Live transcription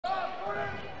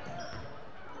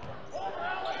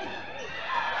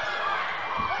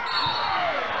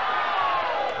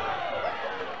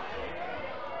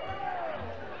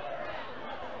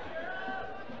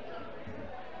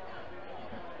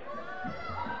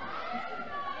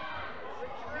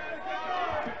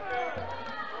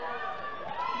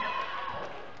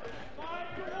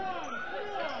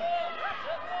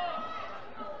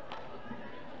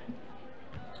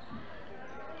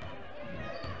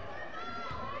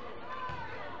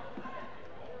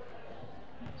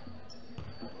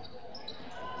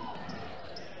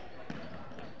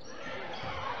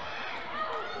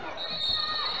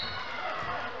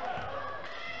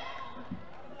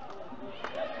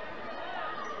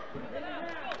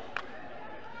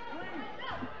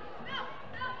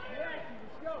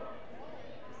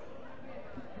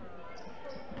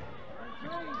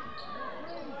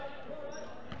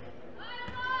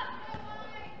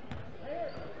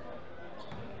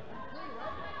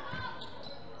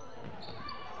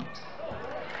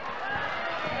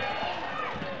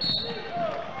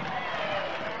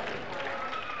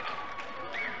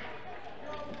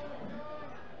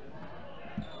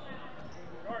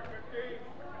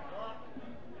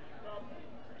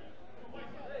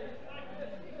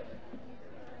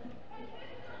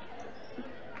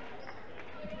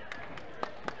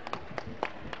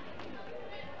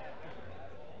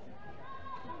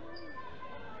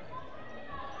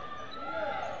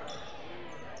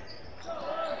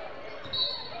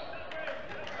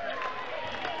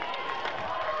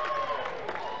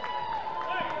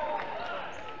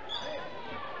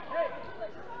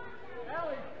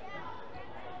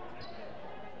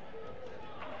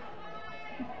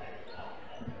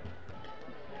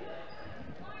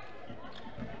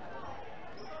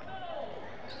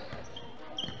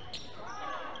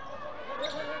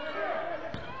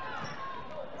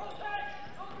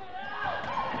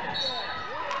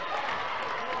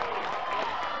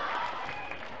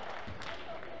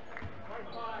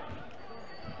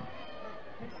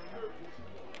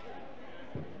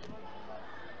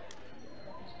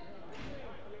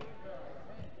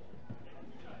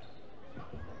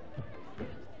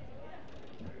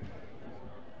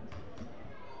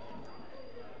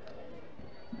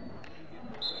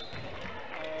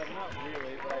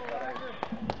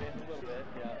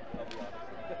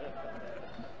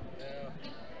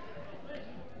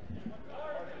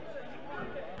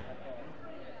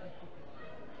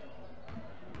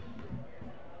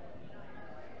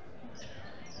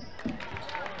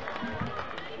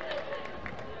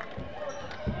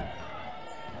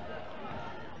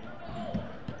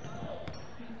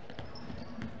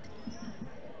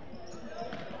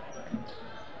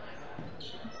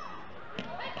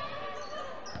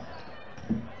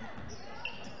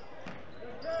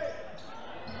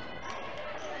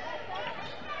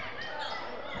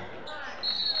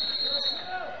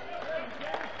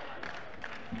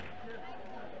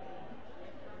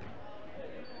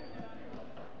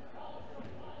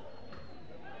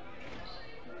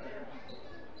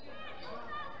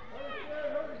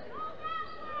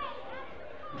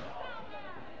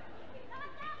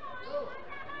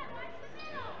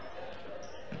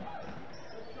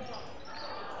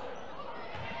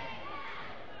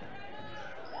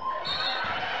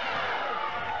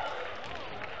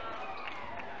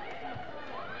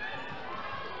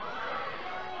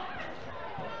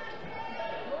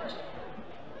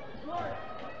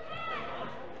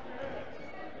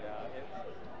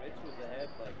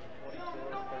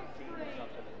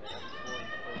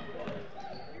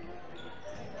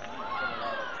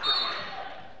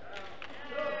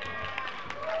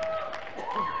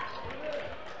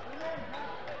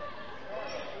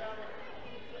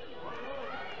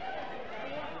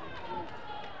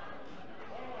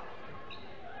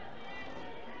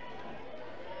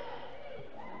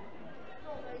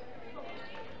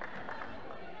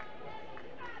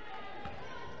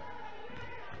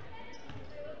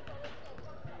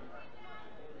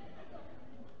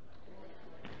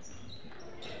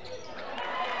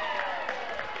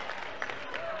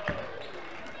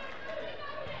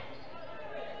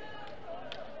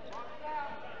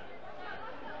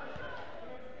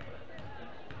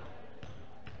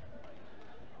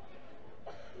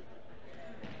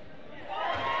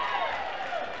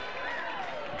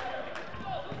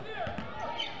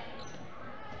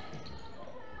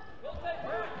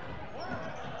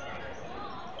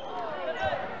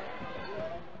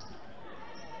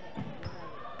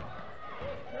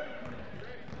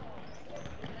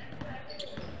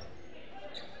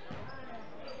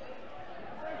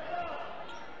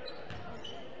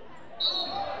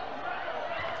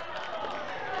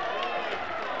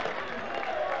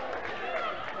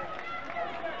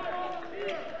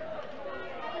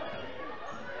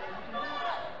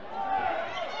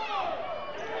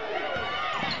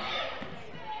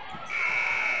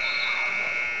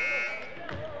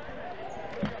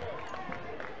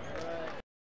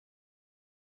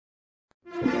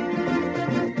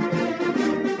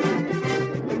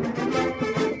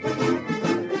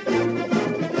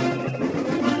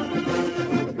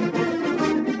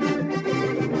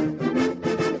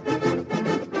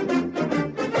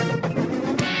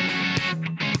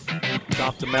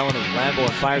Off to Mellon and Lambo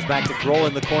and fires back to Grohl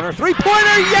in the corner.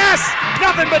 Three-pointer, yes!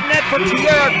 Nothing but net for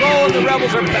Tierra Grohl, and the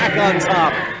Rebels are back on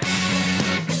top.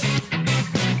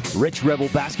 Rich Rebel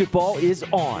basketball is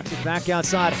on. Back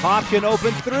outside, Hopkin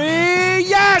open three.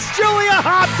 Yes, Julia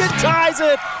Hopkin ties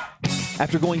it.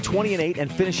 After going 20-8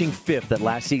 and finishing 5th at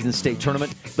last season's state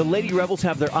tournament, the Lady Rebels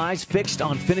have their eyes fixed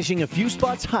on finishing a few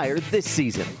spots higher this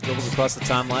season. Dribbles across the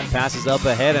timeline, passes up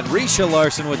ahead, and Risha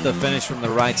Larson with the finish from the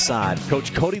right side.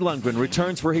 Coach Cody Lundgren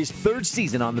returns for his 3rd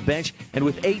season on the bench, and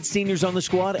with 8 seniors on the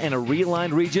squad and a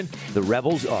realigned region, the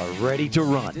Rebels are ready to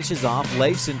run. Dishes off,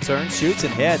 Leifson turns, shoots,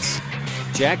 and hits.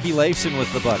 Jackie Leifson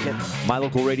with the bucket.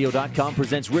 MyLocalRadio.com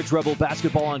presents Rich Rebel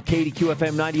basketball on KADQ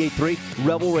FM 98.3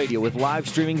 Rebel Radio with live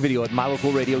streaming video at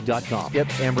MyLocalRadio.com. Yep,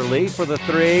 Amber Lee for the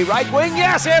three. Right wing,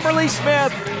 yes, Amber Lee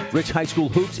Smith. Rich High School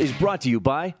Hoops is brought to you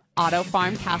by Auto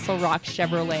Farm Castle Rock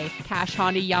Chevrolet, Cash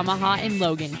Honda Yamaha in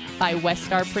Logan, by West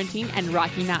Star Printing and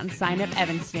Rocky Mountain Sign of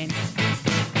Evanston.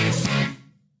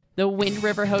 The Wind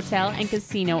River Hotel and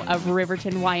Casino of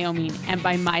Riverton, Wyoming, and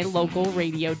by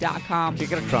MyLocalRadio.com.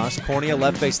 Kick it across, Cornea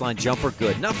left baseline jumper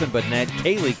good. Nothing but net,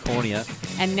 Kaylee Cornea.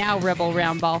 And now, Rebel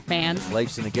Round Ball fans,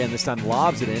 Leifson again, this time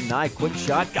lobs it in. Nye, quick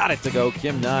shot, got it to go,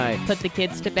 Kim Nye. put the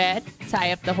kids to bed,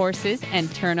 tie up the horses,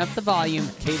 and turn up the volume.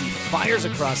 Katie fires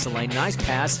across the lane, nice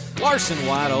pass. Larson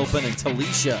wide open, and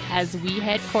Talisha. As we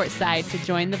head courtside to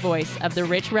join the voice of the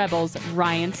Rich Rebels,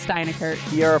 Ryan Steineckert.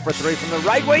 Kiera for three from the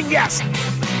right wing, yes!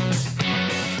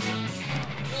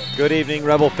 Good evening,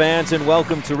 Rebel fans, and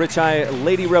welcome to Rich High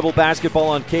Lady Rebel basketball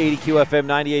on KADQ FM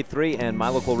 98.3 and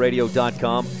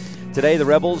MyLocalRadio.com. Today, the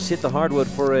Rebels hit the hardwood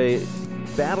for a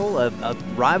battle, a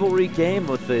rivalry game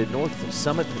with the North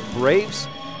Summit Braves.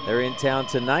 They're in town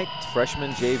tonight.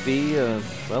 Freshman JV,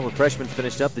 well, the freshmen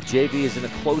finished up. The JV is in a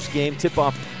close game.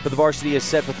 Tip-off for the varsity is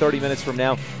set for 30 minutes from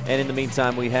now. And in the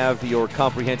meantime, we have your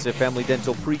comprehensive family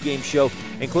dental pregame show,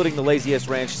 including the Laziest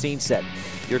Ranch scene set.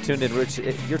 You're tuned in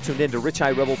to Rich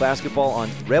High Rebel basketball on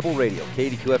Rebel Radio,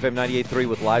 KADQ FM 98.3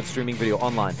 with live streaming video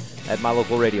online at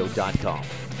MyLocalRadio.com.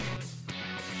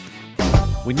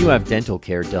 When you have dental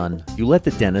care done, you let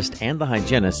the dentist and the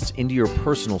hygienists into your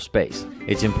personal space.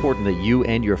 It's important that you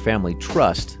and your family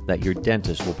trust that your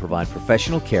dentist will provide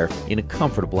professional care in a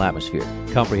comfortable atmosphere.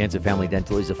 Comprehensive Family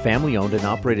Dental is a family-owned and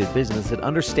operated business that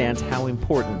understands how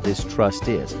important this trust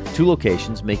is. 2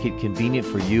 locations make it convenient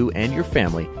for you and your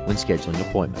family when scheduling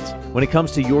appointments. When it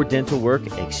comes to your dental work,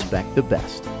 expect the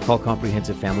best. Call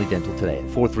Comprehensive Family Dental today at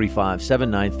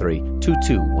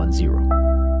 435-793-2210.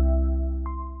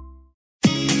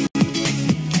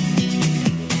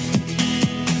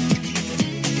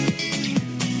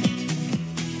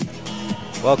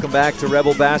 Welcome back to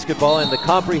Rebel Basketball and the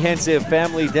Comprehensive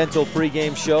Family Dental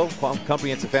pregame show.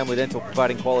 Comprehensive Family Dental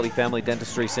providing quality family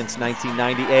dentistry since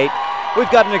 1998. We've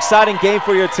got an exciting game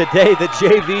for you today. The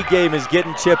JV game is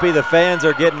getting chippy. The fans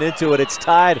are getting into it. It's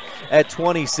tied at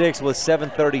 26 with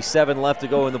 7:37 left to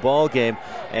go in the ball game,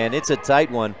 and it's a tight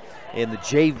one in the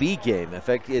JV game. If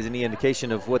that is any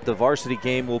indication of what the varsity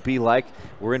game will be like,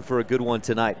 we're in for a good one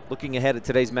tonight. Looking ahead at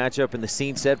today's matchup in the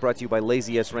scene set, brought to you by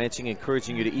Lazy S Ranching,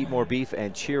 encouraging you to eat more beef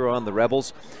and cheer on the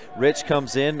Rebels. Rich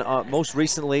comes in, most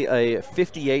recently a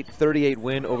 58-38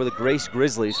 win over the Grace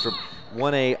Grizzlies from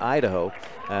 1A Idaho.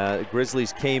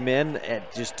 Grizzlies came in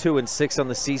at just 2-6 on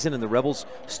the season, and the Rebels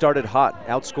started hot,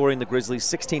 outscoring the Grizzlies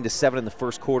 16-7 in the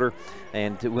first quarter,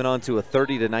 and went on to a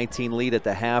 30-19 lead at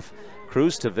the half.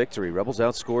 Cruised to victory. Rebels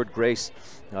outscored Grace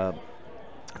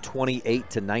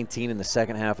 28-19 in the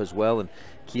second half as well, and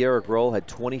Kiera Grohl had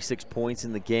 26 points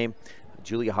in the game.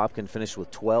 Julia Hopkin finished with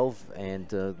 12,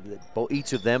 and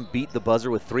each of them beat the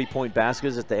buzzer with 3-point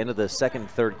baskets at the end of the second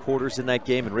and third quarters in that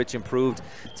game, and Rich improved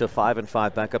to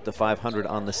 5-5, back up to 500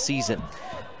 on the season.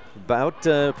 About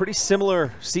pretty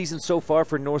similar season so far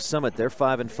for North Summit. They're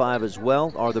 5-5 as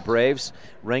well, are the Braves,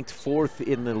 ranked 4th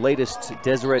in the latest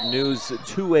Deseret News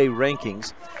 2A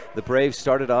rankings. The Braves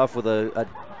started off with a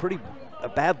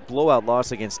bad blowout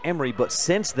loss against Emory, but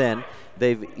since then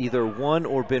they've either won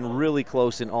or been really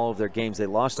close in all of their games. They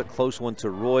lost a close one to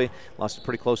Roy, lost a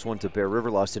pretty close one to Bear River,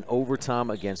 lost in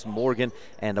overtime against Morgan,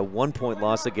 and a 1-point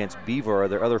loss against Beaver are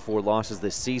their other 4 losses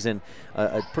this season.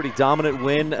 A pretty dominant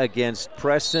win against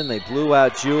Preston. They blew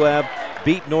out Juab,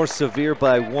 beat North Sevier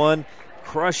by 1,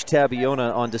 crushed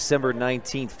Tabiona on December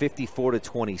 19th,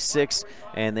 54-26,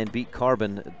 and then beat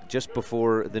Carbon just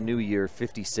before the new year,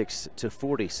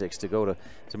 56-46,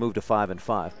 to move to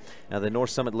 5-5. Now the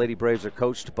North Summit Lady Braves are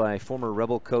coached by former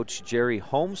Rebel coach Jerry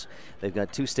Holmes. They've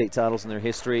got 2 state titles in their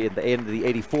history at the end of the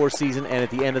 '84 season and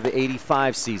at the end of the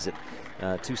 '85 season.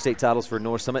 2 state titles for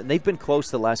North Summit, and they've been close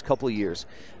the last couple of years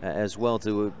as well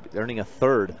to earning a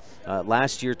 3rd.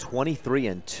 Last year,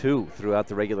 23-2 throughout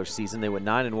the regular season. They went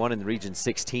 9-1 in the Region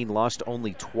 16, lost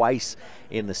only twice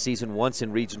in the season, once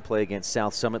in region play against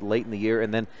South Summit late in the year,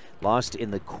 and then lost in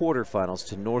the quarterfinals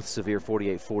to North Sevier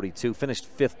 48-42.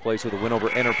 Finished 5th place with a win over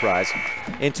Enterprise.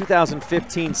 In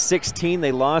 2015-16,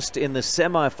 they lost in the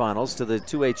semifinals to the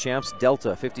 2A champs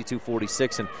Delta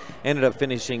 52-46, and ended up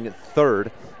finishing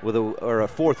 3rd with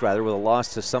fourth with a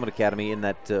loss to Summit Academy in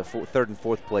that 3rd and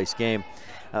 4th place game.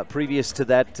 Previous to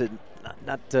that,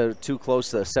 not too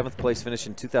close, 7th place finish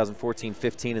in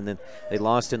 2014-15, and then they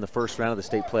lost in the first round of the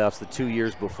state playoffs the 2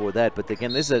 years before that. But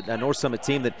again, this is a North Summit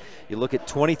team that you look at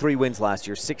 23 wins last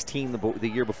year, 16 the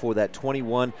year before that,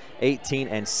 21, 18,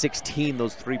 and 16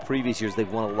 those 3 previous years.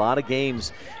 They've won a lot of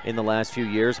games in the last few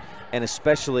years, and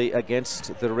especially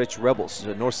against the Rich Rebels.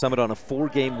 North Summit on a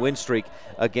 4-game win streak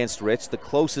against Rich. The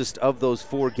closest of those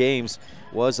 4 games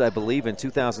was, I believe, in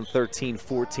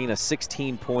 2013-14, a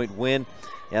 16-point win.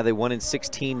 Yeah, they won in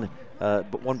 16,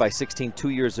 but won by 16 2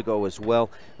 years ago as well.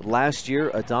 Last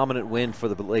year, a dominant win for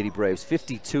the Lady Braves,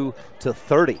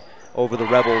 52-30 over the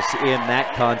Rebels in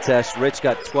that contest. Rich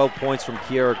got 12 points from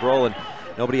Kiara Grohl, and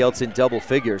nobody else in double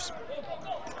figures.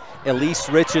 Elise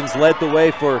Richens led the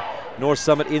way for North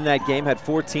Summit in that game, had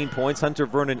 14 points. Hunter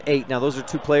Vernon 8. Now those are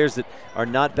 2 players that are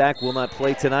not back, will not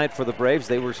play tonight for the Braves.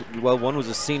 They were, well, one was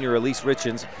a senior, Elise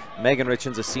Richens. Megan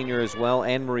Richens, a senior as well.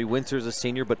 Anne-Marie Winters, a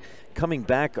senior. But coming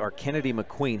back are Kennedy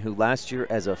McQueen, who last year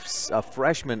as a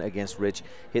freshman against Rich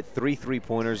hit 3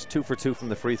 3-pointers, 2 for 2 from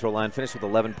the free throw line, finished with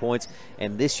 11 points.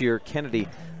 And this year, Kennedy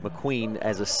McQueen,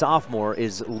 as a sophomore,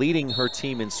 is leading her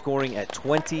team in scoring at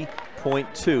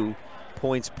 20.2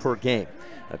 points per game.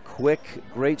 A quick,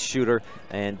 great shooter,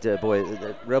 and boy,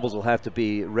 the Rebels will have to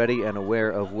be ready and aware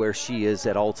of where she is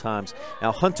at all times.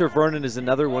 Now, Hunter Vernon is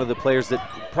another one of the players that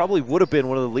probably would have been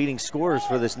one of the leading scorers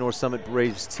for this North Summit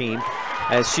Braves team,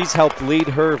 as she's helped lead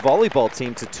her volleyball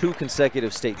team to 2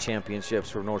 consecutive state championships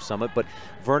for North Summit. But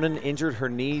Vernon injured her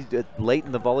knee late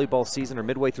in the volleyball season, or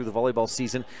midway through the volleyball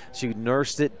season. She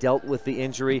nursed it, dealt with the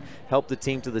injury, helped the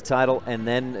team to the title, and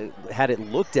then had it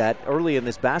looked at early in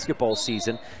this basketball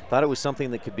season. Thought it was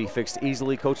something that could be fixed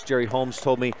easily. Coach Jerry Holmes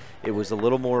told me it was a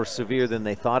little more severe than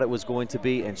they thought it was going to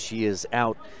be, and she is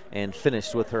out and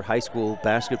finished with her high school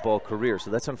basketball career. So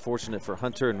that's unfortunate for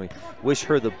Hunter, and we wish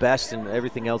her the best in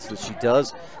everything else that she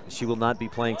does. She will not be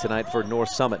playing tonight for North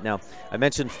Summit. Now, I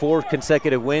mentioned 4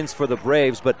 consecutive wins for the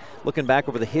Braves, but looking back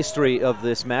over the history of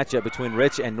this matchup between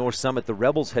Rich and North Summit, the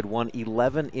Rebels had won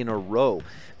 11 in a row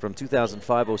from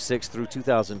 2005-06 through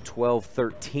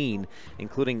 2012-13,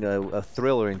 including a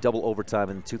thriller in double overtime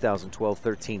in the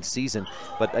 2012-13 season.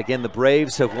 But again, the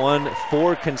Braves have won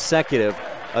 4 consecutive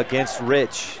against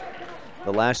Rich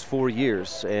the last 4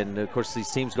 years. And of course,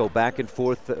 these teams go back and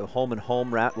forth, home and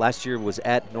home. Last year was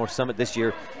at North Summit, this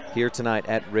year here tonight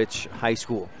at Rich High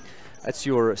School. That's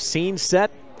your scene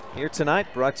set here tonight,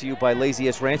 brought to you by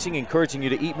Laziest Ranching, encouraging you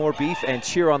to eat more beef and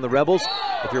cheer on the Rebels.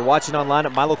 If you're watching online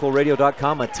at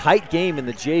mylocalradio.com, a tight game in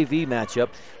the JV matchup.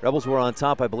 Rebels were on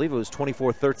top, I believe it was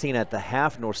 24-13 at the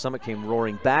half. North Summit came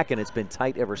roaring back, and it's been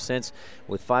tight ever since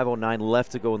with 5:09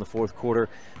 left to go in the 4th quarter.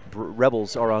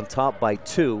 Rebels are on top by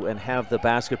 2 and have the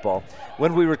basketball.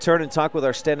 When we return and talk with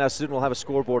our standout student, we'll have a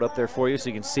scoreboard up there for you so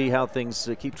you can see how things,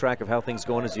 keep track of how things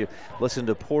going as you listen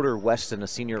to Porter Weston, a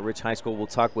senior at Rich High School. We'll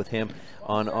talk with him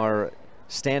on our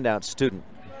standout student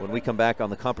when we come back on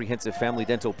the Comprehensive Family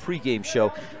Dental pregame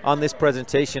show on this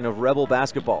presentation of Rebel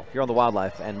basketball here on the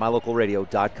Wildlife and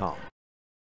mylocalradio.com.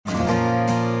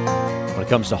 When it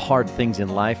comes to hard things in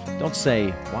life, don't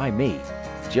say, why me?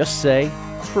 Just say,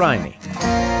 try me.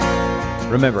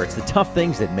 Remember, it's the tough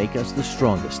things that make us the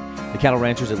strongest. The cattle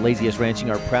ranchers at Laziest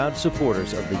Ranching are proud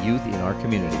supporters of the youth in our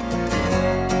community.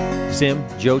 Sim,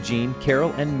 Joe Jean,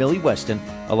 Carol, and Millie Weston,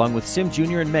 along with Sim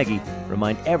Jr. and Maggie,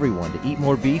 remind everyone to eat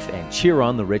more beef and cheer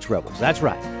on the Rich Rebels. That's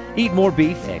right, eat more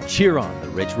beef and cheer on the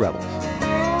Rich Rebels.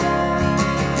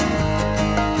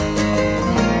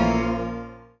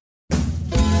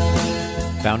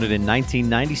 Founded in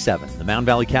 1997, the Mound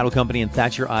Valley Cattle Company in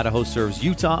Thatcher, Idaho serves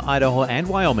Utah, Idaho, and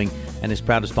Wyoming and is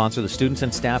proud to sponsor the students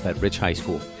and staff at Rich High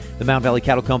School. The Mound Valley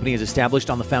Cattle Company is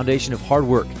established on the foundation of hard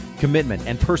work, commitment,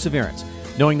 and perseverance,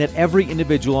 knowing that every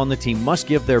individual on the team must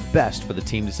give their best for the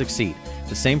team to succeed.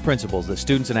 The same principles that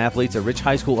students and athletes at Rich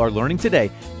High School are learning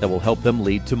today that will help them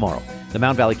lead tomorrow. The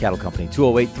Mound Valley Cattle Company,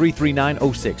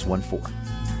 208-339-0614.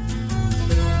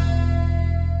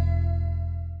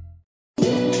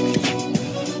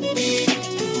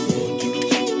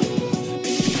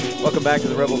 Welcome back to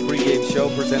the Rebel pregame show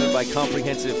presented by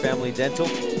Comprehensive Family Dental,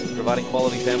 providing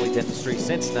quality family dentistry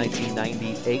since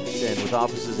 1998 and with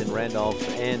offices in Randolph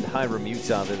and Hiram,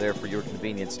 Utah. They're there for your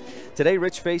convenience. Today,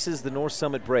 Rich faces the North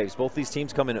Summit Braves. Both these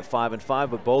teams come in at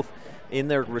 5-5, but both in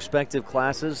their respective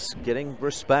classes getting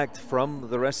respect from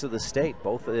the rest of the state.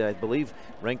 Both, I believe,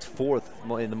 ranked 4th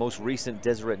in the most recent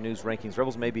Deseret News rankings.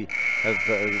 Rebels maybe have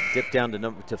dipped down to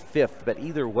 5th, but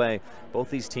either way, both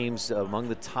these teams among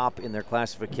the top in their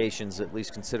classifications, at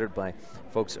least considered by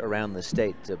folks around the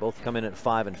state. Both come in at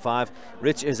 5-5.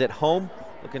 Rich is at home,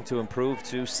 looking to improve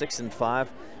to 6-5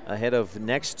 ahead of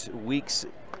next week's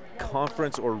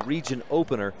conference or region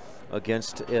opener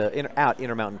against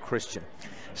Intermountain Christian.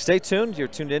 Stay tuned. You're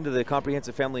tuned into the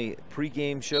Comprehensive Family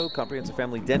pregame show, Comprehensive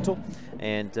Family Dental,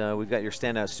 and we've got your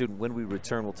standout student. When we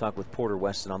return, we'll talk with Porter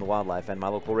Weston on the Wildlife and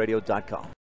MyLocalRadio.com.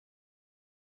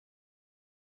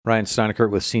 Ryan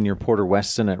Steineckert with senior Porter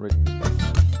Weston at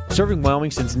serving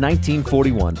Wyoming since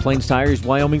 1941. Plains Tire is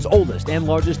Wyoming's oldest and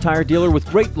largest tire dealer with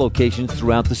great locations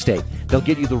throughout the state. They'll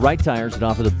get you the right tires and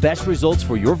offer the best results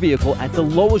for your vehicle at the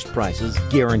lowest prices,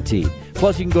 guaranteed.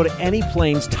 Plus, you can go to any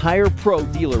Plains Tire Pro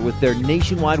dealer with their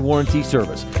nationwide warranty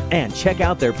service. And check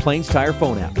out their Plains Tire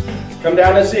phone app. Come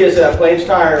down and see us at Plains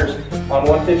Tires on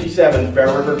 157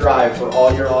 Bear River Drive for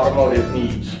all your automotive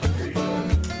needs.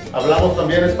 Hablamos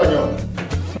también español.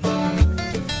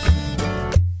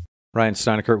 Ryan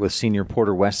Steineckert with senior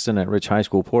Porter Weston at Rich High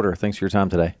School. Porter, thanks for your time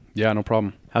today. Yeah, no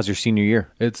problem. How's your senior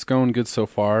year? It's going good so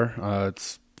far.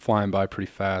 It's flying by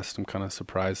pretty fast. I'm kind of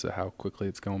surprised at how quickly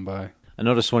it's going by. I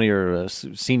noticed one of your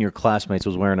senior classmates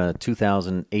was wearing a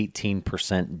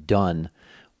 2018% done.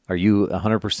 Are you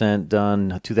 100%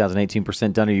 done,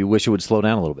 2018% done, or you wish it would slow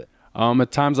down a little bit?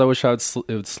 At times I wish it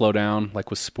would slow down, like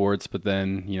with sports, but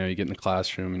then, you get in the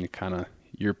classroom and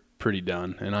you're pretty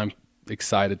done. And I'm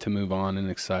excited to move on and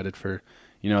excited for,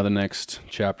 the next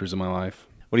chapters of my life.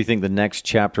 What do you think the next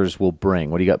chapters will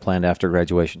bring? What do you got planned after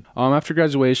graduation? After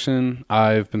graduation,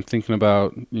 I've been thinking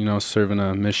about, serving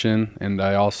a mission, and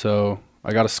I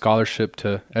got a scholarship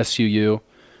to SUU,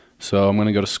 so I'm going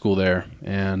to go to school there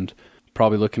and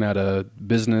probably looking at a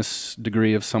business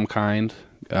degree of some kind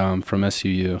from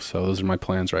SUU. So those are my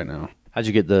plans right now. How'd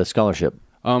you get the scholarship?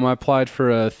 I applied for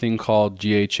a thing called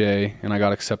GHA, and I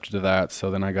got accepted to that.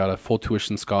 So then I got a full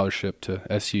tuition scholarship to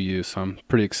SUU, so I'm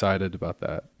pretty excited about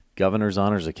that. Governor's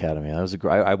Honors Academy. That was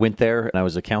I went there, and I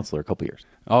was a counselor a couple years.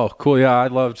 Oh, cool. Yeah, I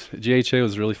loved GHA. It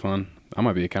was really fun. I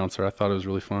might be a counselor. I thought it was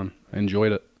really fun. I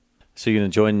enjoyed it. So you're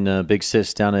going to join Big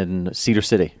Sis down in Cedar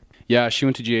City? Yeah, she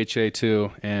went to GHA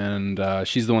too, and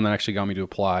she's the one that actually got me to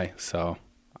apply. So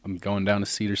I'm going down to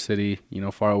Cedar City,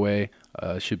 far away.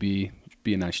 Should be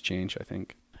a nice change, I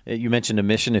think. You mentioned a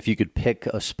mission. If you could pick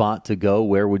a spot to go,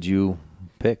 where would you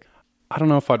pick? I don't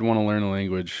know if I'd want to learn a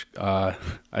language.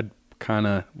 I'd kind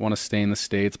of want to stay in the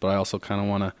States, but I also kind of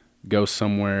want to go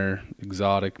somewhere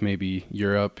exotic, maybe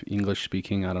Europe, English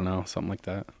speaking. I don't know, something like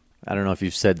that. I don't know if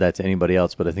you've said that to anybody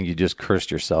else, but I think you just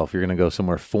cursed yourself. You're going to go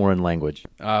somewhere foreign language.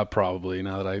 Probably,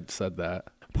 now that I said that.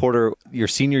 Porter, your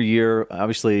senior year,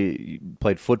 obviously you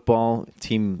played football.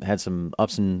 Team had some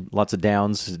ups and lots of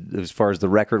downs. As far as the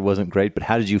record wasn't great, but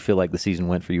how did you feel like the season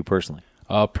went for you personally?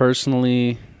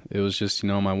 Personally, it was just,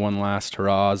 my one last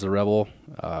hurrah as a Rebel.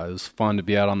 It was fun to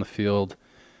be out on the field.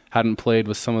 Hadn't played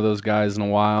with some of those guys in a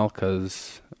while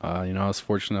because, I was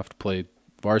fortunate enough to play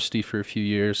varsity for a few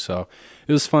years. So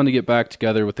it was fun to get back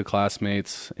together with the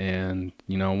classmates and,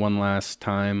 one last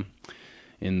time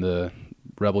in the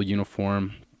Rebel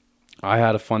uniform. I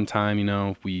had a fun time,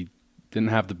 we didn't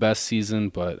have the best season,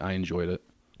 but I enjoyed it.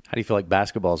 How do you feel like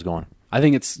basketball's going? I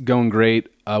think it's going great.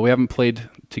 We haven't played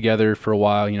together for a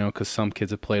while, because some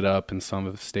kids have played up and some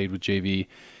have stayed with JV.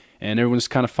 And everyone's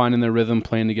kind of finding their rhythm,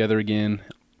 playing together again.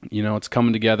 It's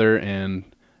coming together, and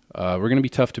we're going to be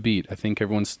tough to beat. I think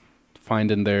everyone's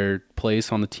finding their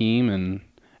place on the team, and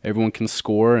everyone can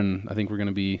score, and I think we're going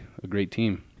to be a great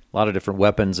team. A lot of different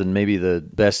weapons, and maybe the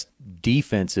best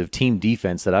team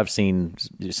defense that I've seen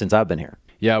since I've been here.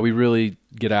 Yeah, we really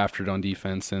get after it on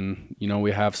defense, and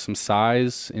we have some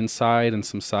size inside and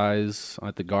some size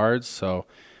at the guards, so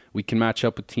we can match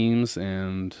up with teams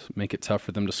and make it tough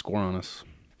for them to score on us.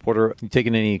 Porter, you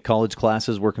taking any college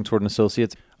classes, working toward an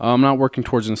associate's? I'm not working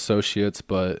towards an associate's,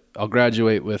 but I'll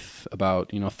graduate with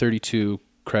about 32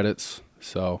 credits,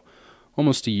 so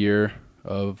almost a year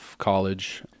of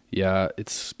college. Yeah,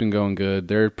 it's been going good.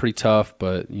 They're pretty tough,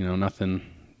 but, nothing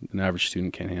an average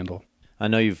student can't handle. I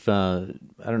know you've, I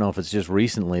don't know if it's just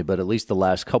recently, but at least the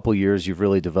last couple years, you've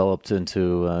really developed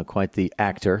into quite the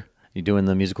actor. You doing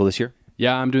the musical this year?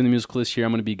 Yeah, I'm doing the musical this year.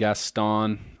 I'm going to be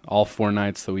Gaston all 4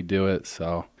 nights that we do it,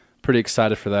 so pretty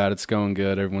excited for that. It's going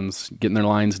good. Everyone's getting their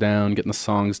lines down, getting the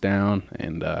songs down,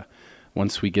 and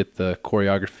once we get the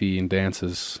choreography and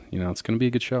dances, it's going to be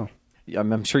a good show.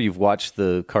 I'm sure you've watched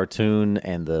the cartoon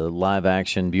and the live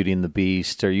action Beauty and the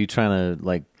Beast. Are you trying to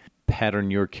like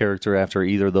pattern your character after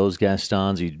either of those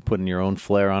Gastons? Are you putting your own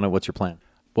flair on it? What's your plan?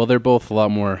 Well, they're both a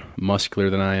lot more muscular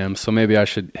than I am, so maybe I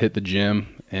should hit the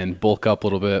gym and bulk up a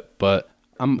little bit. But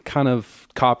I'm kind of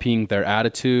copying their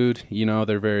attitude. You know,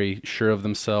 they're very sure of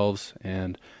themselves,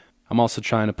 and I'm also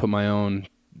trying to put my own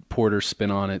Porter spin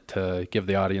on it to give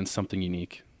the audience something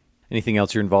unique. Anything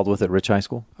else you're involved with at Rich High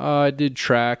School? I did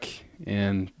track,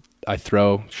 and I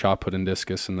throw, shot put, and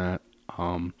discus in that.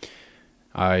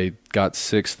 I got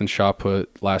 6th in shot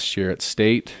put last year at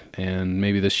state, and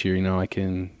maybe this year, you know, I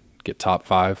can get top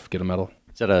 5, get a medal.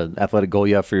 Is that an athletic goal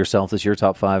you have for yourself this year,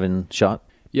 top 5 in shot?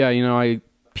 Yeah, you know, I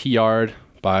PR'd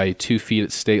by 2 feet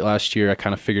at state last year. I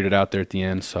kind of figured it out there at the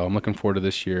end, so I'm looking forward to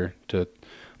this year to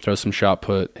throw some shot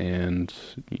put and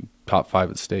top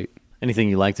 5 at state. Anything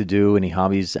you like to do, any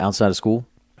hobbies outside of school?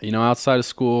 You know, outside of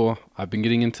school, I've been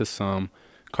getting into some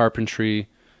carpentry,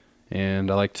 and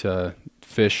I like to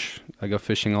fish. I go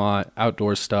fishing a lot,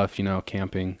 outdoor stuff, you know,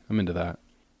 camping. I'm into that.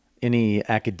 Any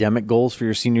academic goals for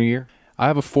your senior year? I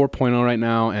have a 4.0 right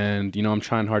now, and, you know, I'm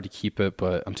trying hard to keep it,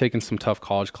 but I'm taking some tough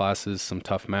college classes, some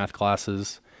tough math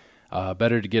classes.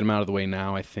 Better to get them out of the way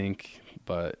now, I think,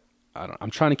 but I'm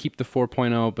trying to keep the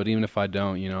 4.0, but even if I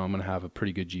don't, you know, I'm going to have a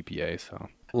pretty good GPA, so.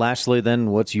 Lastly,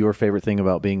 then, what's your favorite thing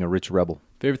about being a Rich Rebel?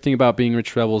 Favorite thing about being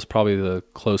Rich Rebel is probably the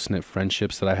close-knit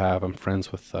friendships that I have. I'm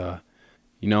friends with,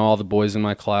 you know, all the boys in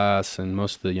my class and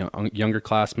most of the younger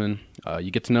classmen.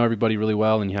 You get to know everybody really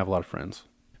well, and you have a lot of friends.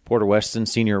 Porter Weston,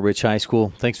 senior at Rich High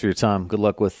School. Thanks for your time. Good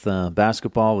luck with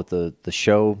basketball, with the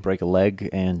show, break a leg,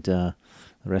 and the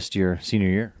rest of your senior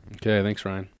year. Okay, thanks,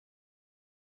 Ryan.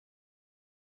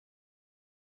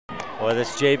 Well,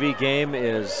 this JV game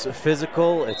is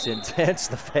physical. It's intense.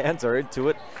 The fans are into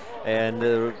it. And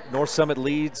North Summit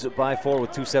leads by 4 with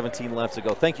 2:17 left to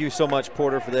go. Thank you so much,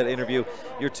 Porter, for that interview.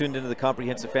 You're tuned into the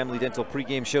Comprehensive Family Dental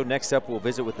pregame show. Next up, we'll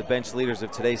visit with the bench leaders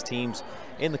of today's teams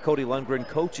in the Cody Lundgren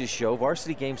Coaches Show.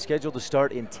 Varsity game scheduled to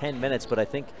start in 10 minutes, but I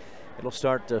think it'll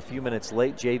start a few minutes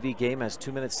late. JV game has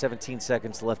 2 minutes, 17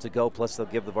 seconds left to go, plus they'll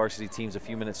give the varsity teams a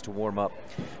few minutes to warm up.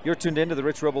 You're tuned into the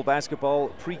Rich Rebel Basketball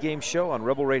pregame show on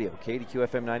Rebel Radio, KADQ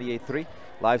FM 98.3,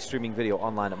 live streaming video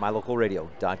online at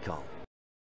mylocalradio.com.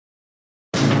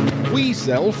 We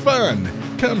sell fun.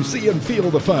 Come see and feel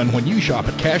the fun when you shop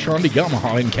at Cash Honda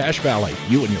Yamaha in Cache Valley.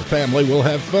 You and your family will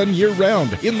have fun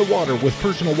year-round, in the water with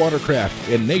personal watercraft,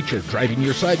 in nature driving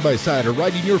your side-by-side or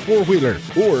riding your four-wheeler,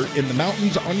 or in the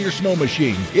mountains on your snow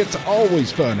machine. It's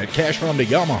always fun at Cache Honda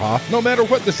Yamaha, no matter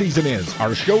what the season is.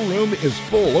 Our showroom is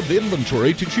full of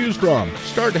inventory to choose from.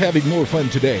 Start having more fun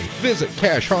today. Visit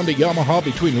Cache Honda Yamaha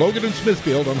between Logan and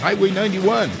Smithfield on Highway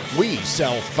 91. We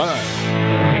sell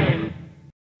fun.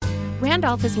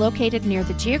 Randolph is located near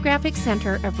the geographic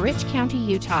center of Rich County,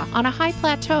 Utah, on a high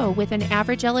plateau with an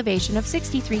average elevation of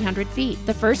 6,300 feet.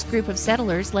 The first group of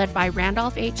settlers, led by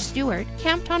Randolph H. Stewart,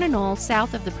 camped on a knoll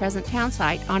south of the present town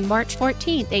site on March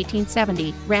 14,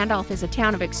 1870. Randolph is a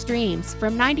town of extremes,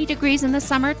 from 90 degrees in the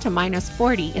summer to minus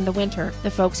 40 in the winter. The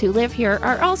folks who live here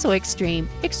are also extreme,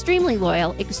 extremely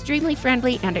loyal, extremely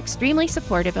friendly, and extremely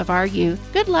supportive of our youth.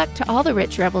 Good luck to all the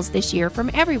Rich Rebels this year from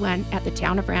everyone at the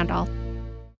town of Randolph.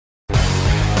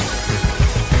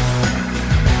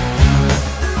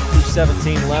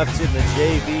 2:17 left in the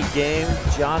JV game.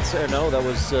 Johnson, no, that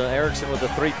was Erickson with a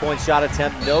three-point shot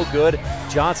attempt, no good.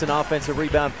 Johnson offensive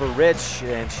rebound for Rich,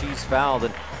 and she's fouled.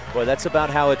 And boy, that's about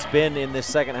how it's been in this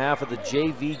second half of the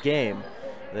JV game.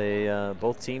 They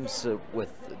both teams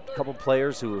with a couple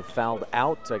players who have fouled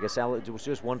out. I guess it was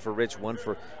just one for Rich, one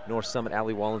for North Summit.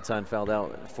 Allie Wallenstein fouled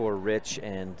out for Rich,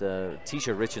 and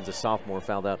Tisha Richens, a sophomore,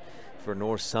 fouled out for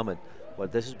North Summit.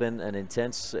 But this has been an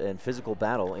intense and physical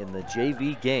battle in the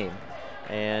JV game,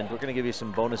 and we're going to give you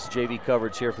some bonus JV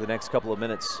coverage here for the next couple of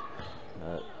minutes.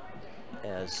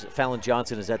 As Fallon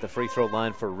Johnson is at the free throw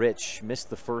line for Rich.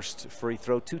 Missed the first free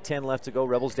throw. 2:10 left to go.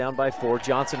 Rebels down by 4.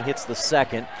 Johnson hits the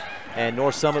second, and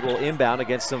North Summit will inbound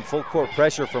against some full court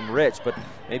pressure from Rich, but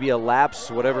maybe a lapse,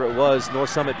 whatever it was.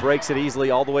 North Summit breaks it easily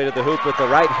all the way to the hoop with the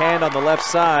right hand on the left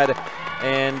side,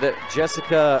 and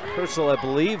Jessica Herschel, I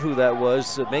believe who that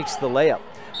was, makes the layup.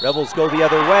 Rebels go the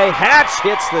other way. Hatch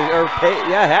hits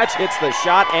Hatch hits the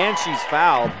shot, and she's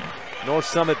fouled. North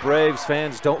Summit Braves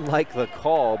fans don't like the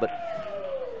call, but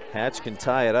Hatch can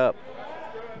tie it up.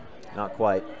 Not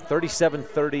quite.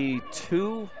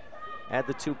 37-32. Add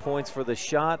the 2 points for the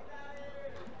shot.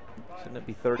 Shouldn't it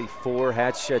be 34?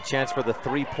 Hatch a chance for the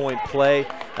three-point play.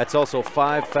 That's also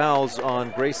 5 fouls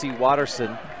on Gracie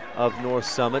Watterson of North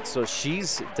Summit, so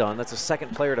she's done. That's the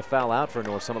second player to foul out for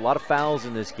North Summit. A lot of fouls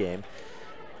in this game.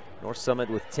 North Summit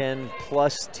with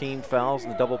 10+ team fouls in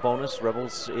the double bonus.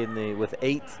 Rebels with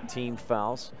 8 team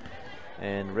fouls.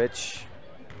 And Rich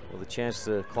with a chance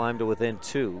to climb to within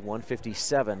 2.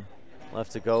 1:57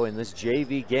 left to go in this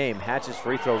JV game. Hatch's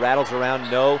free throw rattles around,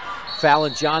 no.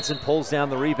 Fallon Johnson pulls down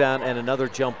the rebound and another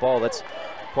jump ball. That's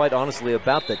quite honestly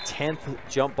about the 10th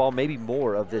jump ball, maybe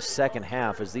more, of this second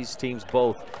half, as these teams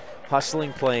both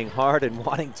hustling, playing hard, and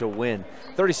wanting to win.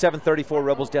 37-34,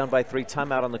 Rebels down by 3.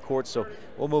 Timeout on the court, so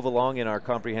we'll move along in our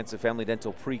comprehensive Family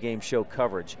Dental pregame show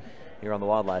coverage here on the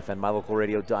Wildlife and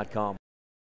MyLocalRadio.com.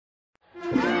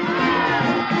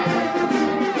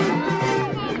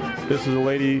 This is a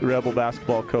Lady Rebel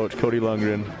basketball coach, Cody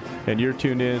Lundgren, and you're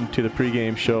tuned in to the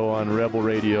pregame show on Rebel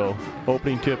Radio.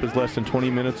 Opening tip is less than 20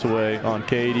 minutes away on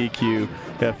KADQ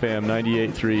FM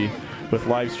 98.3 with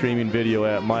live streaming video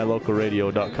at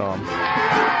MyLocalRadio.com.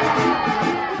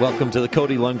 Welcome to the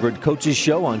Cody Lundgren Coaches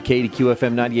Show on KADQ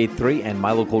FM 98.3 and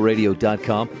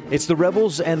MyLocalRadio.com. It's the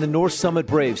Rebels and the North Summit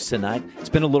Braves tonight. It's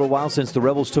been a little while since the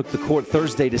Rebels took the court.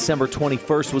 Thursday, December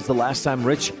 21st was the last time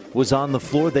Rich was on the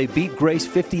floor. They beat Grace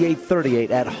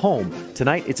 58-38 at home.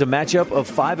 Tonight, it's a matchup of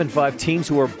 5-5 teams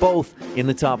who are both in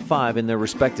the top 5 in their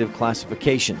respective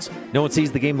classifications. No one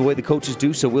sees the game the way the coaches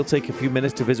do, so we'll take a few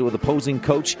minutes to visit with opposing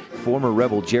coach, former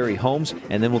Rebel Jerry Holmes,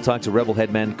 and then we'll talk to Rebel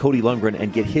headman Cody Lundgren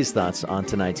and get his thoughts on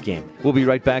tonight's game. We'll be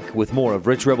right back with more of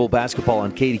Rich Rebel basketball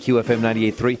on KADQ FM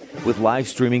 98.3 with live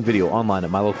streaming video online at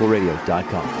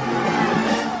MyLocalRadio.com.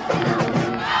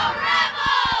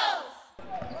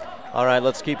 All right,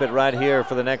 let's keep it right here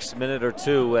for the next minute or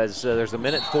two, as there's a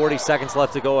minute 40 seconds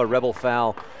left to go. A Rebel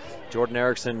foul. Jordan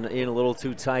Erickson in a little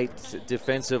too tight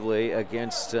defensively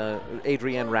against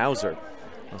Adrienne Rouser,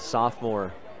 a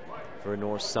sophomore for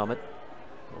North Summit.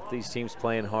 Both these teams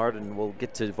playing hard, and we'll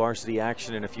get to varsity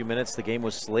action in a few minutes. The game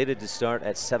was slated to start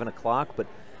at 7 o'clock, but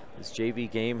this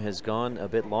JV game has gone a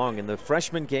bit long. In the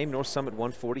freshman game, North Summit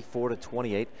won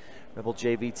 44-28. Rebel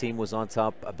JV team was on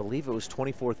top. I believe it was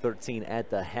 24-13 at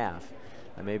the half.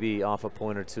 I may be off a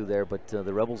point or two there, but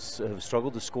the Rebels have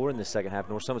struggled to score in the second half.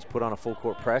 North Summit's put on a full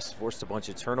court press, forced a bunch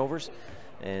of turnovers,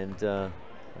 and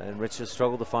Rich has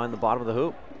struggled to find the bottom of the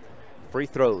hoop. Free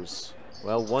throws.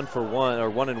 Well, 1 for 1,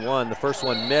 or 1 and 1. The first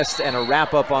one missed, and a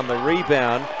wrap up on the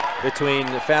rebound between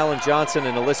Fallon Johnson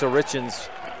and Alyssa Richens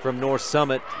from North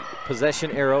Summit.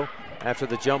 Possession arrow after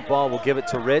the jump ball. We'll give it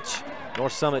to Rich.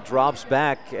 North Summit drops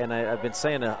back, and I've been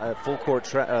saying a full court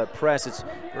press. It's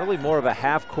really more of a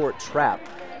half court trap.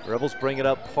 The Rebels bring it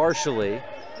up partially,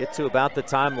 get to about the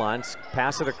timelines,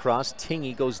 pass it across.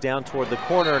 Tingy goes down toward the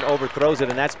corner and overthrows it,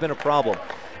 and that's been a problem.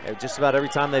 Just about every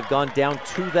time they've gone down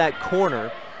to that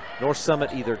corner, North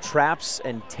Summit either traps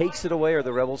and takes it away, or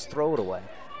the Rebels throw it away,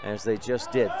 as they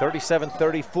just did.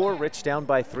 37-34, Rich down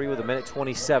by 3 with a minute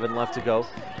 27 left to go.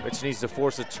 Rich needs to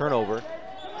force a turnover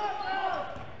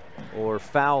or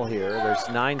foul here. There's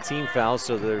 9 team fouls,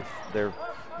 so their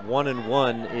 1 and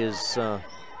 1 is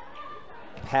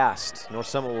passed. North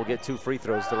Summit will get 2 free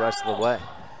throws the rest of the way.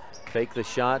 Fake the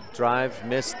shot, drive,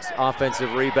 missed.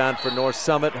 Offensive rebound for North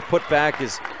Summit. Put back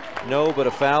is no, but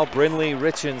a foul. Brinley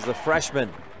Richens, the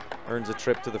freshman, earns a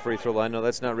trip to the free throw line. No,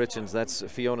 that's not Richens, that's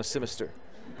Fiona Simister,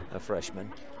 a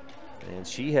freshman. And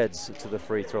she heads to the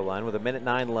free throw line with a minute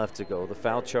 9 left to go. The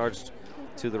foul charged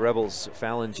to the Rebels,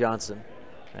 Fallon Johnson.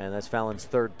 And that's Fallon's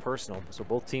 3rd personal. So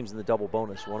both teams in the double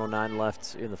bonus. 1:09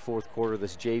 left in the 4th quarter of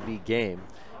this JV game.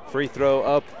 Free throw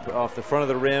up off the front of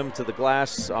the rim to the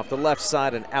glass, off the left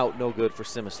side and out. No good for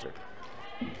Simister.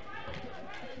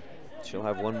 She'll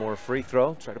have 1 more free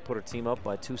throw. Try to put her team up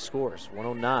by 2 scores.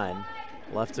 1:09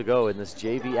 left to go in this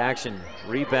JV action.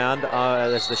 Rebound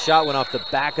as the shot went off the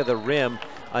back of the rim.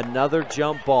 Another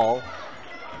jump ball.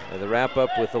 The wrap up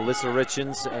with Alyssa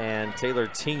Richens and Taylor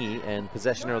Tingy, and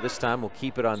possession arrow this time will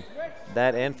keep it on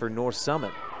that end for North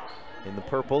Summit. In the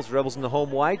purples, Rebels in the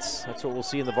home whites. That's what we'll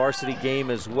see in the varsity game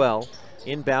as well.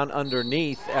 Inbound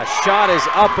underneath. A shot is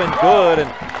up and good, and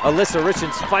Alyssa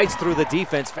Richens fights through the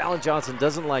defense. Fallon Johnson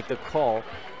doesn't like the call.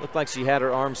 Looked like she had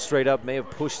her arms straight up, may have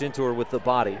pushed into her with the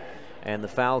body. And the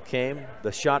foul came.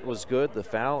 The shot was good, the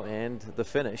foul, and the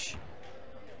finish.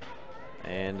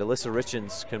 And Alyssa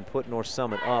Richens can put North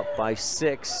Summit up by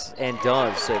 6, and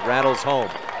does. It rattles home.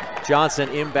 Johnson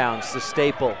inbounds to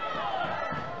Staple.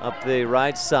 Up the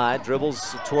right side,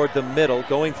 dribbles toward the middle.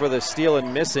 Going for the steal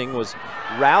and missing was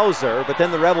Rouser, but then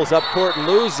the Rebels up court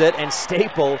lose it, and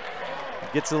Staple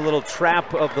gets a little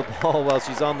trap of the ball while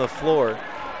she's on the floor.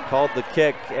 Called the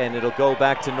kick, and it'll go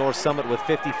back to North Summit with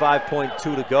 55.2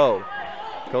 to go.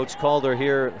 Coach Calder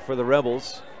here for the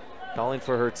Rebels, calling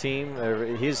for her team, or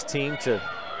his team, to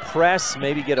press,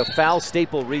 maybe get a foul.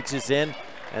 Staple reaches in,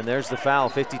 And there's the foul,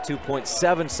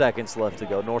 52.7 seconds left to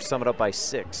go. North Summit up by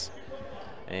 6.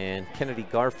 And Kennedy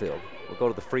Garfield will go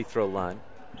to the free throw line.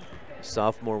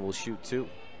 Sophomore will shoot 2.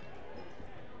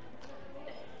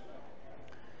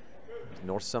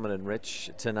 North Summit and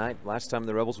Rich tonight. Last time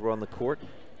the Rebels were on the court,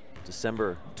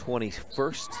 December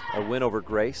 21st, a win over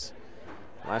Grace.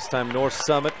 Last time North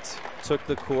Summit took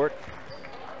the court,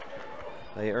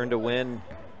 they earned a win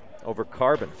over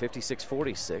Carbon,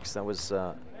 56-46. That was,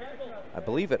 I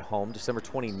believe, at home, December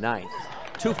 29th.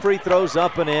 2 free throws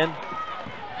up and in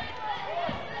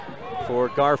for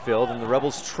Garfield, and the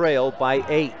Rebels trail by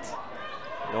 8.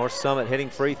 North Summit hitting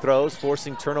free throws,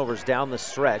 forcing turnovers down the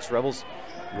stretch. Rebels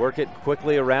work it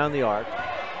quickly around the arc.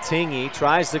 Tingy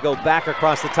tries to go back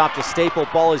across the top to Staple.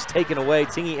 Ball is taken away.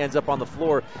 Tingy ends up on the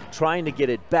floor trying to get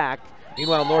it back.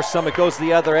 Meanwhile, North Summit goes to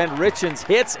the other end. Richens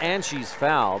hits, and she's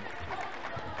fouled.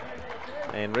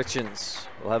 And Richens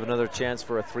will have another chance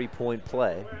for a 3-point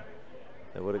play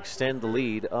that would extend the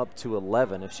lead up to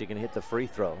 11 if she can hit the free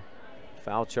throw.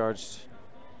 Foul charged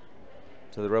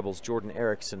to the Rebels, Jordan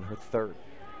Erickson, her 3rd.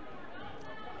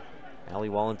 Allie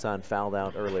Wallenstein fouled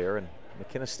out earlier, and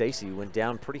McKenna Stacy went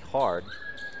down pretty hard,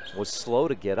 was slow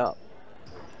to get up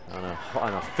on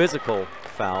a physical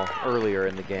foul earlier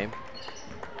in the game.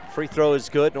 Free throw is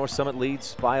good. North Summit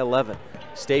leads by 11.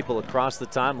 Staple across the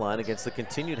timeline against the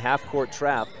continued half-court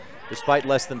trap despite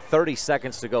less than 30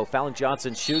 seconds to go. Fallon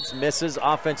Johnson shoots, misses,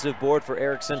 offensive board for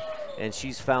Erickson, and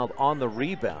she's fouled on the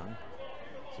rebound.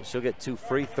 So she'll get 2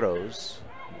 free throws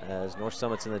as North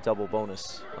Summit's in the double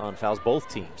bonus on fouls, both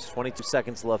teams. 22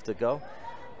 seconds left to go,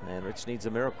 and Rich needs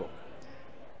a miracle.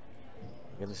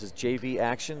 Again, this is JV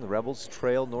action. The Rebels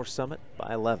trail North Summit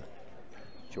by 11.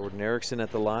 Jordan Erickson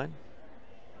at the line.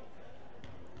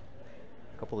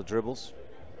 A couple of dribbles.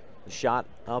 The shot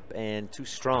up and too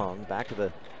strong. Back of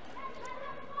the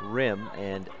rim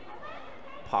and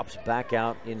pops back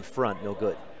out in front. No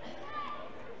good.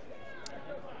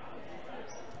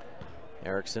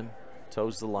 Erickson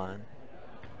toes the line.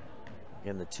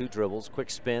 Again, the 2 dribbles, quick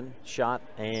spin, shot,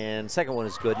 and second one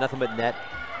is good. Nothing but net.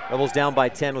 Rebels down by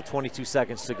 10 with 22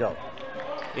 seconds to go.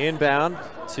 Inbound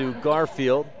to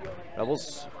Garfield.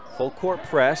 Rebels full court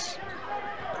press.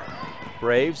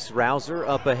 Braves, Rouser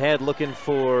up ahead looking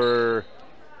for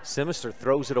Simister,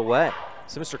 throws it away.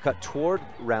 Simister cut toward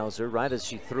Rouser right as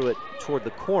she threw it toward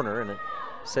the corner, and it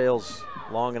sails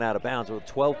long and out of bounds with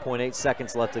 12.8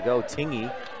 seconds left to go.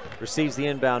 Tingy receives the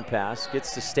inbound pass,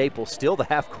 gets to Staple, still the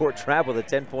half-court trap with a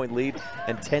 10-point lead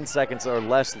and 10 seconds or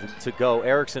less to go.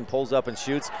 Erickson pulls up and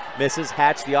shoots, misses.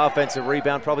 Hatch, the offensive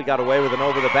rebound, probably got away with an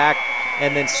over the back,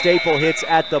 and then Staple hits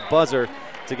at the buzzer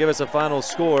to give us a final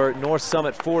score. North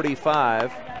Summit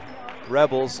 45,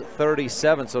 Rebels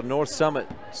 37. So North Summit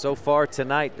so far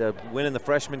tonight, a win in the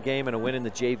freshman game and a win in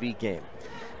the JV game.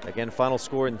 Again, final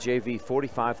score in JV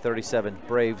 45-37.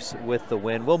 Braves with the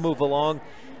win. We'll move along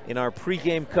in our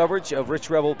pregame coverage of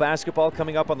Rich Rebel basketball.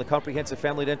 Coming up on the Comprehensive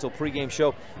Family Dental pregame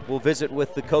show, we'll visit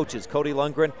with the coaches, Cody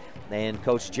Lundgren and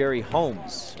Coach Jerry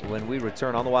Holmes, when we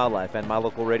return on the Wildlife and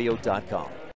MyLocalRadio.com.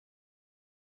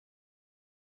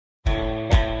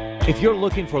 If you're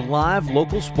looking for live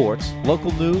local sports,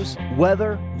 local news,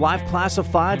 weather, live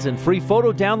classifieds, and free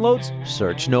photo downloads,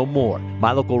 search no more.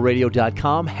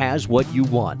 MyLocalRadio.com has what you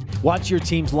want. Watch your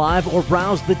teams live or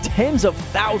browse the tens of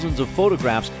thousands of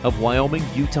photographs of Wyoming,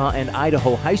 Utah, and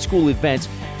Idaho high school events,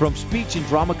 from speech and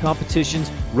drama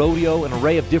competitions, rodeo, an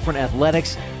array of different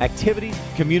athletics, activities,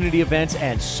 community events,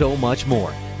 and so much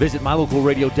more. Visit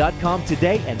MyLocalRadio.com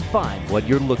today and find what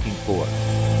you're looking for.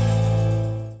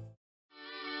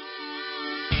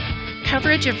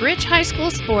 Coverage of Rich High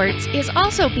School sports is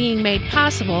also being made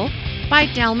possible by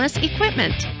Delmas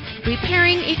Equipment,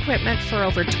 repairing equipment for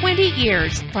over 20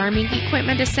 years, farming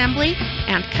equipment assembly,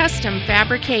 and custom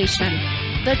fabrication.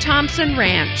 The Thompson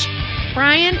Ranch.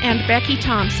 Brian and Becky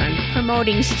Thompson,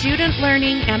 promoting student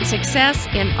learning and success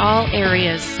in all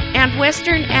areas. And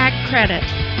Western Ag Credit,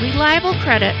 reliable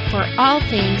credit for all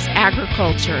things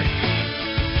agriculture.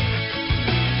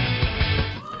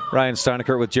 Ryan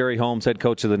Steineckert with Jerry Holmes, head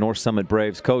coach of the North Summit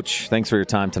Braves. Coach, thanks for your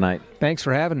time tonight. Thanks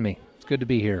for having me. It's good to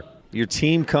be here. Your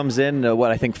team comes in,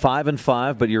 I think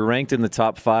 5-5, but you're ranked in the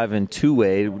top 5 in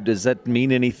 2A. Does that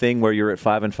mean anything where you're at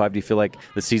 5-5? Do you feel like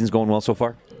the season's going well so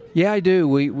far? Yeah, I do.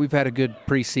 We've had a good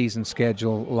preseason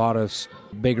schedule, a lot of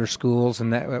bigger schools,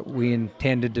 and that we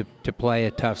intended to play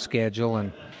a tough schedule,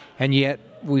 and yet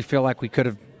we feel like we could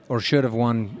have or should have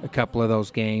won a couple of those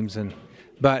games,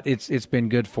 but it's been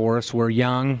good for us. We're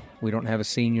young. We don't have a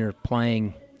senior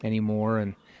playing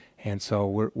anymore, and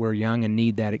so we're young and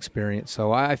need that experience.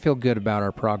 So I feel good about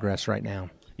our progress right now.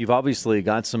 You've obviously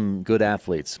got some good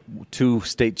athletes, 2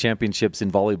 state championships in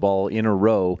volleyball in a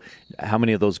row. How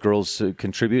many of those girls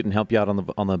contribute and help you out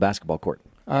on the basketball court?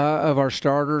 Of our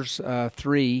starters,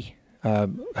 3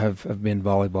 have been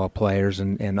volleyball players,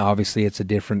 and obviously it's a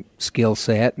different skill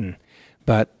set.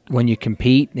 But when you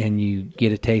compete and you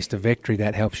get a taste of victory,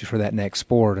 that helps you for that next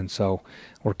sport. And so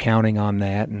we're counting on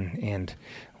that, and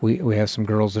we have some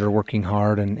girls that are working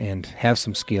hard and have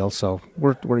some skill, so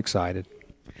we're excited.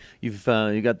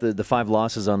 You got the 5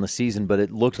 losses on the season, but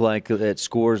it looked like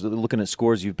looking at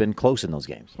scores, you've been close in those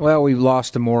games. Well, we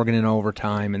lost to Morgan in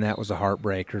overtime, and that was a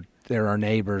heartbreaker. They're our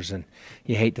neighbors, and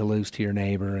you hate to lose to your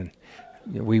neighbor. And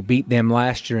we beat them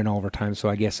last year in overtime, so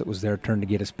I guess it was their turn to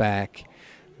get us back.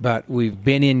 But we've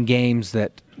been in games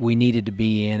that we needed to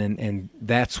be in, and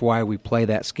that's why we play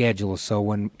that schedule. So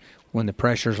when the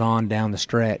pressure's on down the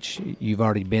stretch, you've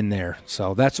already been there.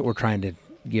 So that's what we're trying to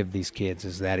give these kids,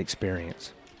 is that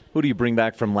experience. Who do you bring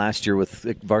back from last year with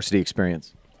varsity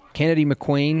experience? Kennedy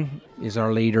McQueen is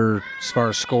our leader as far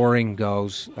as scoring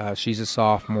goes. She's a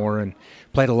sophomore and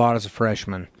played a lot as a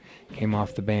freshman, came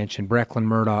off the bench. And Brecklin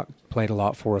Murdoch played a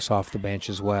lot for us off the bench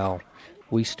as well.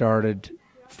 We started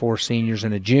 4 seniors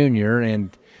and a junior, and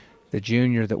the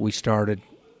junior that we started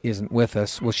isn't with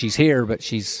us. Well, she's here, but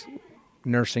she's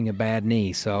nursing a bad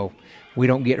knee, so we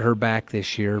don't get her back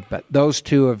this year. But those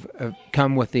 2 have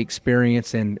come with the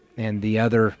experience, and the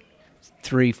other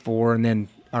 3, 4, and then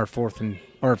our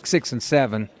 6 and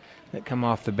 7 that come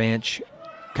off the bench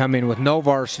come in with no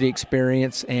varsity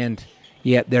experience, and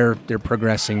yet they're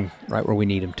progressing right where we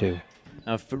need them to.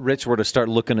 Now, if Rich were to start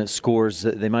looking at scores,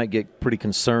 they might get pretty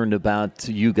concerned about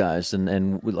you guys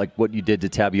and like what you did to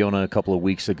Tabiona a couple of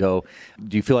weeks ago.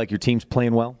 Do you feel like your team's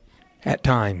playing well? At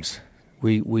times.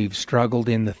 We've struggled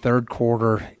in the third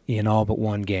quarter in all but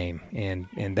one game, and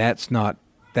that's not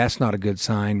a good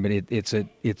sign. But it's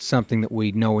something that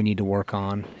we know we need to work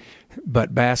on.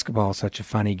 But basketball is such a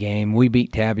funny game. We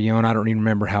beat Tabiona. I don't even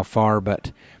remember how far,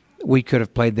 but we could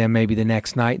have played them maybe the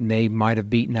next night, and they might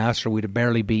have beaten us, or we'd have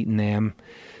barely beaten them.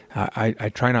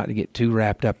 I try not to get too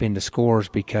wrapped up into scores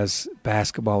because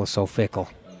basketball is so fickle.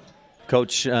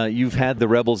 Coach, you've had the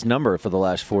Rebels number for the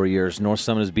last 4 years. North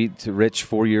Summit has beat Rich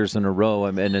 4 years in a row,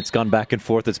 and it's gone back and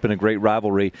forth. It's been a great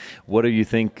rivalry. What do you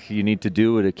think you need to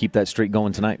do to keep that streak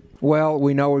going tonight? Well,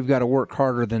 we know we've got to work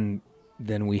harder than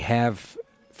we have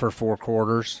for 4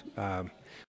 quarters.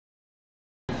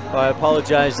 I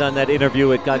apologize on that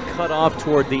interview. It got cut off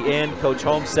toward the end. Coach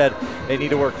Holmes said they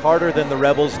need to work harder than the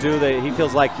Rebels do. He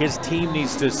feels like his team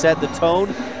needs to set the tone,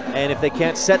 and if they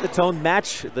can't set the tone,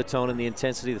 match the tone and the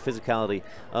intensity, the physicality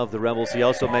of the Rebels. He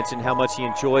also mentioned how much he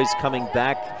enjoys coming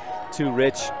back to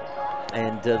Rich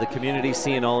and the community,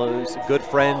 seeing all those good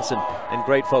friends and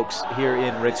great folks here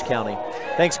in Rich County.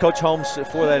 Thanks, Coach Holmes,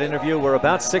 for that interview. We're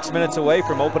about 6 minutes away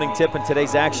from opening tip in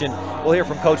today's action. We'll hear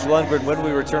from Coach Lundgren when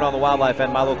we return on the Wildlife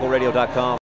and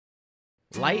MyLocalRadio.com.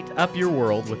 Light up your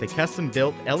world with a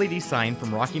custom-built LED sign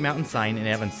from Rocky Mountain Sign in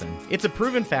Evanston. It's a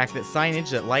proven fact that signage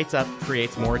that lights up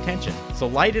creates more attention. So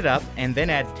light it up and then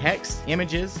add text,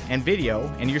 images, and video,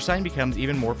 and your sign becomes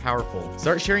even more powerful.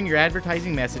 Start sharing your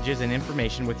advertising messages and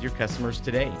information with your customers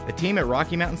today. The team at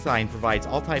Rocky Mountain Sign provides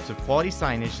all types of quality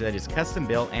signage that is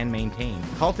custom-built and maintained.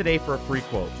 Call today for a free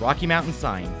quote. Rocky Mountain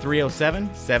Sign,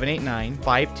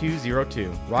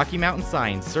 307-789-5202. Rocky Mountain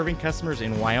Sign, serving customers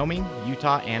in Wyoming,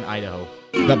 Utah, and Idaho.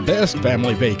 The best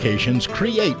family vacations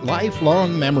create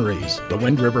lifelong memories. The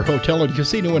Wind River Hotel and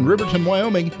Casino in Riverton,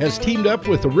 Wyoming has teamed up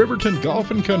with the Riverton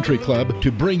Golf and Country Club to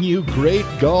bring you great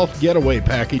golf getaway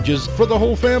packages for the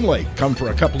whole family. Come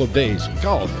for a couple of days,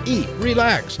 golf, eat,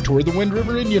 relax, tour the Wind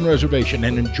River Indian Reservation,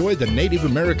 and enjoy the Native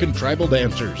American tribal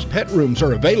dancers. Pet rooms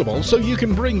are available so you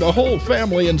can bring the whole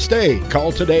family and stay.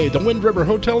 Call today the Wind River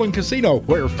Hotel and Casino,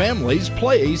 where families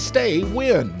play, stay,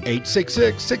 win.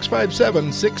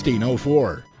 866-657-1604.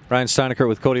 Ryan Steineckert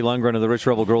with Cody Lundgren of the Rich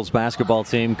Rebel girls basketball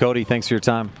team. Cody, thanks for your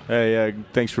time. Hey, yeah,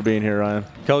 thanks for being here, Ryan.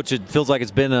 Coach, it feels like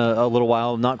it's been a little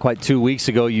while. Not quite 2 weeks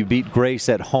ago, you beat Grace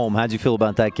at home. How'd you feel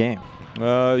about that game? That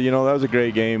was a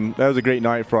great game. That was a great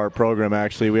night for our program,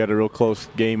 actually. We had a real close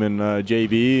game in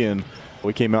JV, and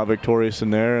we came out victorious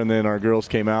in there, and then our girls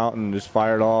came out and just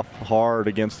fired off hard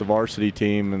against the varsity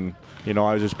team, and,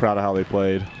 I was just proud of how they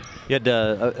played. You had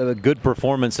a good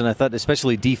performance, and I thought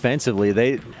especially defensively,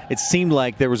 it seemed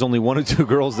like there was only 1 or 2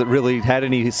 girls that really had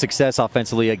any success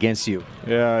offensively against you.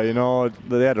 Yeah,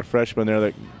 they had a freshman there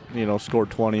that, scored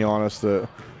 20 on us that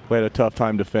we had a tough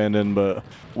time defending, but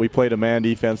we played a man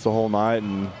defense the whole night,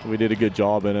 and we did a good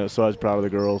job in it, so I was proud of the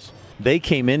girls. They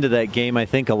came into that game, I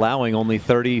think, allowing only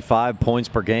 35 points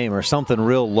per game or something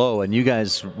real low, and you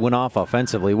guys went off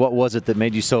offensively. What was it that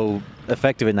made you so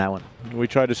effective in that one? We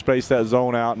tried to space that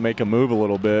zone out and make them move a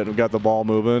little bit. We got the ball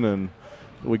moving, and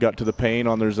we got to the paint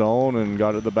on their zone and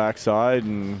got at the backside,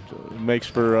 and it makes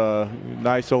for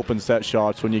nice open set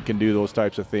shots when you can do those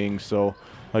types of things. So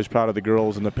I was proud of the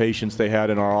girls and the patience they had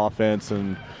in our offense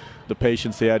and the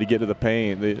patience they had to get to the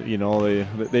paint.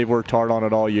 They worked hard on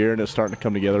it all year, and it's starting to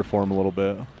come together for them a little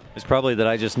bit. It's probably that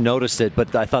I just noticed it,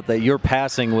 but I thought that your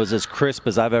passing was as crisp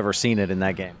as I've ever seen it in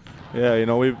that game.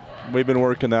 Yeah, we've been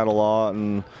working that a lot,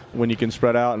 and when you can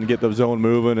spread out and get the zone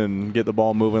moving and get the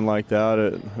ball moving like that,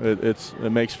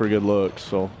 it makes for good looks.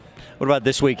 So. What about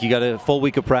this week? You got a full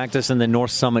week of practice, and then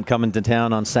North Summit coming to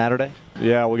town on Saturday?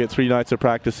 Yeah, we'll get 3 nights of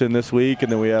practice in this week,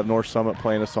 and then we have North Summit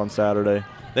playing us on Saturday.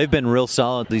 They've been real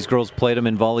solid. These girls played them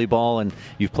in volleyball, and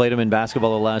you've played them in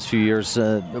basketball the last few years.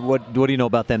 What do you know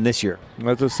about them this year?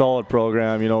 That's a solid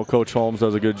program. Coach Holmes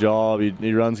does a good job.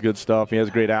 He runs good stuff. He has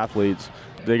great athletes.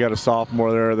 They got a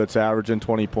sophomore there that's averaging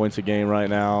 20 points a game right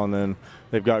now, and then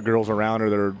they've got girls around her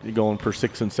that are going for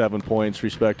 6 and 7 points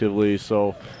respectively.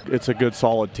 So it's a good,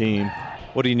 solid team.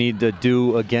 What do you need to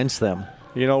do against them?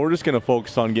 We're just going to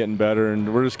focus on getting better,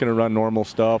 and we're just going to run normal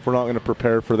stuff. We're not going to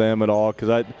prepare for them at all because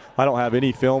I don't have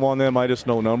any film on them. I just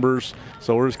know numbers.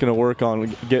 So we're just going to work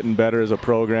on getting better as a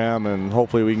program, and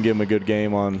hopefully we can give them a good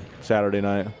game on Saturday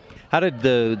night. How did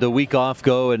the week off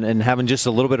go, and having just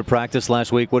a little bit of practice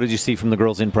last week? What did you see from the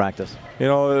girls in practice? It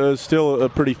was still a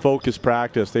pretty focused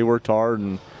practice. They worked hard,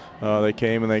 and they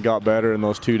came and they got better in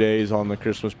those 2 days on the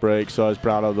Christmas break. So I was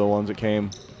proud of the ones that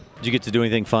came. Did you get to do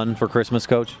anything fun for Christmas,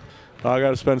 Coach? I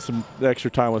got to spend some extra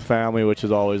time with family, which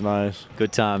is always nice.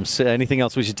 Good times. Anything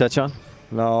else we should touch on?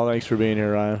 No, thanks for being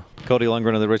here, Ryan. Cody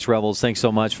Lundgren of the Rich Rebels, thanks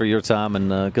so much for your time,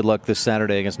 and good luck this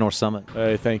Saturday against North Summit.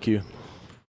 Hey, thank you.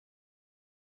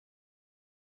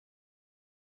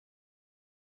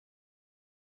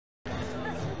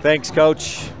 Thanks,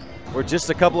 Coach. We're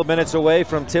just a couple of minutes away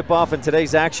from tip-off in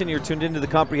today's action. You're tuned into the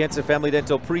Comprehensive Family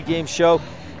Dental pregame show.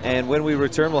 And when we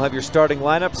return, we'll have your starting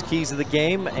lineups, keys of the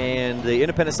game, and the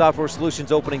Independent Software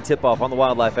Solutions opening tip-off on the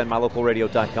Wildlife and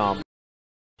MyLocalRadio.com.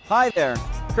 Hi there,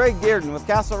 Craig Dearden with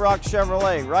Castle Rock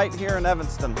Chevrolet right here in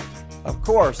Evanston. Of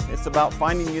course, it's about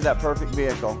finding you that perfect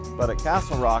vehicle, but at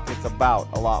Castle Rock, it's about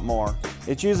a lot more.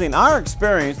 It's using our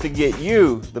experience to get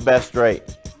you the best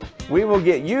rate. We will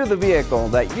get you the vehicle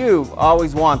that you've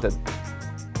always wanted.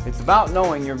 It's about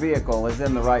knowing your vehicle is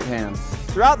in the right hands.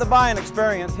 Throughout the buying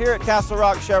experience here at Castle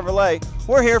Rock Chevrolet,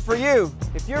 we're here for you.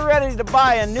 If you're ready to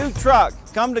buy a new truck,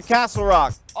 come to Castle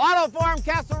Rock. Auto Farm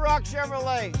Castle Rock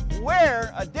Chevrolet.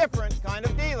 We're a different kind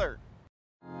of dealer.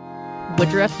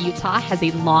 Woodruff, Utah has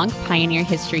a long pioneer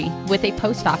history with a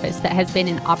post office that has been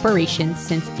in operation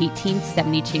since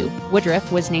 1872.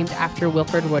 Woodruff was named after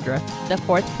Wilford Woodruff, the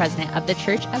 4th president of the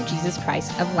Church of Jesus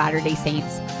Christ of Latter-day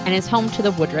Saints, and is home to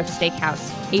the Woodruff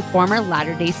Steakhouse, a former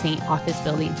Latter-day Saint office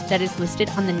building that is listed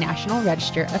on the National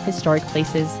Register of Historic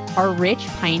Places. Our rich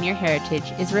pioneer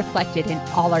heritage is reflected in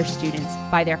all our students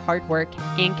by their hard work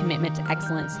and commitment to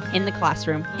excellence in the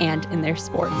classroom and in their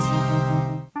sports.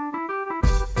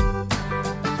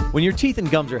 When your teeth and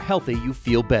gums are healthy, you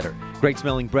feel better. Great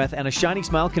smelling breath and a shiny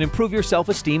smile can improve your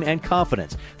self-esteem and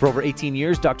confidence. For over 18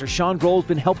 years, Dr. Sean Grohl has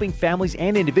been helping families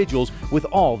and individuals with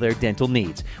all their dental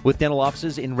needs. With dental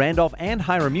offices in Randolph and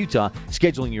Hiram, Utah,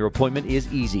 scheduling your appointment is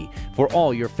easy. For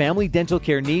all your family dental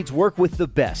care needs, work with the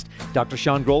best. Dr.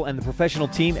 Sean Grohl and the professional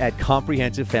team at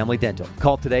Comprehensive Family Dental.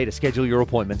 Call today to schedule your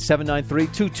appointment,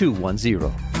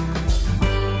 793-2210.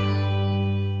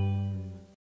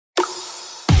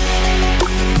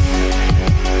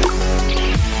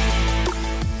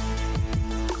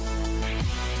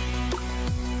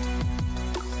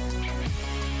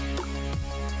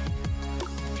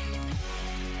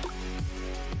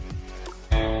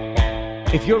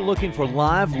 If you're looking for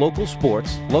live local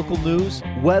sports, local news,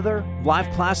 weather, live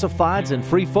classifieds, and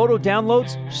free photo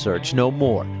downloads, search no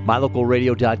more.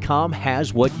 MyLocalRadio.com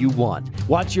has what you want.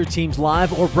 Watch your teams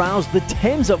live or browse the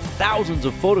tens of thousands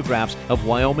of photographs of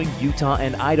Wyoming, Utah,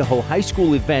 and Idaho high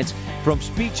school events, from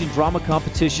speech and drama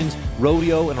competitions,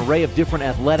 rodeo, an array of different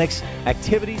athletics,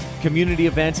 activities, community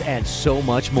events, and so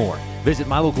much more. Visit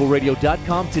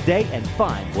MyLocalRadio.com today and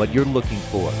find what you're looking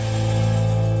for.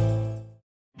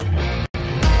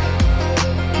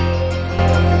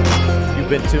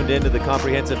 Been tuned into the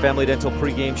Comprehensive Family Dental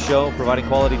pregame show, providing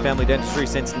quality family dentistry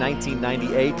since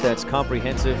 1998. That's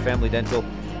Comprehensive Family Dental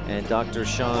and Dr.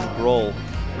 Sean Grohl.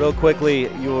 Real quickly,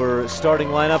 your starting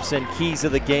lineups and keys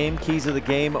of the game. Keys of the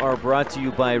game are brought to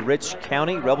you by Rich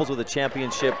County, Rebels with a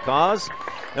championship cause.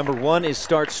 Number 1 is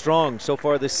start strong. So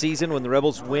far this season, when the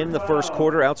Rebels win the first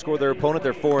quarter, outscore their opponent,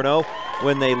 they're 4-0.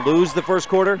 When they lose the first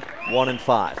quarter,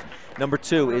 1-5. Number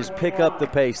 2 is pick up the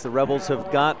pace. The Rebels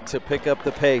have got to pick up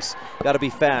the pace. Got to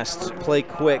be fast, play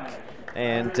quick,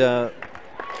 and do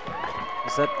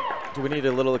we need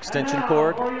a little extension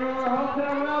cord?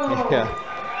 Yeah.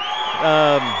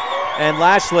 And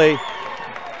lastly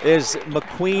is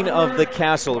McQueen of the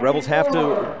Castle. The Rebels have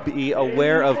to be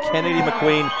aware of Kennedy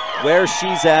McQueen, where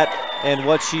she's at and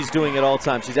what she's doing at all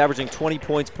times. She's averaging 20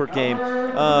 points per game.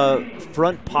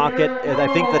 Front pocket, and I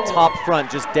think the top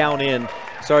front just down in.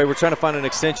 Sorry, we're trying to find an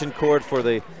extension cord for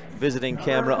the visiting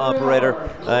camera operator,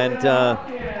 and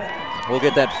we'll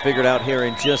get that figured out here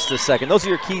in just a second. Those are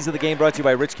your keys of the game, brought to you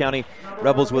by Rich County,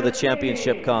 Rebels with a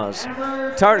championship cause.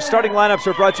 Starting lineups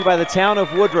are brought to you by the town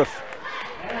of Woodruff.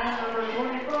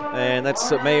 And that's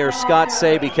Mayor Scott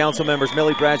Saby, council members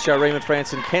Millie Bradshaw, Raymond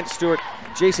Franson, Kent Stewart,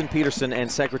 Jason Peterson,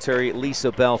 and Secretary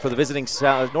Lisa Bell. For the visiting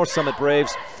North Summit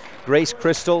Braves, Grace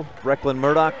Crystal, Brecklin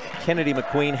Murdoch, Kennedy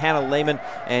McQueen, Hannah Lehman,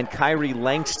 and Kyrie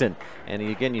Langston. And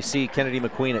again, you see Kennedy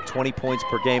McQueen at 20 points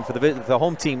per game. For the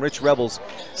home team, Rich Rebels,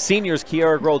 seniors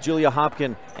Kiara Grohl, Julia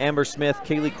Hopkin, Amber Smith,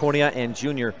 Kaylee Cornea, and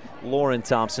junior Lauren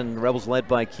Thompson. The Rebels led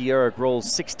by Kiara Grohl,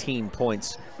 16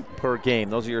 points per game.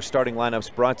 Those are your starting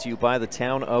lineups, brought to you by the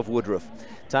town of Woodruff.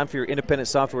 Time for your Independent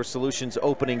Software Solutions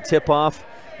opening tip-off,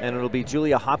 and it'll be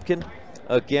Julia Hopkin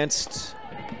against,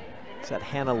 is that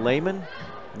Hannah Lehman?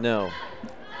 No.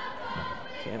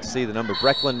 Can't see the number.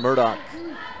 Brecklin Murdoch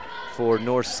for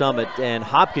North Summit, and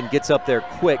Hopkin gets up there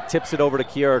quick, tips it over to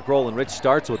Kiara Grohl, and Rich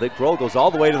starts with it. Grohl goes all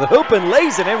the way to the hoop and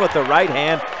lays it in with the right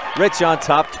hand. Rich on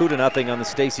top, 2-0 on the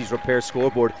Stacy's Repair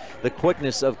scoreboard. The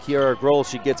quickness of Kiara Grohl,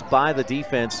 she gets by the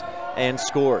defense and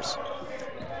scores.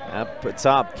 Up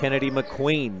top, Kennedy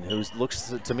McQueen, who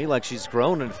looks to me like she's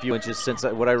grown in a few inches since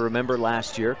what I remember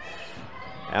last year.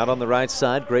 Out on the right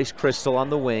side, Grace Crystal on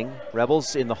the wing.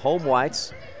 Rebels in the home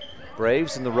whites.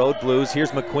 Braves in the road blues.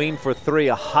 Here's McQueen for 3.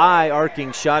 A high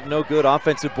arcing shot, no good.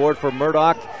 Offensive board for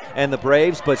Murdoch and the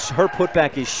Braves, but her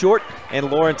putback is short,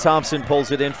 and Lauren Thompson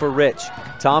pulls it in for Rich.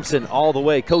 Thompson all the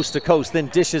way coast to coast, then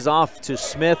dishes off to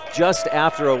Smith just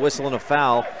after a whistle and a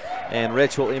foul, and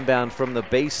Rich will inbound from the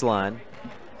baseline.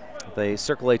 The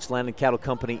Circle H Land and Cattle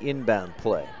Company inbound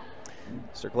play.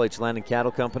 Circle H Land and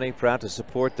Cattle Company proud to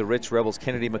support the Rich Rebels.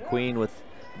 Kennedy McQueen with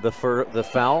the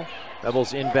foul.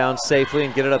 Rebels inbound safely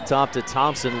and get it up top to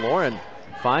Thompson. Lauren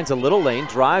finds a little lane,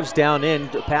 drives down in,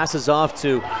 passes off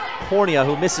to Cornea,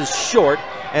 who misses short,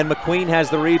 and McQueen has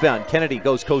the rebound. Kennedy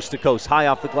goes coast to coast, high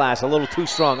off the glass, a little too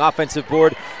strong. Offensive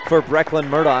board for Brecklin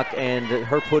Murdoch, and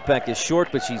her putback is short,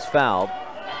 but she's fouled,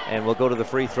 and will go to the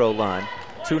free throw line.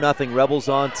 2-0 Rebels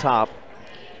on top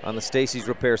on the Stacy's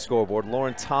Repair scoreboard.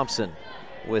 Lauren Thompson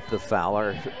with the foul.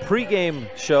 Our pregame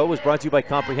show was brought to you by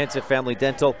Comprehensive Family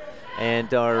Dental,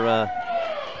 and our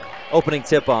opening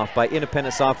tip-off by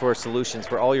Independent Software Solutions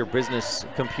for all your business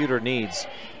computer needs.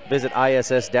 Visit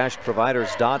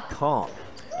iss-providers.com.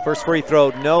 First free throw,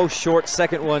 no short.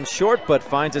 Second one short, but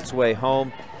finds its way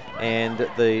home, and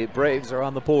the Braves are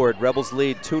on the board. Rebels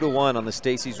lead 2-1 on the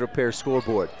Stacy's Repair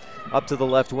scoreboard. Up to the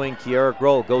left wing, Kiara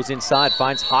Grohl goes inside,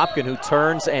 finds Hopkin, who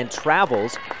turns and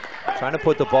travels, trying to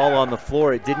put the ball on the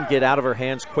floor. It didn't get out of her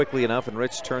hands quickly enough, and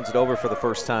Rich turns it over for the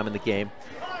first time in the game.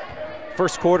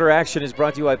 First quarter action is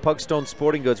brought to you by Pugstone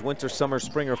Sporting Goods. Winter, summer,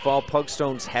 spring, or fall,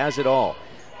 Pugstone's has it all.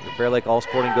 Your Bear Lake All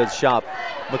Sporting Goods shop.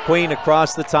 McQueen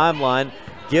across the timeline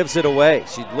gives it away.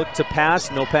 She looked to pass,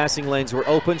 no passing lanes were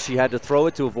open. She had to throw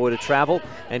it to avoid a travel,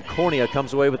 and Cornea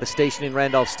comes away with a stationing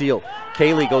Randolph steal.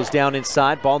 Kaylee goes down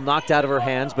inside, ball knocked out of her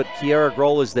hands, but Kiara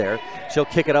Grohl is there. She'll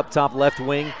kick it up top left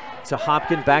wing to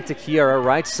Hopkin, back to Kiara,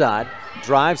 right side.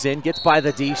 Drives in, gets by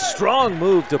the D. Strong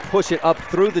move to push it up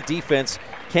through the defense.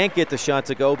 Can't get the shot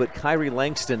to go, but Kyrie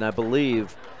Langston, I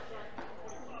believe,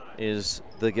 is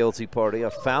the guilty party. A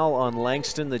foul on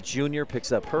Langston, the junior,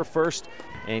 picks up her first,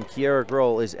 and Kiara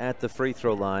Grohl is at the free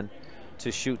throw line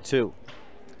to shoot 2.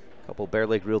 Couple Bear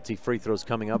Lake Realty free throws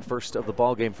coming up. First of the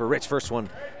ball game for Rich. First one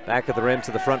back of the rim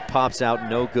to the front, pops out,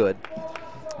 no good.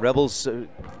 Rebels,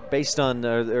 based on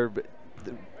their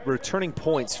returning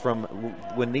points from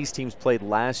when these teams played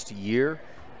last year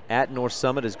at North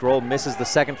Summit, as Grohl misses the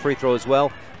second free throw as well.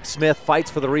 Smith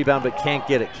fights for the rebound but can't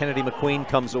get it. Kennedy McQueen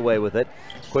comes away with it.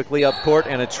 Quickly up court,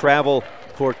 and a travel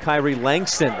for Kyrie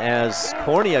Langston as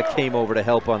Cornea came over to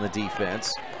help on the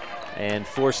defense and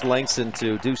forced Langston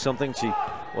to do something she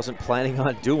wasn't planning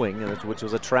on doing, which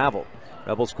was a travel.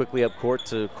 Rebels quickly up court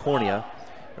to Cornea.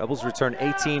 Rebels return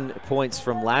 18 points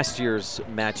from last year's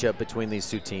matchup between these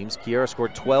two teams. Kiera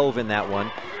scored 12 in that one.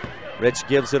 Rich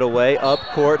gives it away up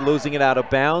court, losing it out of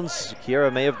bounds.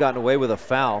 Kiera may have gotten away with a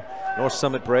foul. North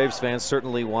Summit Braves fans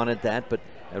certainly wanted that, but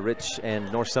Rich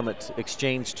and North Summit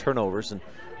exchanged turnovers, and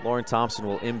Lauren Thompson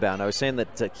will inbound. I was saying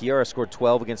that Kiera scored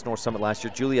 12 against North Summit last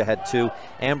year. Julia had 2.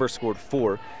 Amber scored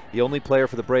 4. The only player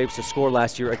for the Braves to score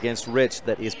last year against Rich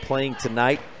that is playing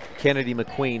tonight, Kennedy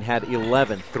McQueen, had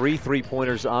 11. 3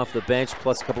 3-pointers off the bench,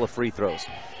 plus a couple of free throws.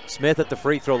 Smith at the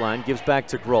free throw line, gives back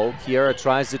to Grohl. Kiera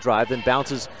tries to drive, then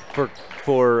bounces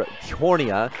for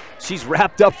Cornea. She's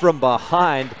wrapped up from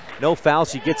behind. No foul.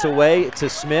 She gets away to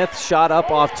Smith. Shot up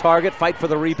off target. Fight for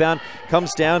the rebound.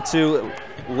 Comes down to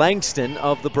Langston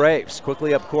of the Braves.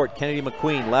 Quickly up court. Kennedy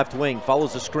McQueen, left wing,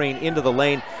 follows the screen into the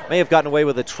lane. May have gotten away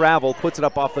with a travel. Puts it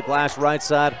up off the glass right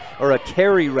side, or a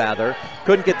carry rather.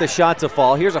 Couldn't get the shot to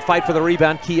fall. Here's a fight for the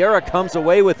rebound. Kiera comes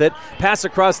away with it. Pass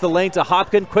across the lane to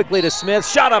Hopkins. Quickly to Smith.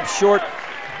 Shot up short,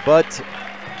 but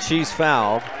she's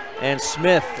fouled. And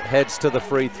Smith heads to the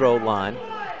free throw line.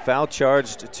 Foul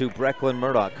charged to Brecklin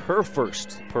Murdoch. Her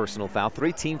first personal foul.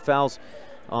 3 team fouls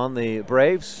on the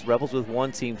Braves. Rebels with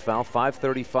 1 team foul.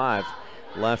 5:35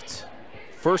 left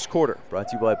first quarter. Brought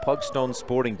to you by Pugstone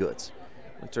Sporting Goods.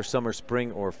 Winter, summer,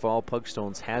 spring, or fall,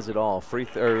 Pugstones has it all. First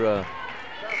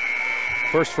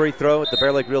free throw at the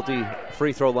Bear Lake Realty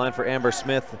free throw line for Amber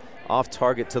Smith. Off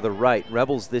target to the right.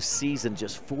 Rebels this season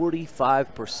just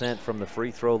 45% from the free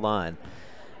throw line.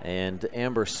 And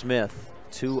Amber Smith,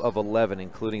 2 of 11,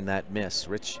 including that miss.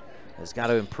 Rich has got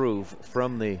to improve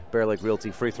from the Bear Lake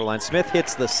Realty free throw line. Smith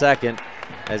hits the second,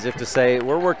 as if to say,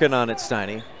 we're working on it,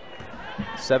 Steiny.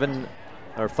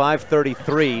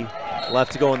 5:33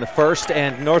 left to go in the first,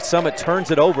 and North Summit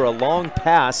turns it over. A long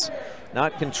pass,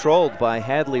 not controlled by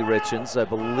Hadley Richens, I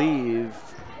believe,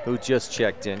 who just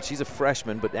checked in. She's a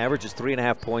freshman, but averages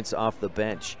 3.5 points off the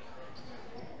bench.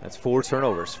 That's 4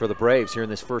 turnovers for the Braves here in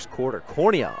this first quarter.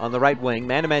 Cornea on the right wing,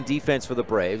 man-to-man defense for the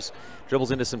Braves. Dribbles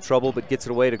into some trouble, but gets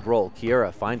it away to Grohl.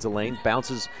 Kiera finds a lane,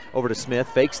 bounces over to Smith,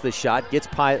 fakes the shot, gets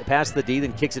past the D,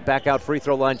 then kicks it back out. Free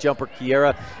throw line jumper.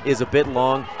 Kiera is a bit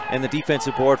long, and the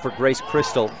defensive board for Grace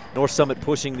Crystal. North Summit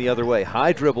pushing the other way.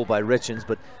 High dribble by Richens,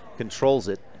 but controls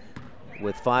it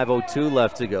with 5:02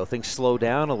 left to go. Things slow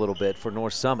down a little bit for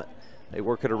North Summit. They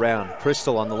work it around.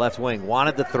 Crystal on the left wing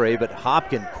wanted the 3, but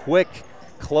Hopkins quick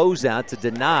closeout to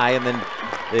deny, and then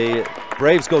the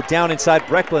Braves go down inside.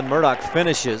 Brecklin Murdoch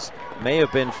finishes. May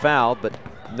have been fouled, but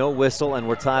no whistle, and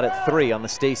we're tied at 3 on the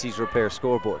Stacy's Repair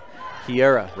scoreboard.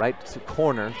 Kiera right to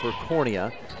corner for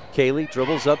Cornea. Kaylee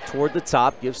dribbles up toward the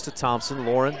top, gives to Thompson.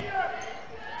 Lauren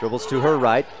dribbles to her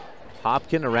right.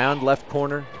 Hopkins around left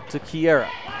corner to Kiera.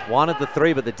 Wanted the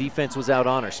 3, but the defense was out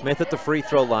on her. Smith at the free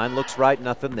throw line, looks right,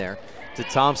 nothing there. To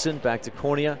Thompson, back to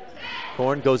Cornea.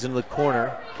 Korn goes into the corner.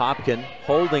 Hopkins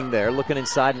holding there, looking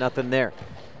inside, nothing there.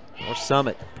 North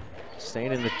Summit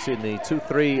staying in the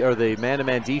 2-3 or the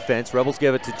man-to-man defense. Rebels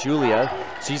give it to Julia.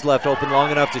 She's left open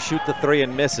long enough to shoot the 3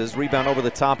 and misses. Rebound over the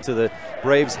top to the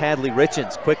Braves. Hadley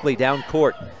Richens quickly down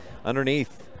court.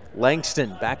 Underneath,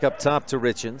 Langston back up top to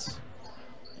Richens.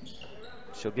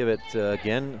 She'll give it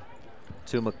again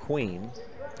to McQueen,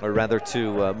 or rather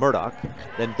to Murdoch.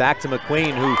 Then back to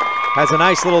McQueen, who has a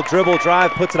nice little dribble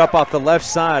drive, puts it up off the left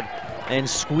side, and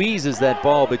squeezes that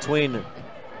ball between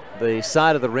the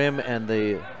side of the rim and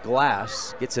the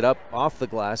glass. Gets it up off the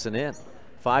glass and in.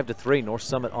 5-3, North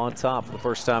Summit on top for the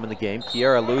first time in the game.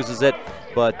 Kiera loses it,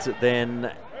 but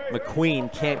then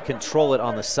McQueen can't control it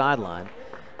on the sideline.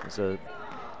 It's a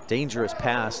dangerous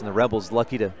pass, and the Rebels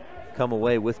lucky to come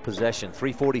away with possession.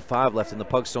 3:45 left in the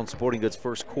Pugstone Sporting Goods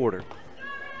first quarter.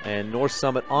 And North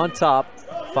Summit on top,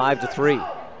 5-3.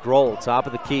 Grohl, top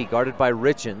of the key, guarded by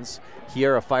Richens.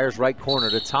 Kiera fires right corner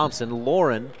to Thompson.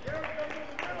 Lauren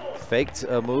faked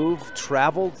a move,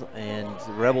 traveled, and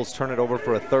the Rebels turn it over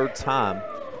for a 3rd time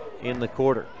in the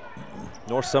quarter.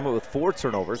 North Summit with 4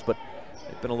 turnovers, but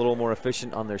they've been a little more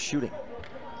efficient on their shooting.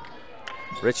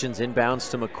 Richens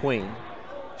inbounds to McQueen.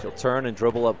 She'll turn and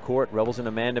dribble up court. Rebels in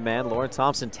a man-to-man. Lauren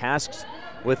Thompson tasked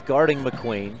with guarding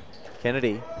McQueen.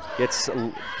 Kennedy gets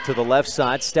to the left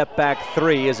side. Step back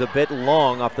 3 is a bit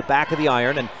long off the back of the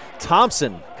iron, and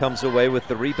Thompson comes away with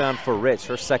the rebound for Rich,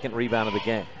 her 2nd rebound of the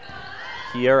game.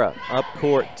 Kiera up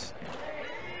court.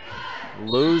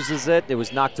 Loses it. It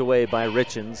was knocked away by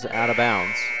Richens, out of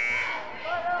bounds.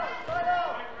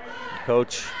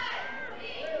 Coach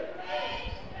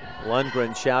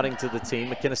Lundgren shouting to the team.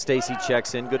 McKenna Stacy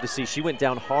checks in. Good to see. She went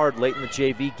down hard late in the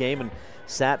JV game and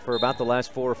sat for about the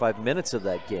last 4 or 5 minutes of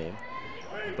that game.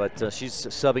 But she's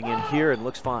subbing in here and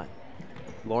looks fine.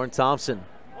 Lauren Thompson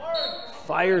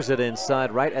fires it inside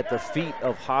right at the feet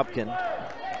of Hopkin.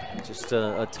 Just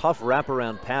a tough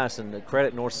wraparound pass, and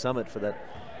credit North Summit for that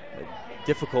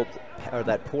difficult, or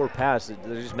that poor pass.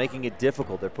 They're just making it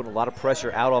difficult. They're putting a lot of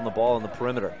pressure out on the ball in the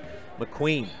perimeter.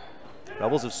 McQueen.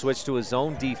 Rebels have switched to a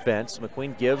zone defense.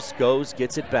 McQueen gives, goes,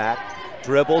 gets it back,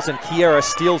 dribbles, and Kiera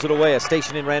steals it away. A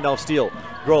station in Randolph steal.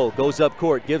 Grohl goes up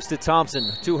court, gives to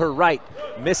Thompson to her right.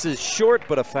 Misses short,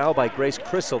 but a foul by Grace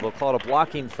Crystal. They'll call it a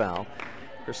blocking foul.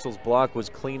 Crystal's block was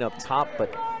clean up top,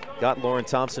 but got Lauren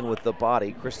Thompson with the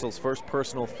body. Crystal's first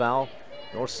personal foul.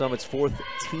 North Summit's 4th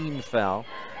team foul.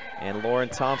 And Lauren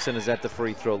Thompson is at the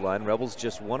free throw line. Rebels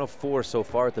just 1 of 4 so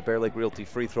far at the Bear Lake Realty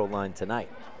free throw line tonight.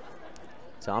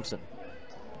 Thompson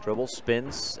dribbles,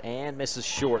 spins, and misses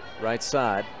short right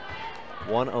side.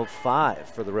 1 of 5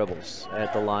 for the Rebels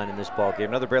at the line in this ball game.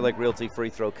 Another Bear Lake Realty free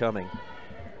throw coming.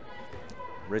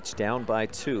 Rich down by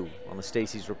 2 on the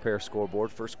Stacy's Repair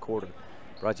scoreboard. First quarter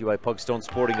brought to you by Pugstone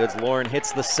Sporting Goods. Lauren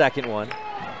hits the second one,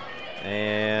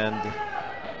 and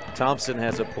Thompson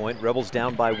has a point. Rebels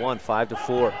down by 1,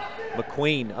 5-4.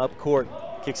 McQueen up court,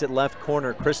 kicks it left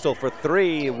corner. Crystal for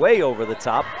 3, way over the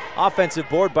top. Offensive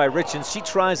board by Richens. She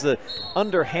tries the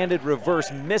underhanded reverse,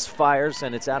 misfires,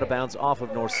 and it's out of bounds off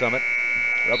of North Summit.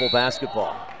 Rebel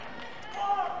basketball.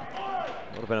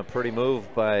 Would have been a pretty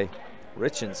move by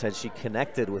Richens had she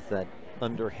connected with that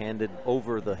underhanded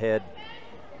over the head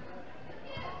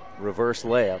reverse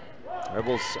layup.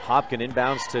 Rebels Hopkin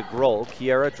inbounds to Grohl.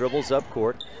 Kiera dribbles up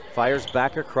court, fires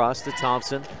back across to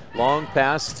Thompson. Long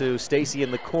pass to Stacy in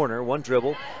the corner. One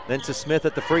dribble, then to Smith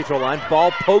at the free throw line.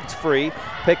 Ball poked free,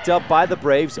 picked up by the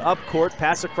Braves. Up court,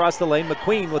 pass across the lane.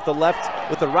 McQueen with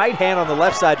the right hand on the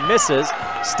left side misses.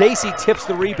 Stacy tips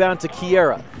the rebound to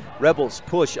Kiera. Rebels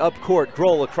push up court.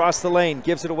 Grohl across the lane,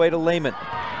 gives it away to Lehman.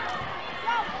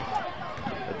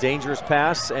 Dangerous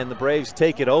pass, and the Braves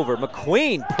take it over.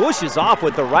 McQueen pushes off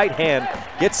with the right hand,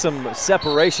 gets some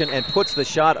separation, and puts the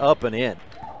shot up and in.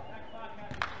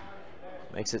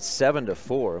 Makes it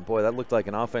 7-4. And boy, that looked like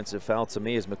an offensive foul to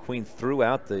me as McQueen threw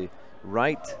out the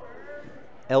right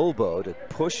elbow to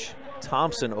push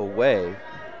Thompson away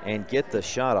and get the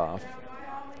shot off.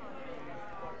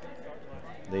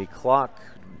 The clock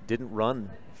didn't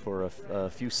run for a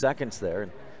few seconds there,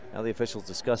 and now the officials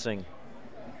discussing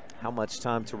how much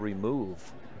time to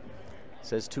remove. It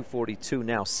says 2:42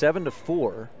 now.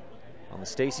 7-4 on the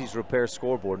Stacy's Repair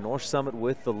scoreboard. North Summit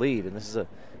with the lead, and this is a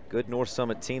good North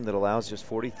Summit team that allows just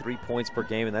 43 points per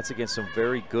game, and that's against some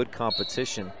very good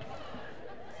competition.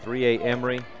 3A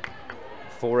Emory,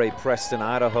 4A Preston,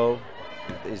 Idaho.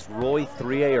 Is Roy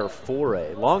 3A or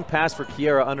 4A? Long pass for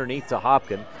Kiera underneath to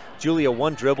Hopkin. Julia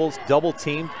one dribbles, double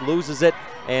teamed, loses it,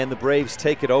 and the Braves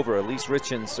take it over. Elise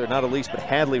Richens, or not Elise, but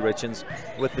Hadley Richens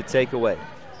with the takeaway.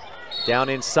 Down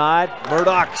inside,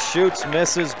 Murdoch shoots,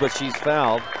 misses, but she's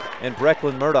fouled. And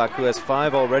Brecklin Murdoch, who has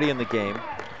 5 already in the game,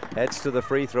 heads to the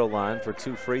free throw line for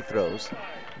 2 free throws.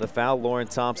 The foul, Lauren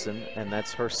Thompson, and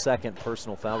that's her 2nd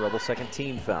personal foul, Rebel 2nd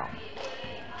team foul.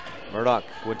 Murdoch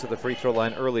went to the free throw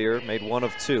line earlier, made 1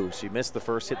 of 2. She missed the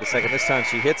first, hit the second. This time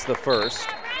she hits the first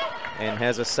and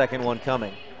has a second one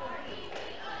coming.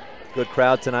 Good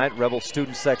crowd tonight. Rebel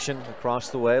student section across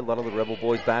the way. A lot of the Rebel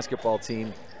boys basketball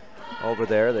team over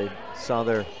there. They saw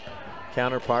their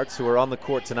counterparts who are on the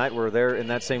court tonight were there in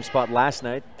that same spot last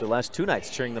night, the last 2 nights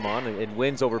cheering them on, and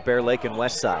wins over Bear Lake and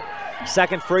Westside.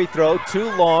 Second free throw, too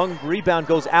long. Rebound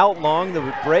goes out long.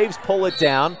 The Braves pull it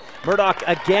down. Murdoch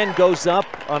again goes up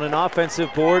on an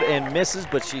offensive board and misses,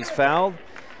 but she's fouled.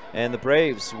 And the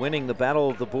Braves winning the battle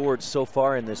of the boards so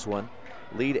far in this one.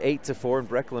 Lead 8-4, and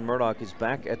Brecklin Murdoch is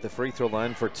back at the free throw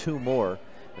line for 2 more.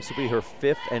 This will be her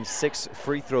 5th and 6th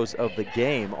free throws of the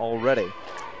game already.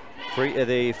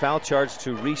 The foul charge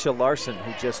to Risha Larson,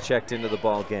 who just checked into the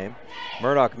ball game.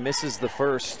 Murdoch misses the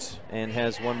first and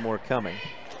has 1 more coming.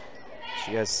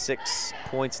 She has 6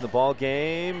 points in the ball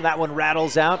game. That one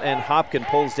rattles out, and Hopkin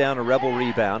pulls down a Rebel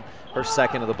rebound, her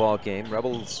 2nd of the ball game.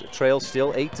 Rebels trail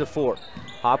still 8-4.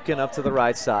 Hopkin up to the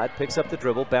right side, picks up the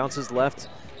dribble, bounces left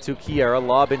to Kiera.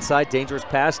 Lob inside, dangerous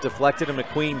pass, deflected, and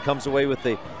McQueen comes away with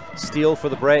the steal for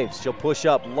the Braves. She'll push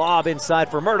up, lob inside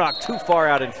for Murdoch, too far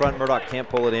out in front. Murdoch can't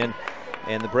pull it in,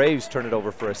 and the Braves turn it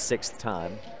over for a 6th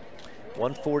time.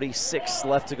 1:46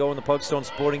 left to go in the Pugstone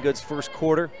Sporting Goods first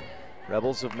quarter.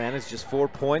 Rebels have managed just 4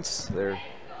 points. They're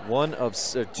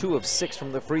 2 of 6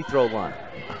 from the free throw line.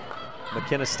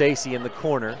 McKenna Stacy in the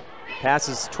corner,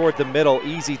 passes toward the middle,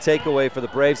 easy takeaway for the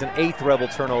Braves, an 8th Rebel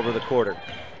turnover of the quarter.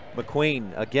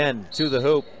 McQueen again to the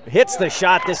hoop, hits the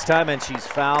shot this time, and she's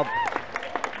fouled.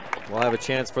 We'll have a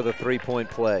chance for the 3-point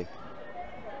play.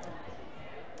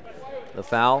 The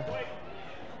foul,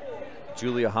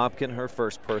 Julia Hopkin, her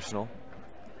first personal.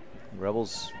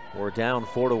 Rebels were down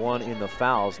 4-1 in the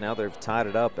fouls. Now they've tied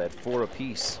it up at 4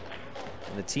 apiece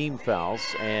in the team fouls.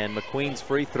 And McQueen's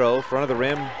free throw, front of the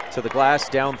rim to the glass,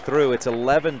 down through. It's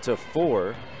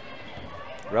 11-4.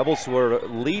 Rebels were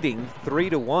leading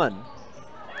 3-1.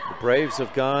 The Braves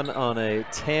have gone on a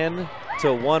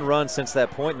 10-1 run since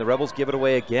that point, and the Rebels give it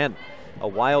away again. A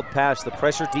wild pass, the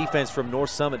pressure defense from North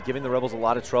Summit giving the Rebels a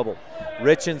lot of trouble.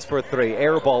 Richens for 3,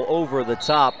 air ball over the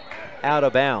top, out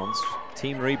of bounds.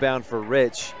 Team rebound for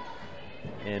Rich,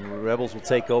 and Rebels will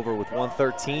take over with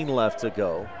 1:13 left to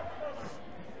go.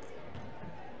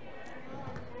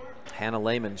 Hannah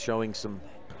Lehman showing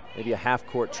maybe a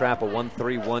half-court trap, a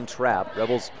 1-3-1 trap.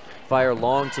 Rebels fire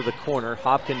long to the corner.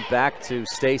 Hopkin back to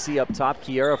Stacy up top.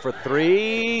 Kiera for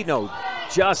 3. No,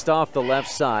 just off the left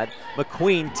side.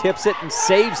 McQueen tips it and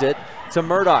saves it to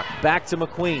Murdoch. Back to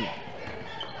McQueen.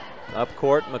 Up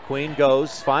court, McQueen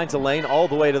goes, finds a lane all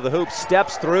the way to the hoop,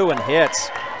 steps through and hits.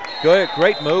 Good,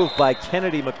 great move by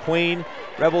Kennedy McQueen.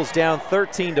 Rebels down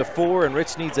 13-4, and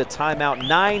Rich needs a timeout.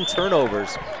 9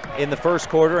 turnovers in the first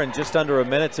quarter and just under a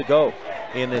minute to go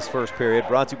in this first period.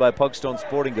 Brought to you by Pugstone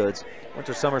Sporting Goods.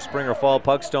 Winter, summer, spring, or fall,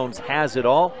 Pugstone's has it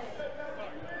all.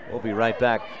 We'll be right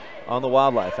back on the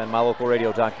Wildlife and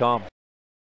MyLocalRadio.com.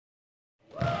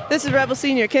 This is Rebel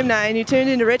Senior Kim Nye, and you tuned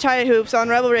into Rich Hyatt Hoops on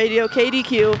Rebel Radio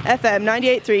KDQ FM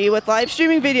 98.3 with live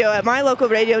streaming video at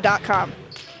MyLocalRadio.com.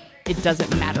 It doesn't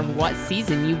matter what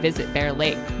season you visit Bear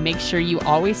Lake. Make sure you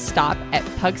always stop at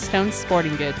Pugstone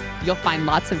Sporting Goods. You'll find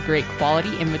lots of great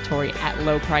quality inventory at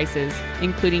low prices,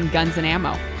 including guns and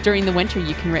ammo. During the winter,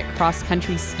 you can rent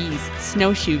cross-country skis,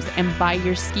 snowshoes, and buy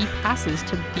your ski passes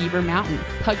to Beaver Mountain.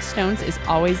 Pugstones is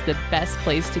always the best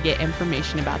place to get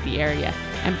information about the area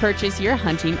and purchase your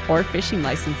hunting or fishing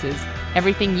licenses.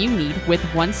 Everything you need with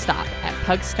one stop at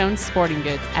Pugstone Sporting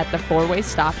Goods at the 4-way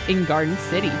stop in Garden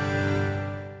City.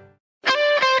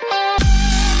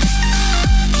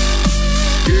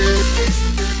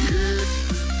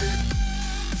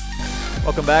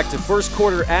 Welcome back to first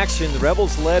quarter action. The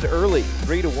Rebels led early,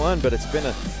 3-1, but it's been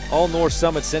an all North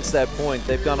Summit since that point.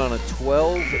 They've gone on a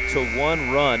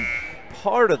 12-1 run.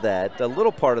 Part of that, a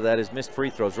little part of that, is missed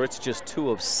free throws. Rich just 2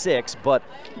 of 6, but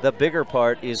the bigger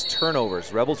part is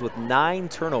turnovers. Rebels with 9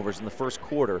 turnovers in the first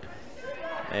quarter.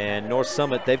 And North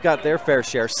Summit, they've got their fair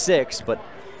share, 6, but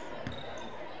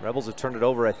Rebels have turned it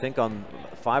over, I think, on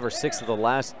 5 or 6 of the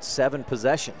last 7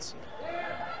 possessions.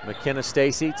 McKenna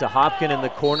Stacy to Hopkin in the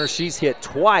corner. She's hit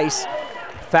twice.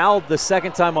 Fouled the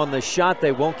second time on the shot.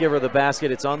 They won't give her the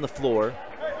basket. It's on the floor.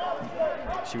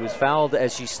 She was fouled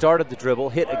as she started the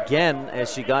dribble. Hit again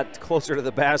as she got closer to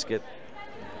the basket.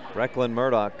 Brecklin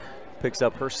Murdoch picks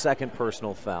up her second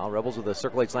personal foul. Rebels with a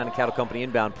Circle H Land and Cattle Company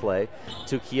inbound play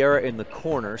to Kiera in the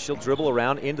corner. She'll dribble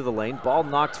around into the lane. Ball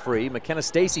knocked free. McKenna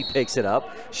Stacy picks it up.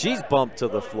 She's bumped to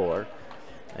the floor.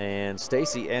 And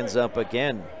Stacy ends up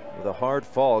again with a hard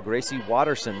fall. Gracie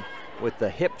Watterson with the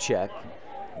hip check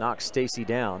knocks Stacy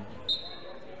down.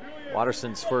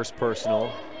 Watterson's first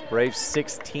personal. Braves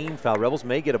 16 foul. Rebels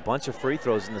may get a bunch of free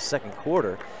throws in the second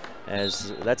quarter,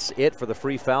 as that's it for the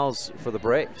free fouls for the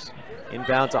Braves.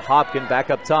 Inbound to Hopkin, back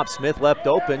up top. Smith left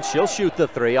open. She'll shoot the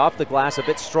 3 off the glass, a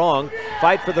bit strong.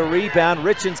 Fight for the rebound.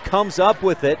 Richens comes up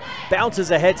with it.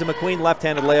 Bounces ahead to McQueen.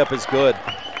 Left-handed layup is good.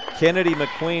 Kennedy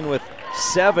McQueen with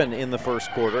 7 in the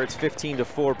first quarter. It's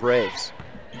 15-4 Braves.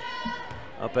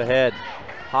 Up ahead,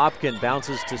 Hopkin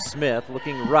bounces to Smith,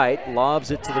 looking right, lobs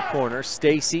it to the corner.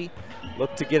 Stacy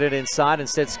looked to get it inside,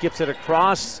 instead skips it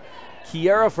across.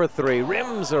 Kiera for 3,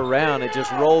 rims around, it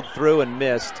just rolled through and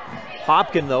missed.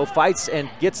 Hopkin, though, fights and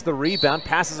gets the rebound,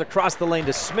 passes across the lane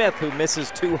to Smith, who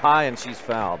misses too high, and she's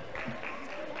fouled.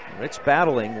 Rich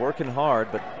battling, working hard,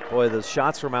 but boy, the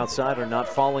shots from outside are not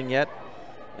falling yet,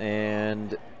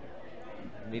 and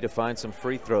need to find some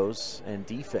free throws and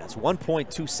defense.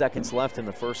 1.2 seconds left in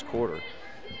the first quarter.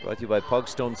 Brought to you by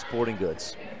Pugstone Sporting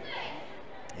Goods.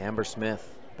 Amber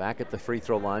Smith back at the free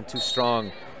throw line. Too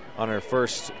strong on her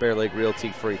first Bear Lake Realty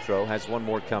free throw. Has one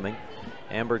more coming.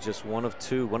 Amber just 1 of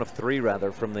 3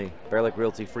 rather, from the Bear Lake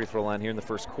Realty free throw line here in the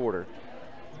first quarter.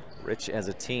 Rich as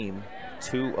a team,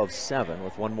 2 of 7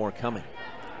 with 1 more coming.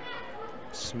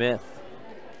 Smith.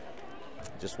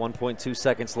 Just 1.2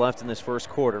 seconds left in this first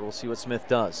quarter. We'll see what Smith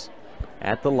does.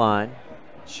 At the line,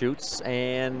 shoots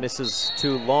and misses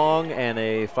too long, and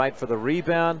a fight for the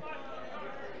rebound.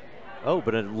 Oh,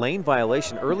 but a lane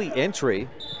violation. Early entry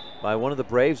by one of the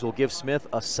Braves will give Smith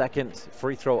a second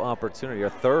free throw opportunity, or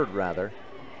third rather.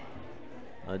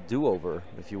 A do-over,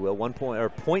 if you will.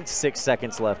 0.6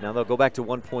 seconds left now. They'll go back to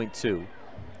 1.2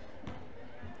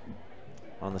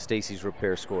 on the Stacy's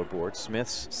Repair scoreboard.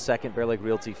 Smith's second Bear Lake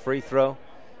Realty free throw.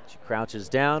 She crouches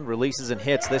down, releases and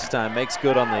hits this time, makes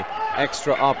good on the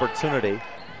extra opportunity.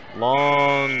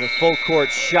 Long full court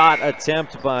shot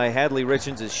attempt by Hadley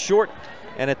Richens is short,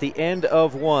 and at the end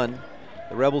of one,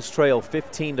 the Rebels trail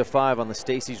 15-5 on the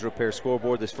Stacy's Repair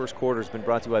scoreboard. This first quarter has been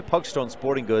brought to you by Pugstone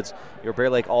Sporting Goods, your Bear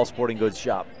Lake all sporting goods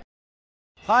shop.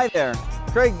 Hi there,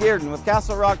 Craig Dearden with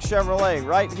Castle Rock Chevrolet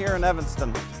right here in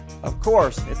Evanston. Of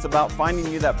course, it's about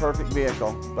finding you that perfect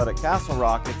vehicle, but at Castle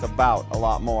Rock, it's about a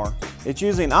lot more. It's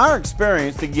using our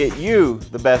experience to get you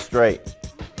the best rate.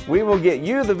 We will get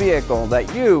you the vehicle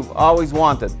that you've always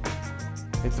wanted.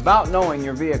 It's about knowing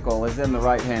your vehicle is in the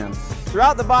right hands.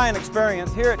 Throughout the buying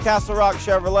experience here at Castle Rock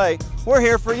Chevrolet, we're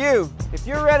here for you. If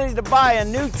you're ready to buy a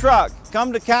new truck,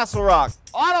 come to Castle Rock.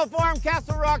 Auto Farm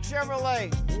Castle Rock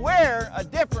Chevrolet. We're a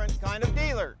different kind of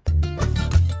dealer.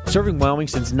 Serving Wyoming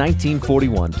since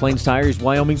 1941, Plains Tire is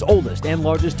Wyoming's oldest and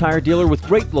largest tire dealer with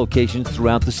great locations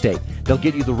throughout the state. They'll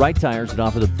get you the right tires that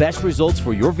offer the best results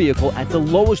for your vehicle at the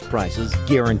lowest prices,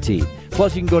 guaranteed.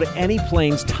 Plus, you can go to any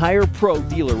Plains Tire Pro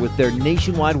dealer with their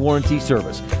nationwide warranty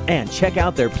service. And check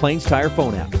out their Plains Tire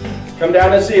phone app. Come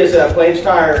down and see us at Plains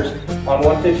Tires on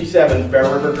 157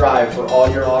 Bear River Drive for all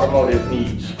your automotive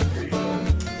needs.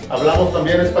 Hablamos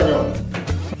también español.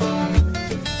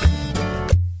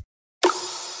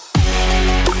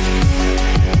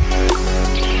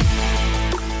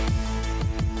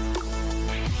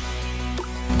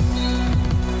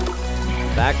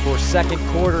 Back for second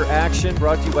quarter action,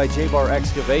 brought to you by J-Bar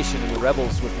Excavation, and the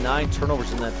Rebels with 9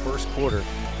 turnovers in that first quarter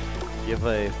give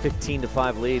a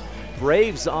 15-5 lead.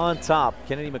 Braves on top.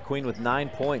 Kennedy McQueen with 9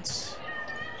 points,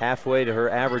 halfway to her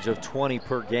average of 20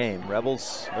 per game.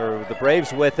 Rebels, or the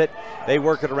Braves with it. They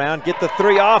work it around, get the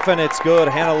 3 off, and it's good.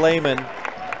 Hannah Lehman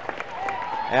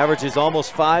averages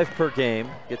almost 5 per game,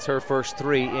 gets her first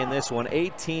 3 in this one.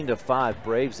 18-5,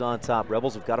 Braves on top.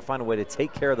 Rebels have got to find a way to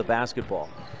take care of the basketball.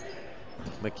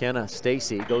 McKenna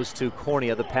Stacy goes to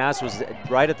Cornea. The pass was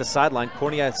right at the sideline.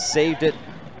 Cornea saved it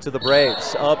to the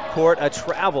Braves. Up court, a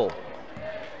travel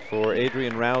for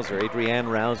Adrienne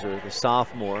Rouser, the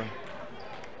sophomore.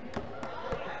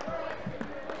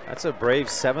 That's a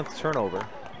Braves 7th turnover.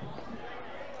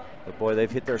 But boy, they've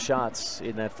hit their shots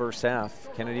in that first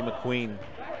half. Kennedy McQueen,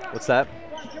 what's that?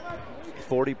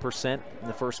 40% in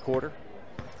the first quarter.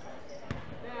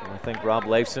 I think Rob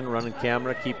Leifson running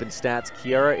camera, keeping stats.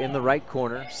 Kiara in the right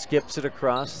corner, skips it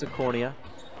across to Cornea.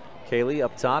 Kaylee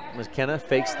up top. McKenna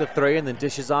fakes the 3 and then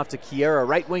dishes off to Kiara.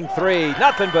 Right wing 3,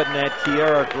 nothing but net.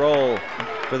 Kiara Grohl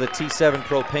for the T7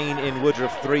 Propane in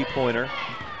Woodruff 3-pointer.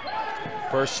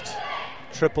 First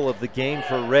triple of the game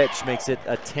for Rich, makes it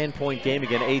a 10-point game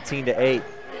again, 18-8.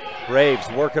 Braves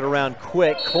work it around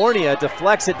quick. Cornea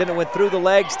deflects it, then it went through the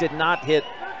legs, did not hit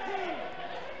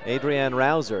Adrienne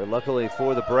Rouser. Luckily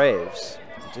for the Braves,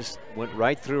 it just went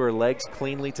right through her legs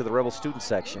cleanly to the Rebel student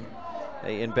section.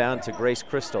 They inbound to Grace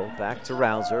Crystal, back to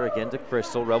Rouser, again to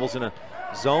Crystal. Rebels in a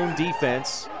zone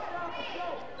defense.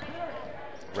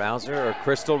 Rouser, or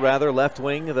Crystal rather, left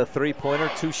wing, the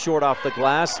 3-pointer, too short off the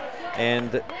glass,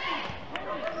 and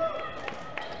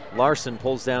Larson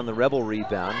pulls down the Rebel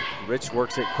rebound. Rich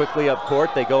works it quickly up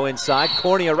court. They go inside.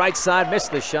 Cornea right side,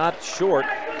 missed the shot, short,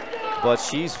 but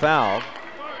she's fouled.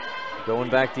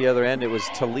 Going back the other end, it was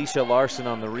Talisha Larson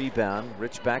on the rebound.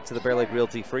 Rich back to the Bear Lake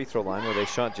Realty free throw line, where they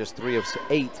shot just 3 of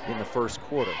 8 in the first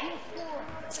quarter.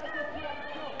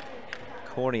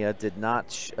 Cornea did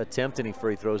not attempt any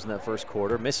free throws in that first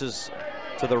quarter. Misses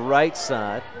to the right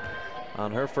side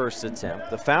on her first attempt.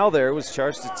 The foul there was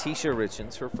charged to Tisha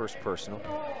Richens, her first personal.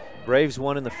 Braves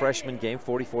won in the freshman game,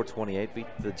 44-28, beat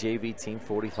the JV team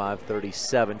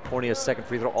 45-37. Cornea's second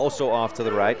free throw also off to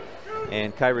the right,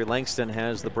 and Kyrie Langston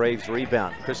has the Braves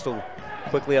rebound. Crystal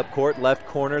quickly up court, left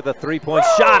corner, the 3-point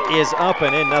shot is up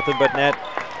and in, nothing but net.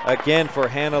 Again for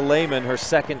Hannah Lehman, her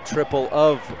second triple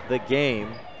of the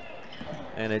game,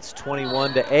 and it's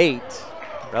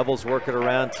 21-8. Rebels work it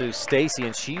around to Stacy,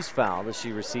 and she's fouled as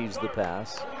she receives the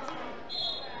pass.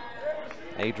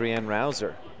 Adrienne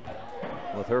Rouser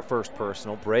with her first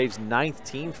personal. Braves 9th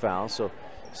team foul, so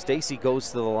Stacy goes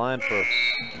to the line for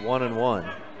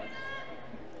 1-1.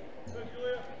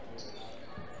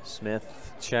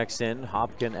 Smith checks in,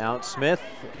 Hopkin out. Smith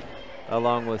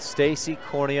along with Stacy,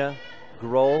 Cornea,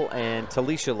 Grohl, and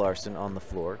Talisha Larson on the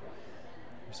floor.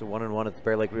 There's a 1-1 at the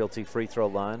Bear Lake Realty free throw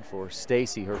line for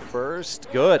Stacy. Her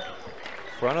first, good.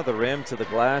 Front of the rim to the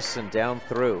glass and down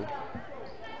through.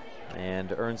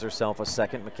 And earns herself a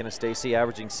second. McKenna Stacy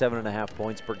averaging 7.5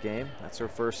 points per game. That's her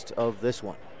first of this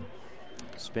one.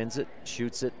 Spins it,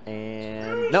 shoots it,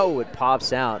 and no, it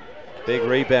pops out. Big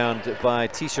rebound by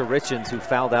Tisha Richens, who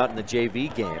fouled out in the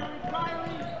JV game.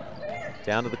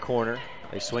 Down to the corner.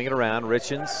 They swing it around.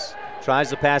 Richens tries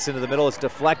to pass into the middle. It's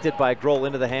deflected by Grohl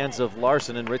into the hands of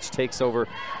Larson, and Rich takes over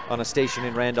on a station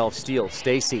in Randolph Steele.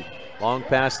 Stacy, long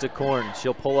pass to Korn.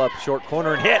 She'll pull up short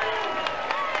corner and hit.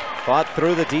 Fought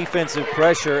through the defensive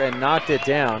pressure and knocked it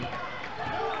down.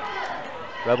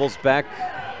 Rebels back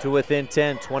to within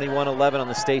 10, 21-11 on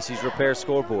the Stacy's Repair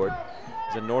scoreboard.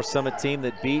 It's a North Summit team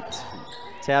that beat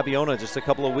Tabiona just a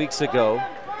couple of weeks ago.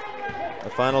 The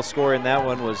final score in that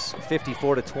one was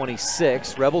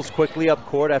 54-26. Rebels quickly up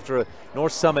court after a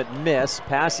North Summit miss.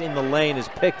 Pass in the lane is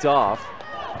picked off,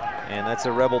 and that's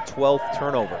a Rebel 12th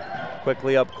turnover.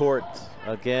 Quickly up court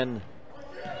again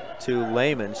to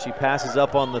Lehman. She passes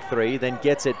up on the three, then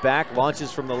gets it back,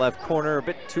 launches from the left corner, a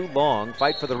bit too long.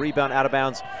 Fight for the rebound, out of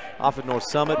bounds off of North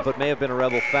Summit, but may have been a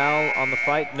Rebel foul on the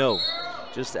fight. No,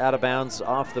 just out of bounds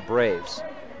off the Braves.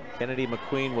 Kennedy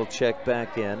McQueen will check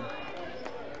back in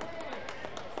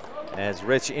as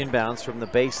Rich inbounds from the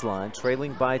baseline,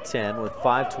 trailing by 10 with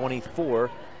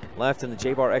 5:24 left in the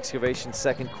J-Bar Excavation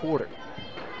second quarter.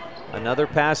 Another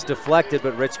pass deflected,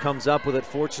 but Rich comes up with it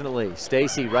fortunately.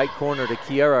 Stacy, right corner to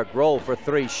Kiara Grohl for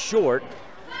three, short,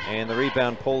 and the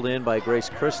rebound pulled in by Grace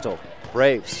Crystal.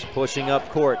 Braves pushing up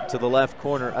court to the left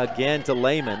corner again to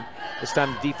Lehman. This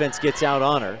time the defense gets out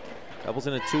on her. Rebels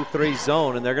in a 2-3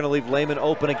 zone, and they're going to leave Lehman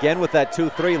open again with that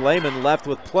 2-3. Lehman left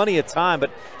with plenty of time, but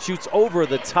shoots over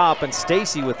the top, and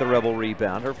Stacy with the Rebel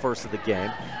rebound, her first of the game.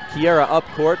 Kiara up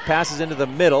court, passes into the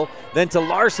middle, then to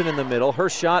Larson in the middle. Her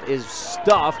shot is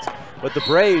stuffed, but the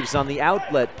Braves on the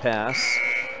outlet pass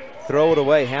throw it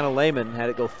away. Hannah Lehman had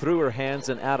it go through her hands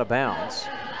and out of bounds.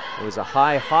 It was a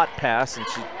high, hot pass, and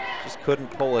she just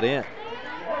couldn't pull it in.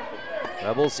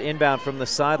 Rebels inbound from the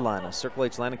sideline, a Circle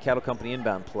H Land and Cattle Company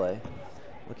inbound play.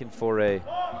 Looking for a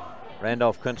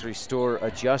Randolph Country Store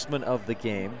adjustment of the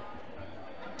game.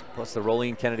 Plus the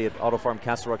Rolene Kennedy at Auto Farm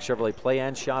Castle Rock Chevrolet play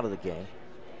and shot of the game.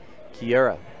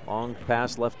 Kiera, long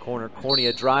pass left corner.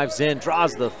 Cornea drives in,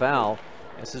 draws the foul.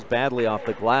 This is badly off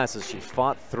the glass as she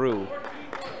fought through.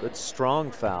 Good strong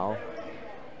foul.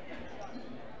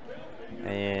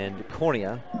 And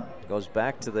Cornea goes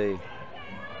back to the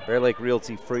Bear Lake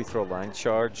Realty free throw line.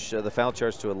 The foul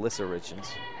charge to Alyssa Richens.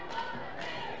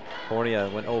 Cornea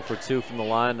went 0 for 2 from the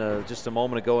line just a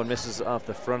moment ago and misses off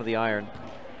the front of the iron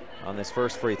on this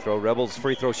first free throw. Rebels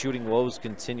free throw shooting woes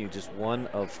continue, just 1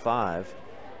 of 5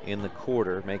 in the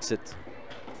quarter. Makes it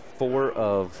 4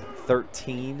 of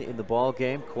 13 in the ball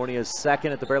game. Cornea's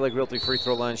second at the Bear Lake Realty free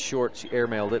throw line, short. She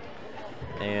airmailed it.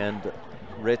 And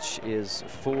Rich is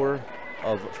 4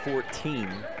 of 14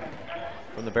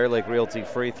 from the Bear Lake Realty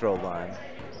free throw line.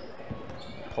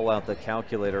 Pull out the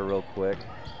calculator real quick.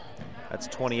 That's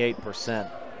 28%.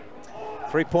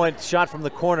 Three-point shot from the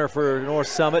corner for North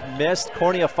Summit, missed.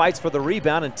 Cornea fights for the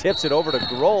rebound and tips it over to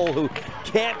Grohl, who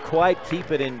can't quite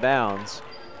keep it in bounds.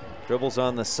 Dribbles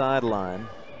on the sideline.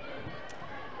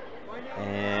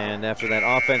 And after that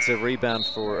offensive rebound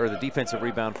or the defensive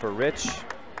rebound for Rich,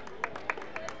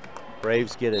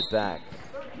 Braves get it back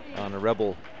on a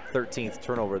Rebel 13th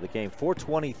turnover of the game.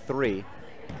 4:23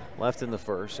 left in the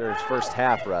first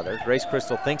half rather. Grace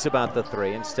Crystal thinks about the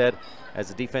three. Instead, as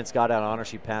the defense got out on her,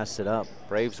 she passed it up.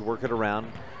 Braves work it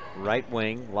around, right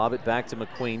wing, lob it back to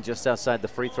McQueen just outside the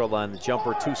free throw line. The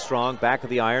jumper too strong, back of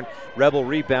the iron. Rebel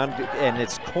rebound, and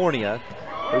it's Cornea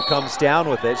who comes down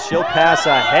with it. She'll pass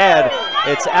ahead.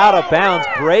 It's out of bounds.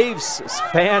 Braves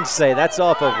fans say that's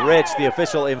off of Rich. The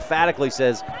official emphatically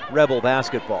says Rebel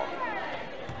basketball.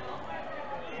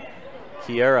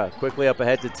 Kiera quickly up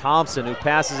ahead to Thompson, who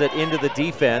passes it into the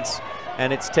defense,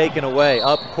 and it's taken away.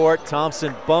 Up court,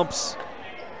 Thompson bumps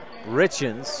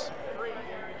Richens.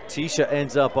 Tisha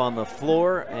ends up on the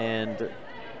floor, and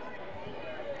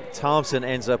Thompson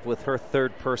ends up with her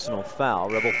third personal foul.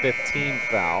 Rebel 15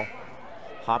 foul.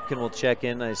 Hopkin will check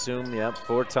in, I assume, yep,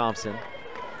 for Thompson.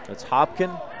 It's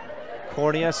Hopkin,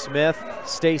 Cornea, Smith,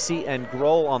 Stacy, and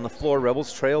Grohl on the floor.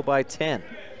 Rebels trail by 10.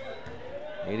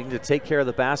 Needing to take care of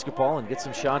the basketball and get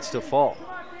some shots to fall.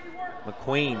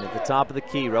 McQueen at the top of the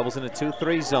key. Rebels in a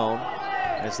 2-3 zone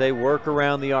as they work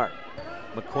around the arc.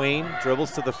 McQueen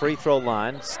dribbles to the free throw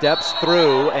line, steps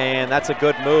through, and that's a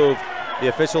good move. The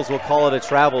officials will call it a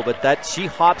travel, but that she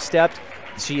hop-stepped.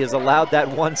 She is allowed that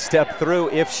one step through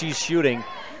if she's shooting,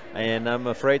 and I'm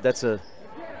afraid that's an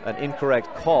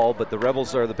incorrect call, but the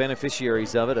Rebels are the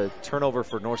beneficiaries of it. A turnover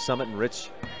for North Summit, and Rich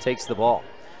takes the ball.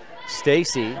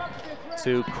 Stacy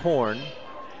to Korn,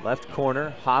 left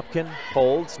corner. Hopkin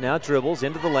holds, now dribbles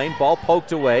into the lane, ball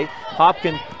poked away.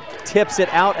 Hopkin tips it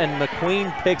out and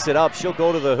McQueen picks it up. She'll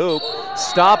go to the hoop,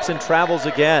 stops and travels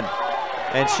again.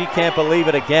 And she can't believe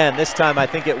it again. This time I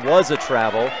think it was a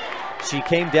travel. She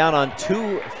came down on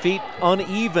 2 feet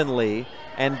unevenly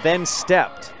and then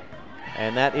stepped.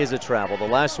 And that is a travel. The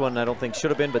last one I don't think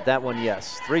should have been, but that one,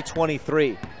 yes.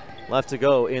 3:23 left to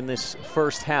go in this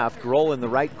first half. Grohl in the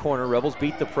right corner. Rebels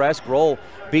beat the press. Grohl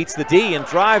beats the D and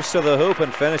drives to the hoop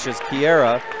and finishes.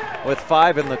 Kiera with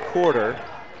 5 in the quarter.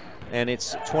 And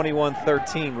it's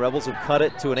 21-13. Rebels have cut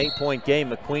it to an 8-point game.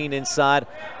 McQueen inside,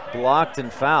 blocked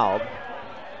and fouled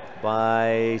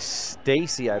by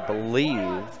Stacy, I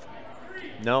believe.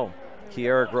 No,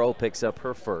 Kiera Grohl picks up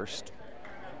her first.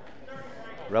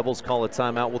 Rebels call a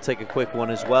timeout. We'll take a quick one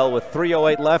as well with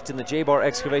 3:08 left in the J-Bar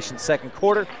Excavation second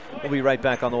quarter. We'll be right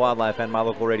back on the Wildlife and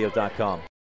MyLocalRadio.com.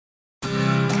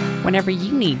 Whenever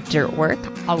you need dirt work,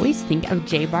 always think of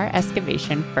J-Bar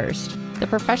Excavation first. The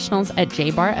professionals at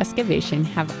J-Bar Excavation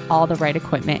have all the right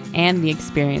equipment and the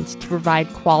experience to provide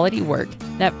quality work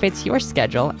that fits your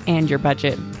schedule and your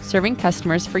budget. Serving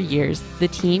customers for years, the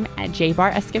team at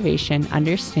J-Bar Excavation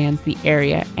understands the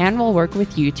area and will work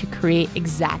with you to create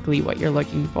exactly what you're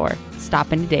looking for.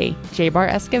 Stop in today. J-Bar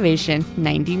Excavation,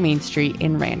 90 Main Street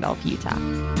in Randolph, Utah.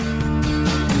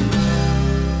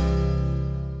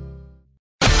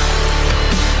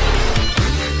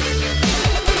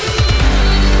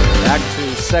 Back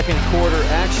to second quarter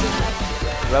action.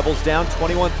 Rebels down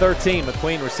 21-13.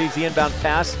 McQueen receives the inbound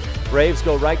pass. Braves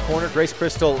go right corner. Grace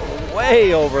Crystal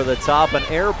way over the top. An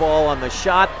air ball on the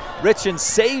shot. Richens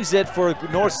saves it for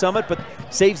North Summit, but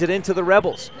saves it into the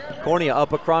Rebels. Cornea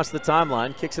up across the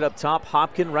timeline. Kicks it up top.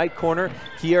 Hopkin right corner.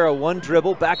 Kiera one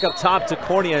dribble. Back up top to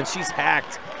Cornea, and she's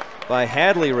hacked by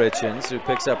Hadley Richens, who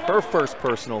picks up her first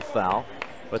personal foul.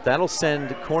 But that'll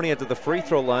send Cornea to the free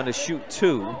throw line to shoot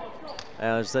 2.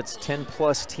 As that's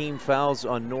 10+ team fouls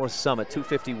on North Summit.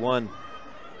 2:51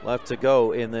 left to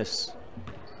go in this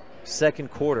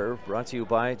second quarter. Brought to you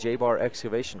by J-Bar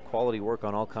Excavation. Quality work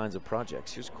on all kinds of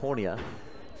projects. Here's Cornea.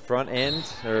 Front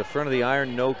of the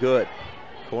iron, no good.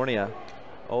 Cornea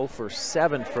 0 for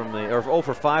 7 from the, or 0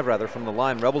 for 5 rather, from the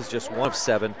line. Rebels just 1 of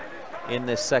 7 in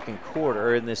this second quarter,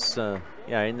 or in this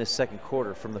second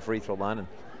quarter from the free throw line. And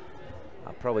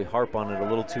I'll probably harp on it a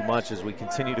little too much as we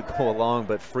continue to go along,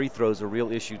 but free throws a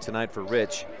real issue tonight for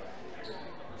Rich.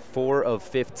 4 of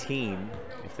 15.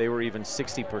 If they were even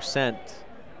 60%,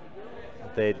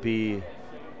 they'd be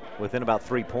within about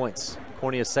 3 points.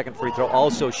 Cornea's second free throw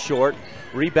also short.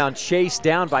 Rebound chased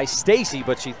down by Stacy,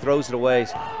 but she throws it away.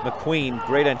 McQueen,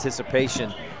 great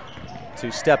anticipation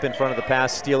to step in front of the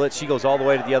pass, steal it. She goes all the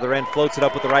way to the other end, floats it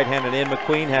up with the right hand and in.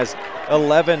 McQueen has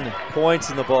 11 points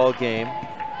in the ball game.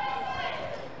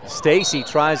 Stacy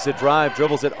tries to drive,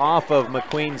 dribbles it off of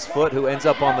McQueen's foot, who ends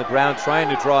up on the ground trying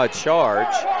to draw a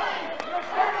charge.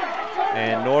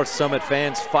 And North Summit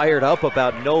fans fired up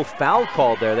about no foul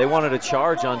called there. They wanted a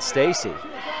charge on Stacy.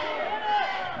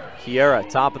 Kiera,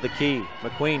 top of the key.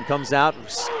 McQueen comes out.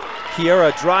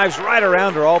 Kiera drives right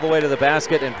around her all the way to the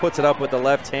basket and puts it up with the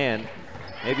left hand.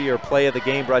 Maybe your play of the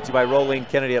game, brought to you by Rolene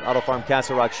Kennedy at Auto Farm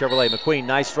Castle Rock Chevrolet. McQueen,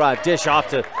 nice drive, dish off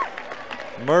to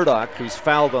Murdoch, who's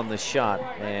fouled on the shot.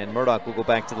 And Murdoch will go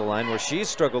back to the line where she's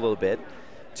struggled a little bit.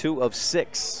 2 of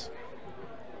 6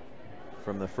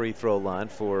 from the free throw line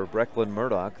for Brecklin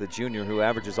Murdoch, the junior who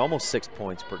averages almost 6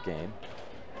 points per game.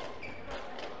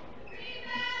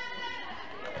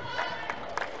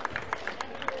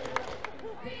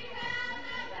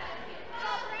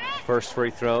 First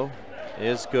free throw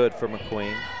is good for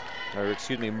McQueen, or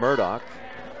excuse me, Murdoch.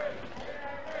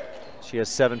 She has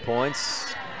 7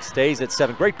 points, stays at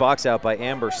 7. Great box out by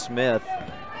Amber Smith,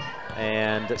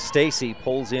 and Stacy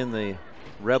pulls in the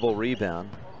Rebel rebound.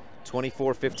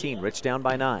 24-15, Rich down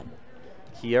by 9.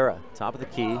 Kiera, top of the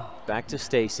key, back to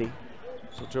Stacy.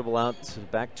 She'll dribble out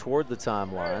back toward the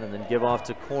timeline and then give off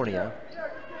to Cornea.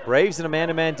 Braves in a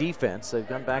man-to-man defense. They've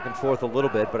gone back and forth a little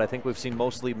bit, but I think we've seen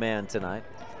mostly man tonight.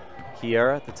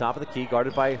 Kiera at the top of the key,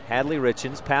 guarded by Hadley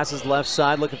Richens. Passes left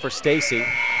side, looking for Stacy.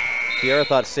 Kiera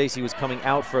thought Stacy was coming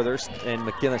out further, and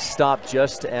McGinnis stopped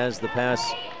just as the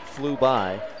pass flew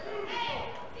by.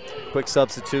 Quick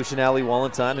substitution, Allie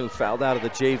Walentine, who fouled out of the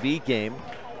JV game,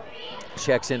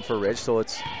 checks in for Rich. So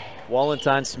it's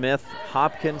Walentine, Smith,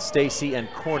 Hopkins, Stacy, and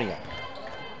Cornea.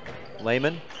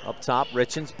 Lehman up top,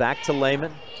 Richens back to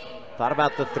Lehman. Thought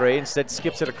about the 3, instead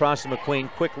skips it across to McQueen.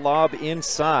 Quick lob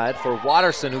inside for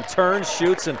Watterson, who turns,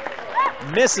 shoots, and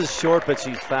misses short, but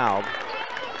she's fouled.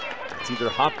 It's either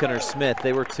Hopkin or Smith.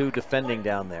 They were 2 defending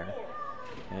down there.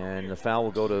 And the foul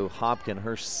will go to Hopkin,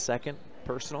 her second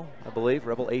personal, I believe.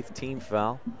 Rebel 8th team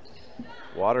foul.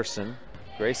 Watterson,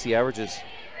 Gracie averages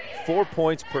 4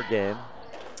 points per game.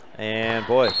 And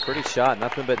boy, pretty shot,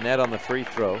 nothing but net on the free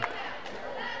throw.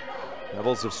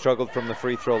 Rebels have struggled from the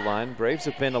free throw line. Braves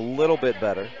have been a little bit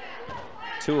better.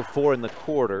 2 of 4 in the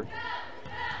quarter.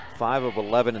 5 of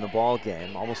 11 in the ball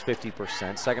game, almost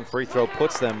 50%. Second free throw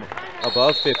puts them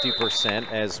above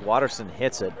 50% as Watterson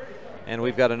hits it. And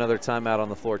we've got another timeout on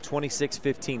the floor.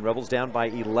 26-15, Rebels down by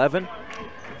 11.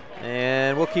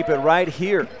 And we'll keep it right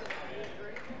here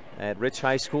at Rich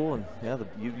High School. And yeah,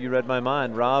 you read my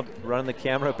mind. Rob running the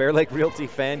camera, Bear Lake Realty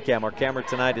Fan Cam. Our camera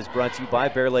tonight is brought to you by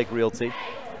Bear Lake Realty.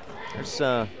 There's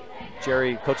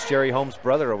Coach Jerry Holmes'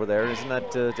 brother over there. Isn't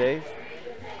that Dave?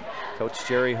 Coach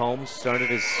Jerry Holmes started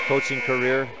his coaching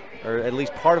career, or at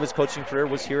least part of his coaching career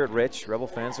was here at Rich. Rebel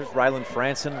fans. There's Rylan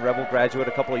Franson, Rebel graduate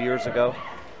a couple of years ago.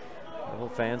 Rebel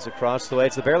fans across the way.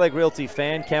 It's the Bear Lake Realty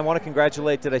Fan Cam. Want to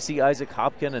congratulate, did I see Isaac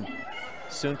Hopkin and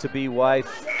soon-to-be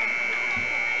wife,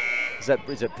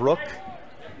 is it Brooke?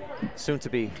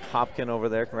 Soon-to-be Hopkin over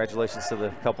there. Congratulations to the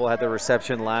couple. Had their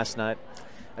reception last night.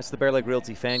 That's the Bear Lake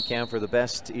Realty Fan Cam for the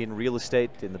best in real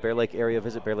estate in the Bear Lake area.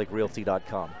 Visit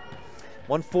bearlakerealty.com.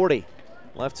 1:40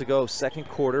 left to go, second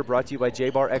quarter, brought to you by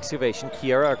J-Bar Excavation.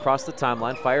 Kiera across the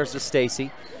timeline, fires to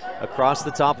Stacy. Across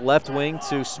the top left wing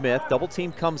to Smith. Double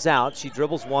team comes out. She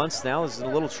dribbles once. Now is in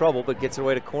a little trouble, but gets her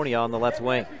way to Cornea on the left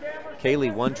wing.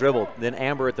 Kaylee, one dribble. Then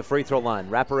Amber at the free throw line.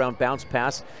 Wraparound bounce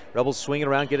pass. Rebels swinging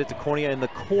around, get it to Cornea in the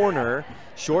corner.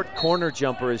 Short corner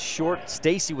jumper is short.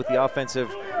 Stacy with the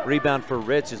offensive rebound for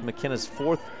Rich is McKenna's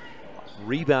 4th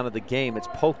rebound of the game. It's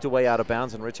poked away out of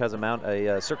bounds, and Rich has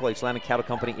a Circle H Land and Cattle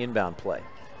Company inbound play.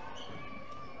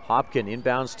 Hopkin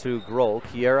inbounds to Grohl.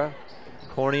 Kiera,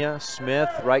 Cornea, Smith,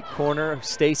 right corner.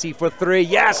 Stacy for 3.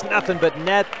 Yes, nothing but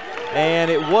net.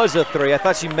 And it was a 3. I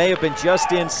thought she may have been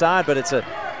just inside, but it's a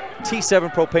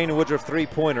T7 Propane and Woodruff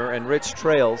three-pointer, and Rich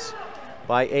trails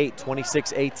by 8,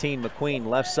 26-18. McQueen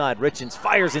left side. Richens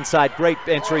fires inside. Great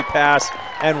entry pass,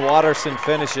 and Watterson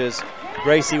finishes.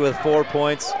 Gracie with 4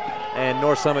 points, and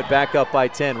North Summit back up by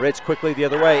 10. Rich quickly the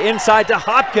other way. Inside to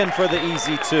Hopkin for the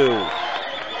easy 2.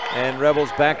 And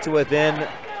Rebels back to within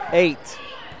 8.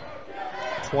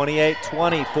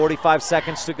 28-20, 45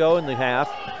 seconds to go in the half.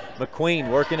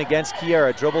 McQueen working against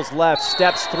Kiera. Dribbles left,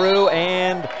 steps through,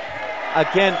 and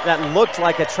again, that looked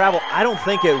like a travel. I don't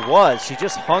think it was. She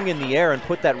just hung in the air and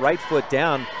put that right foot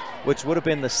down, which would have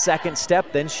been the second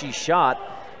step. Then she shot.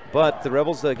 But the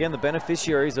Rebels, again, the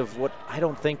beneficiaries of what I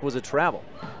don't think was a travel.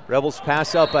 Rebels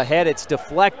pass up ahead. It's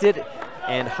deflected,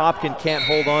 and Hopkin can't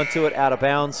hold on to it, out of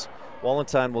bounds.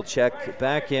 Wallenstein will check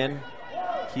back in.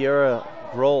 Kiera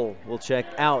Grohl will check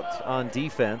out on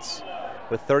defense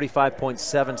with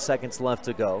 35.7 seconds left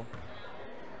to go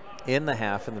in the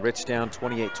half, and the Rich down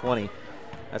 28-20.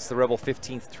 That's the Rebel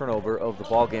 15th turnover of the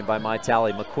ball game by my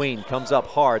tally. McQueen comes up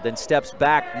hard, then steps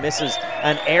back, misses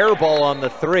an air ball on the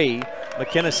 3.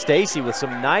 McKenna Stacy with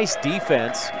some nice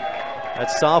defense.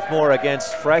 That's sophomore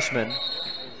against freshman.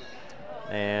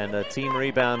 And a team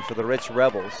rebound for the Rich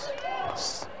Rebels.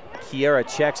 Kiera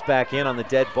checks back in on the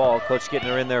dead ball. Coach getting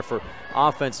her in there for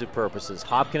offensive purposes.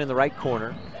 Hopkin in the right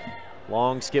corner.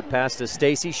 Long skip pass to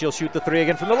Stacy. She'll shoot the 3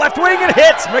 again from the left wing and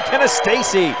hits. McKenna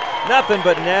Stacy. Nothing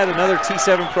but net. Another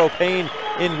T7 Propane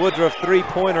in Woodruff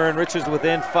three-pointer, and Rich is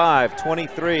within 5,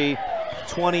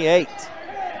 23-28.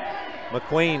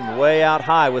 McQueen way out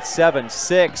high with 7,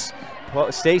 6.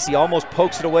 Stacy almost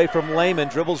pokes it away from Lehman.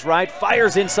 Dribbles right,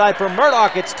 fires inside for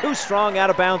Murdoch. It's too strong, out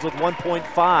of bounds with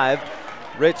 1.5.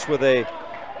 Rich with a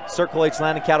Circle H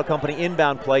Land and Cattle Company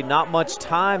inbound play. Not much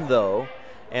time though.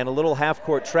 And a little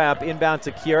half-court trap. Inbound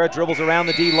to Kiera, dribbles around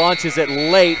the D, launches it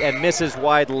late and misses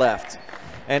wide left.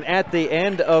 And at the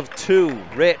end of 2,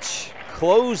 Rich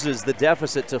closes the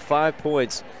deficit to 5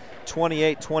 points,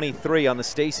 28-23 on the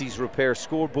Stacy's Repair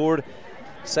scoreboard.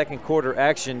 Second quarter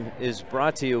action is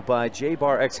brought to you by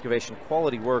J-Bar Excavation.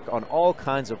 Quality work on all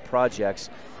kinds of projects.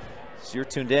 So you're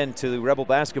tuned in to the Rebel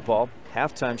Basketball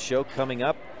halftime show coming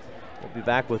up. We'll be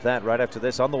back with that right after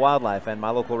this on the Wildlife and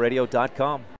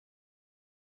mylocalradio.com.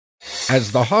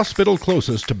 As the hospital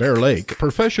closest to Bear Lake,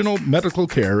 professional medical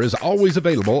care is always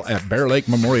available at Bear Lake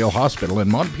Memorial Hospital in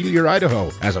Montpelier,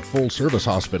 Idaho. As a full-service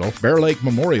hospital, Bear Lake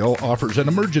Memorial offers an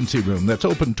emergency room that's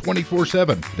open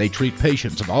 24/7. They treat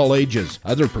patients of all ages.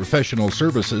 Other professional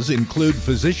services include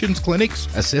physicians' clinics,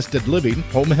 assisted living,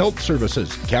 home health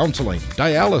services, counseling,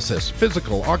 dialysis,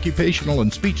 physical, occupational,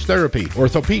 and speech therapy,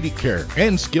 orthopedic care,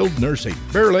 and skilled nursing.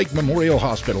 Bear Lake Memorial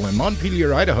Hospital in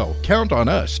Montpelier, Idaho. Count on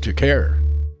us to care.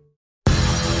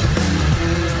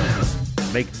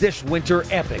 Make this winter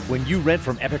epic when you rent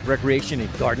from Epic Recreation in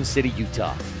Garden City,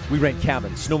 Utah. We rent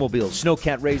cabins, snowmobiles,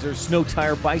 snowcat razors, snow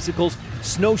tire bicycles,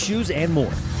 snowshoes, and more.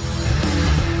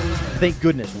 Thank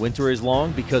goodness winter is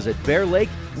long, because at Bear Lake,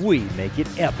 we make it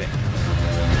epic.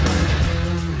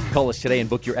 Call us today and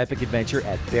book your epic adventure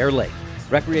at Bear Lake.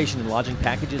 Recreation and lodging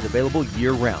packages available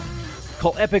year-round.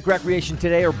 Call Epic Recreation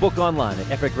today or book online at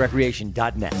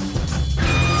epicrecreation.net.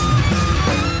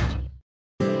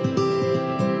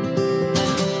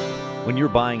 When you're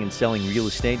buying and selling real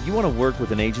estate, you want to work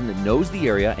with an agent that knows the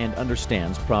area and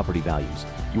understands property values.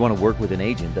 You want to work with an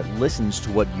agent that listens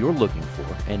to what you're looking for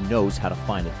and knows how to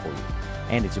find it for you.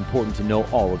 And it's important to know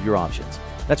all of your options.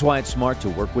 That's why it's smart to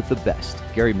work with the best.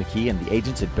 Gary McKee and the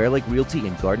agents at Bear Lake Realty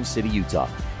in Garden City, Utah,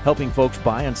 helping folks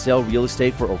buy and sell real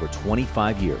estate for over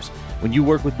 25 years. When you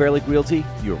work with Bear Lake Realty,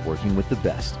 you're working with the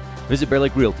best. Visit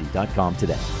bearlakerealty.com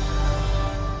today.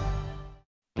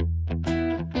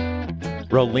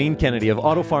 Rolene Kennedy of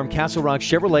Auto Farm Castle Rock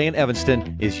Chevrolet in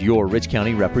Evanston is your Rich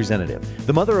County representative.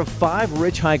 The mother of 5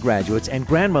 Rich High graduates and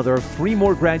grandmother of 3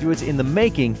 more graduates in the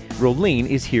making, Rolene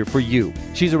is here for you.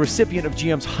 She's a recipient of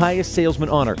GM's highest salesman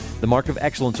honor, the Mark of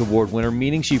Excellence Award winner,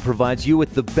 meaning she provides you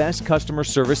with the best customer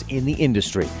service in the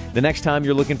industry. The next time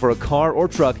you're looking for a car or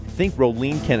truck, think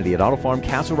Rolene Kennedy at Auto Farm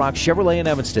Castle Rock Chevrolet in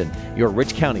Evanston, your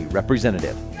Rich County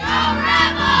representative.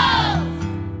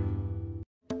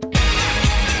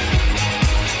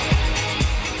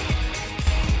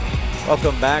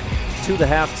 Welcome back to the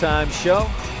halftime show.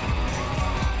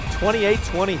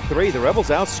 28-23, the Rebels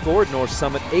outscored North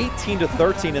Summit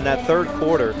 18-13 in that third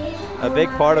quarter. A big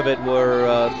part of it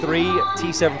were 3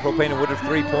 T7 Propane and Woodruff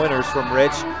three-pointers from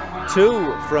Rich,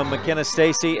 2 from McKenna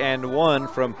Stacy, and 1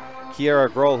 from Kiara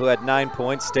Grohl, who had 9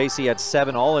 points. Stacy had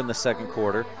 7, all in the second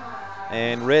quarter.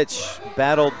 And Rich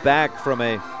battled back from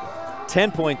a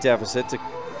 10-point deficit to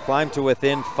climb to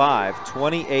within 5,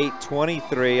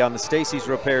 28-23 on the Stacy's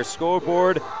Repair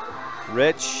scoreboard.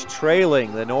 Rich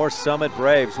trailing the North Summit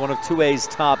Braves, one of 2A's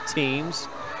top teams.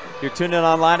 You're tuned in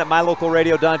online at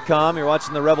mylocalradio.com. You're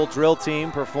watching the Rebel drill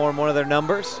team perform one of their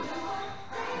numbers.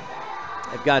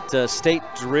 They've got state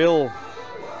drill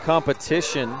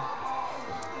competition.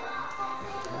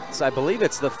 I believe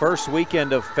it's the first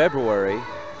weekend of February.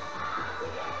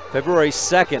 February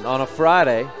 2nd on a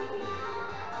Friday.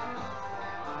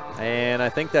 And I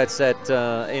think that's at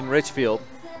in Richfield.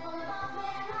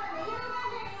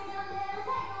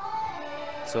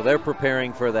 So they're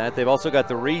preparing for that. They've also got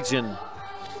the region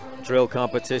drill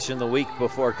competition the week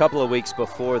before, a couple of weeks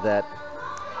before that.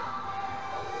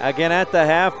 Again, at the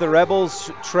half, the Rebels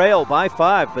trail by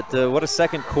 5, but what a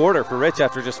second quarter for Rich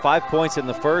after just 5 points in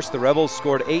the first. The Rebels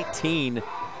scored 18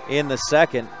 in the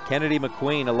second. Kennedy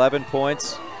McQueen, 11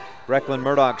 points. Brecklin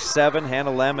Murdoch, 7.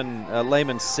 Hannah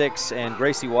Lehman, 6. And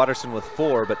Gracie Watterson with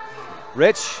 4. But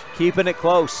Rich keeping it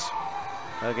close.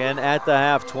 Again, at the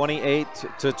half,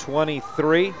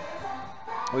 28-23.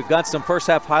 We've got some first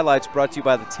half highlights brought to you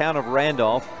by the town of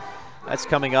Randolph. That's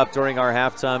coming up during our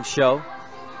halftime show.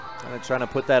 I'm trying to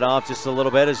put that off just a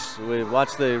little bit as we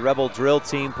watch the Rebel drill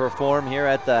team perform here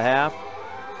at the half.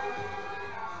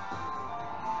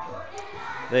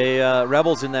 The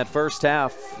Rebels in that first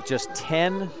half, just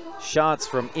 10 shots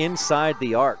from inside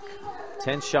the arc.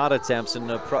 10 shot attempts, and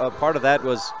part of that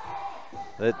was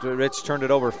that Rich turned it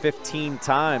over 15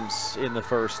 times in the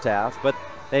first half, but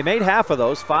they made half of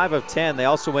those, 5 of 10. They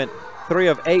also went 3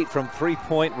 of 8 from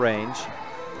three-point range.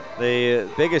 The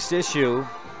biggest issue,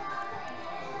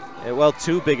 well,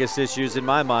 2 biggest issues in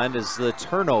my mind, is the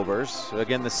turnovers.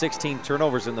 Again, the 16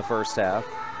 turnovers in the first half.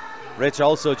 Rich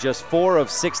also just 4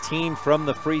 of 16 from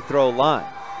the free throw line.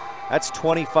 That's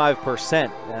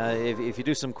 25%. If you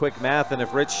do some quick math, and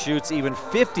if Rich shoots even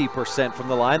 50% from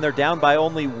the line, they're down by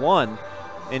only 1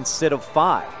 instead of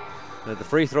 5. If the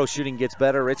free throw shooting gets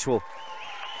better, Rich will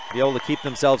be able to keep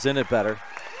themselves in it better.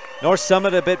 North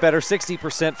Summit a bit better,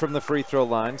 60% from the free throw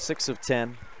line, 6 of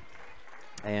 10.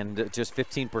 And just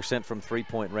 15% from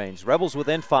three-point range. Rebels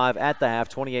within 5 at the half,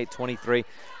 28-23.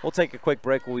 We'll take a quick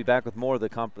break. We'll be back with more of the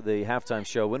halftime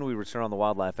show when we return on the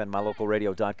Wildlife and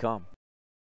mylocalradio.com.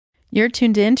 You're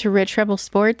tuned in to Rich Rebel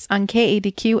Sports on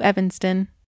KADQ Evanston.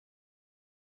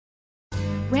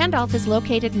 Randolph is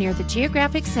located near the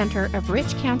geographic center of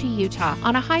Rich County, Utah,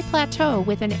 on a high plateau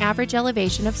with an average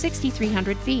elevation of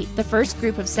 6,300 feet. The first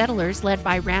group of settlers, led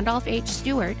by Randolph H.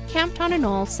 Stewart, camped on a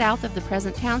knoll south of the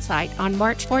present town site on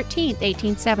March 14,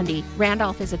 1870.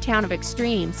 Randolph is a town of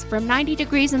extremes, from 90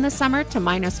 degrees in the summer to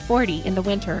minus 40 in the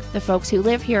winter. The folks who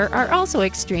live here are also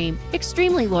extreme,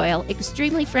 extremely loyal,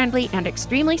 extremely friendly, and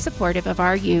extremely supportive of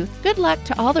our youth. Good luck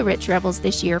to all the Rich Rebels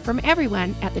this year from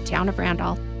everyone at the town of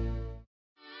Randolph.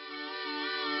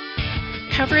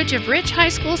 Coverage of Rich High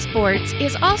School sports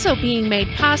is also being made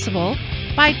possible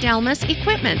by Delmas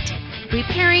Equipment,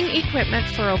 repairing equipment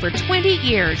for over 20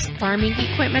 years, farming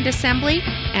equipment assembly,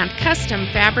 and custom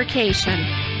fabrication.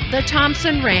 The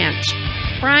Thompson Ranch,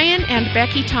 Brian and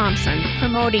Becky Thompson,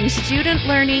 promoting student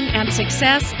learning and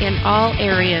success in all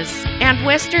areas. And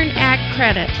Western Ag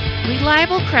Credit,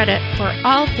 reliable credit for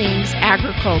all things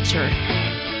agriculture.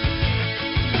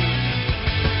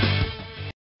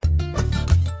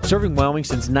 Serving Wyoming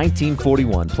since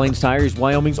 1941, Plains Tire is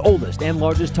Wyoming's oldest and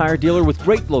largest tire dealer with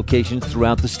great locations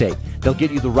throughout the state. They'll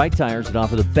get you the right tires that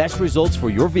offer the best results for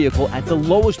your vehicle at the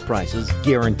lowest prices,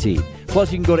 guaranteed.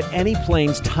 Plus, you can go to any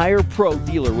Plains Tire Pro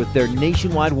dealer with their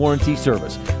nationwide warranty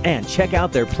service. And check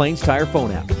out their Plains Tire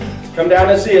phone app. Come down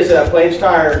and see us at Plains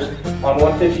Tires on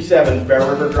 157 Bear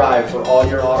River Drive for all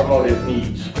your automotive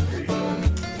needs.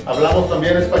 Hablamos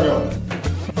también español.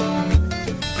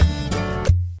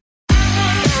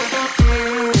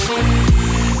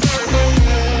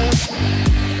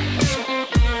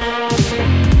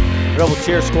 Rebel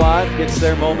Cheer Squad gets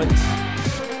their moment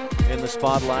in the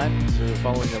spotlight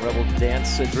following the Rebel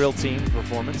Dance Drill Team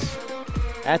performance.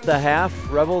 At the half,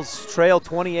 Rebels trail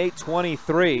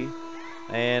 28-23.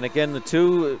 And again, the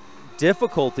two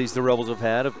difficulties the Rebels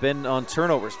have been on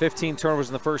turnovers. 15 turnovers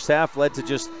in the first half led to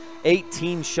just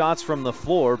 18 shots from the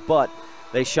floor, but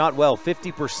they shot well.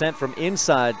 50% from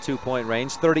inside two-point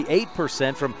range,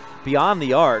 38% from beyond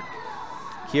the arc.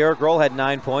 Kiara Grohl had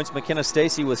 9 points. McKenna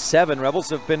Stacy with 7. Rebels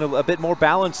have been a bit more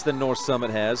balanced than North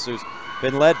Summit has, who's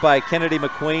been led by Kennedy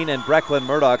McQueen and Brecklin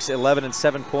Murdoch's 11 and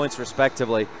 7 points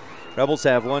respectively. Rebels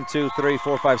have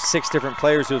 6 different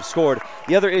players who have scored.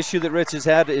 The other issue that Rich has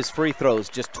had is free throws,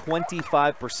 just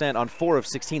 25% on 4 of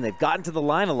 16. They've gotten to the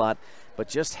line a lot, but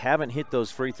just haven't hit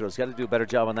those free throws. Got to do a better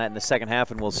job on that in the second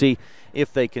half, and we'll see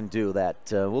if they can do that.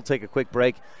 We'll take a quick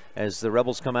break as the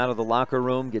Rebels come out of the locker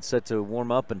room, get set to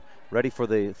warm up and ready for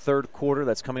the third quarter.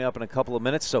 That's coming up in a couple of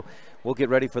minutes, so we'll get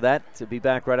ready for that. To be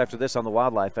back right after this on the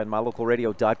Wildlife and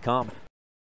mylocalradio.com.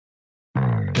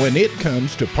 When it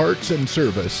comes to parts and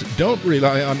service, don't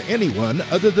rely on anyone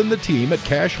other than the team at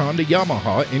Cash Honda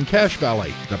Yamaha in Cache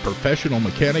Valley. The professional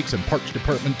mechanics and parts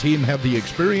department team have the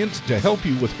experience to help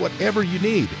you with whatever you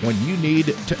need. When you need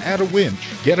to add a winch,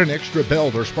 get an extra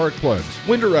belt or spark plugs,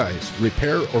 winterize,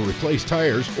 repair or replace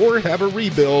tires, or have a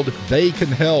rebuild, they can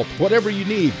help. Whatever you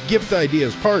need, gift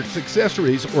ideas, parts,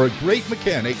 accessories, or a great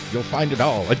mechanic, you'll find it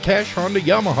all at Cash Honda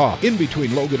Yamaha in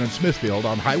between Logan and Smithfield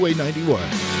on Highway 91.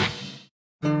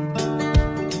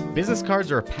 Business cards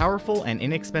are a powerful and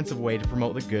inexpensive way to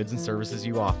promote the goods and services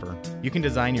you offer. You can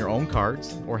design your own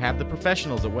cards or have the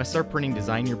professionals at Westar Printing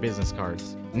design your business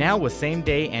cards. Now with same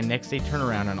day and next day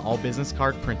turnaround on all business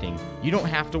card printing, you don't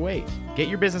have to wait. Get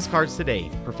your business cards today.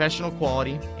 Professional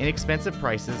quality, inexpensive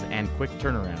prices, and quick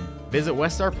turnaround. Visit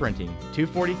Westar Printing,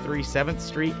 243 7th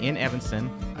Street in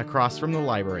Evanston, across from the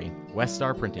library.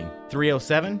 Westar Printing,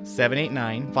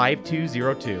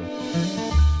 307-789-5202.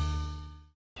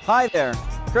 Hi there,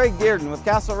 Craig Dearden with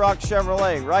Castle Rock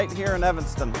Chevrolet right here in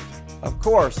Evanston. Of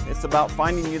course, it's about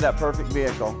finding you that perfect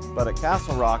vehicle, but at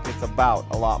Castle Rock, it's about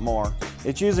a lot more.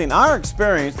 It's using our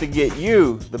experience to get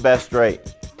you the best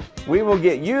rate. We will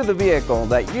get you the vehicle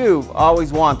that you've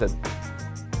always wanted.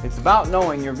 It's about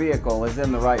knowing your vehicle is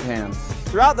in the right hands.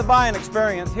 Throughout the buying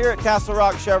experience here at Castle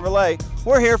Rock Chevrolet,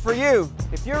 we're here for you.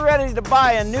 If you're ready to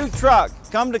buy a new truck,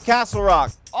 come to Castle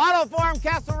Rock. Auto Farm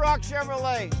Castle Rock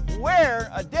Chevrolet. We're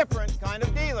a different kind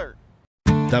of dealer.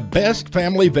 The best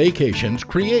family vacations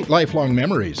create lifelong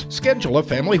memories. Schedule a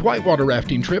family whitewater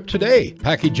rafting trip today.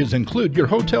 Packages include your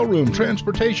hotel room,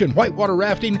 transportation, whitewater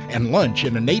rafting, and lunch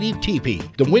in a native teepee.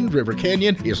 The Wind River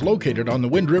Canyon is located on the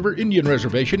Wind River Indian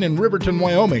Reservation in Riverton,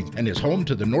 Wyoming, and is home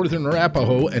to the Northern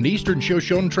Arapaho and Eastern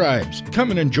Shoshone tribes.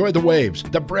 Come and enjoy the waves,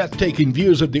 the breathtaking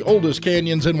views of the oldest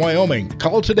canyons in Wyoming.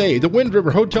 Call today the Wind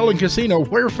River Hotel and Casino,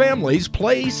 where families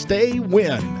play, stay,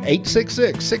 win.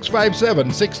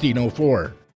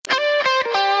 866-657-1604.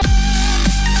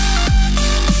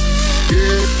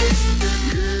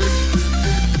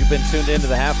 You've been tuned into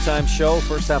the halftime show.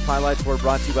 First half highlights were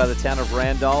brought to you by the town of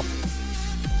Randolph,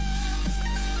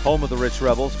 home of the Rich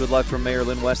Rebels. Good luck from Mayor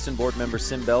Lynn Weston, board member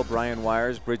Sim Bell, Brian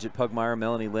Wires, Bridget Pugmire,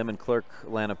 Melanie Lim, and clerk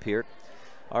Lana Peart.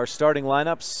 Our starting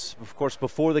lineups, of course,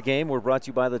 before the game were brought to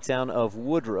you by the town of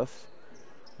Woodruff.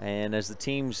 And as the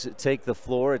teams take the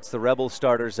floor, it's the Rebel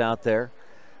starters out there.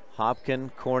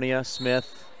 Hopkin, Cornea,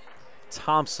 Smith,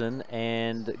 Thompson,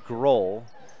 and Grohl.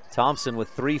 Thompson with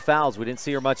 3 fouls. We didn't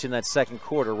see her much in that second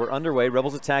quarter. We're underway.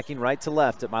 Rebels attacking right to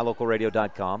left at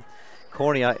mylocalradio.com.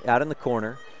 Cornea out in the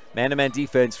corner. Man-to-man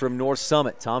defense from North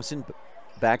Summit. Thompson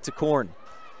back to Korn.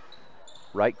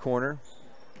 Right corner.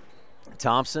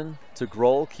 Thompson to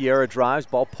Grohl. Kiara drives.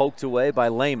 Ball poked away by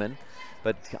Lehman.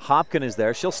 But Hopkin is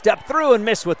there. She'll step through and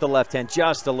miss with the left hand.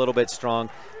 Just a little bit strong.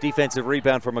 Defensive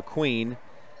rebound for McQueen.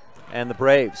 and the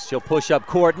Braves. She'll push up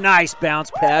court. Nice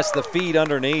bounce pass, the feed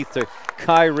underneath to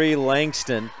Kyrie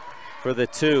Langston for the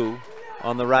 2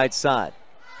 on the right side.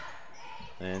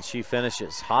 And she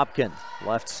finishes. Hopkin,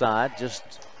 left side,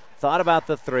 just thought about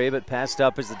the 3, but passed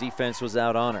up as the defense was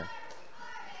out on her.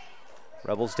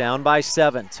 Rebels down by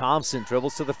 7. Thompson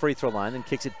dribbles to the free throw line and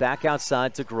kicks it back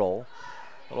outside to Grohl.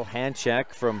 Little hand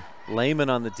check from Lehman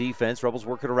on the defense. Rebels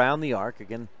working around the arc.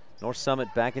 Again, North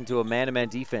Summit back into a man-to-man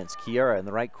defense. Kiera in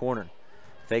the right corner.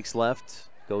 Fakes left,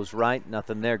 goes right,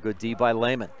 nothing there. Good D by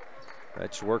Lehman.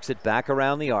 Rich works it back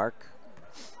around the arc.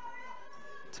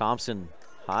 Thompson,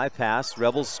 high pass.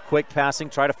 Rebels quick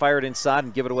passing, try to fire it inside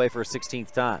and give it away for a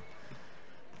 16th time.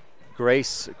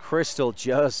 Grace Crystal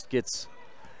just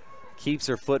keeps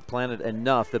her foot planted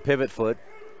enough, the pivot foot,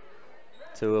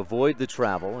 to avoid the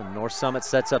travel, and North Summit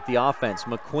sets up the offense.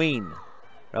 McQueen,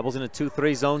 Rebels in a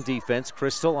 2-3 zone defense.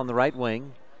 Crystal on the right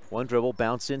wing. One dribble,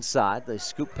 bounce inside. They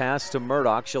scoop pass to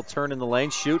Murdoch. She'll turn in the lane,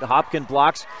 shoot. Hopkin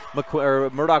blocks.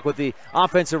 Murdoch with the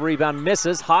offensive rebound,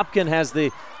 misses. Hopkin has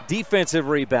the defensive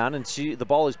rebound, and the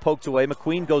ball is poked away.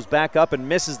 McQueen goes back up and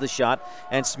misses the shot,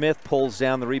 and Smith pulls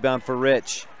down the rebound for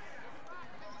Rich.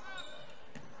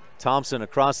 Thompson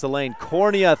across the lane.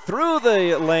 Cornea through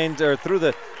the lane,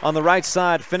 on the right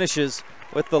side, finishes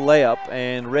with the layup,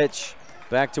 and Rich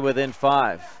back to within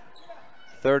 5.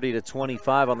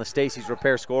 30-25 on the Stacey's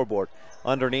Repair scoreboard.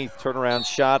 Underneath, turnaround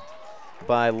shot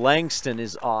by Langston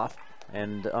is off,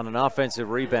 and on an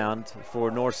offensive rebound for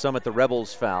North Summit, the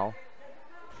Rebels foul.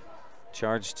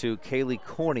 Charge to Kaylee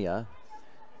Cornea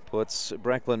puts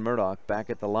Brecklin Murdoch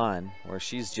back at the line, where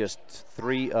she's just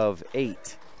 3 of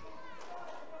 8.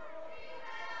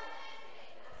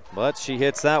 But she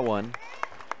hits that one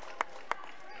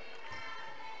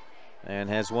and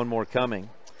has one more coming.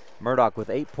 Murdoch with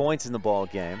 8 points in the ball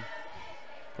game.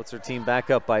 Puts her team back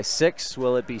up by 6.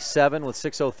 Will it be 7 with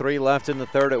 6:03 left in the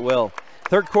third? It will.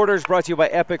 Third quarter is brought to you by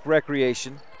Epic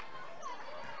Recreation.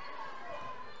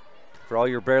 For all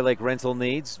your Bear Lake rental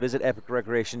needs, visit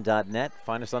epicrecreation.net.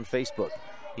 Find us on Facebook.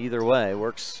 Either way,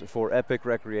 works for Epic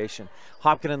Recreation.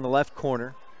 Hopkin in the left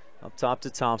corner. Up top to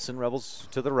Thompson. Rebels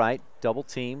to the right. Double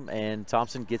team, and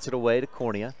Thompson gets it away to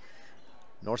Cornea.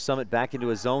 North Summit back into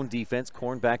a zone defense.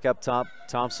 Corn back up top.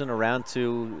 Thompson around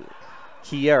to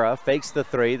Kiera. Fakes the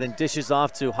 3, then dishes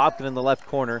off to Hopkin in the left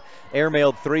corner.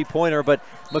 Airmailed 3-pointer, but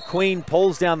McQueen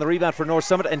pulls down the rebound for North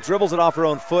Summit and dribbles it off her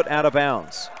own foot out of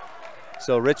bounds.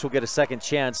 So Rich will get a second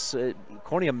chance.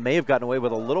 Cornea may have gotten away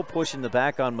with a little push in the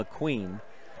back on McQueen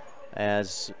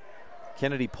as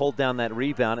Kennedy pulled down that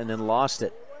rebound and then lost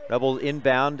it. Rebel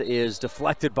inbound is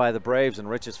deflected by the Braves, and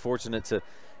Rich is fortunate to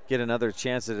get another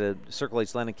chance at a Circle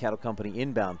H Land and Cattle Company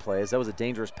inbound play, as that was a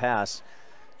dangerous pass,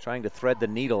 trying to thread the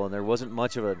needle, and there wasn't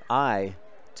much of an eye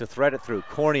to thread it through.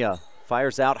 Cornea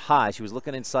fires out high. She was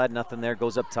looking inside, nothing there.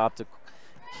 Goes up top to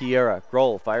Kiera.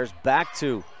 Grohl fires back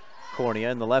to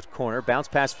Cornea in the left corner. Bounce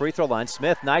pass, free throw line.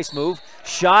 Smith, nice move.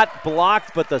 Shot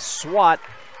blocked, but the swat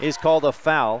is called a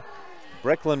foul.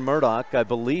 Brecklin Murdoch, I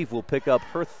believe, will pick up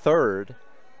her 3rd.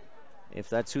 If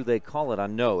that's who they call it, I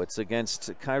know. It's against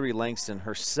Kyrie Langston,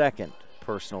 her 2nd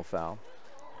personal foul.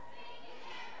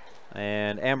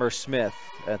 And Amber Smith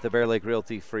at the Bear Lake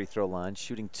Realty free throw line,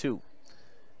 shooting 2.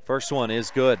 First one is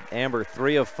good. Amber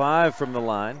 3 of 5 from the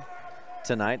line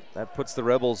tonight. That puts the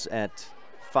Rebels at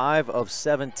 5 of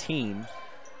 17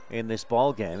 in this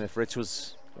ball game. If Rich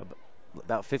was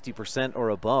about 50% or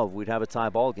above, we'd have a tie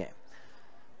ball game.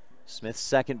 Smith's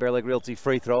 2nd Bear Lake Realty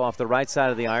free throw off the right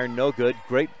side of the iron, no good.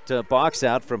 Great box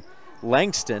out from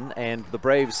Langston, and the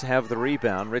Braves have the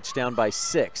rebound. Rich down by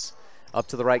 6. Up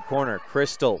to the right corner,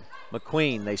 Crystal,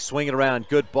 McQueen, they swing it around.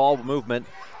 Good ball movement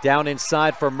down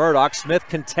inside for Murdoch. Smith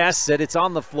contests it. It's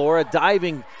on the floor. A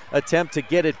diving attempt to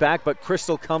get it back, but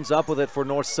Crystal comes up with it for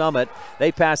North Summit.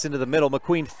 They pass into the middle.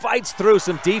 McQueen fights through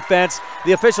some defense.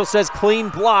 The official says clean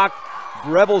block.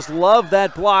 Rebels love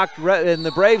that block, and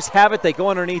the Braves have it. They go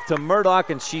underneath to Murdoch,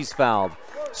 and she's fouled.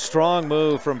 Strong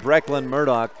move from Brecklin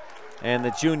Murdoch, and the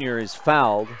junior is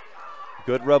fouled.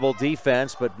 Good Rebel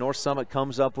defense, but North Summit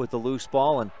comes up with the loose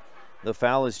ball, and the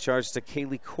foul is charged to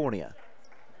Kaylee Cornea.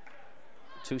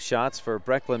 2 shots for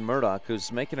Brecklin Murdoch,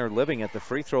 who's making her living at the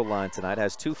free throw line tonight.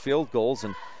 Has 2 field goals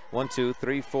and 1, 2,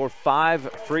 3, 4,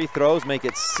 5 free throws, make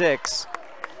it 6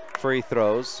 free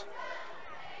throws.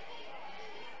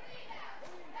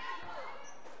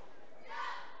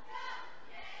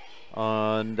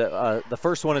 And the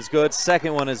first one is good,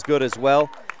 second one is good as well.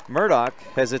 Murdoch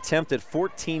has attempted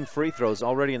 14 free throws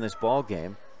already in this ball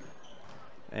game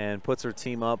and puts her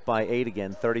team up by 8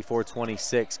 again,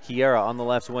 34-26. Kiera on the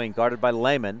left wing, guarded by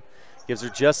Lehman. Gives her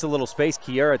just a little space.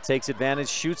 Kiera takes advantage,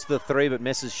 shoots the 3, but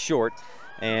misses short.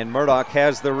 And Murdoch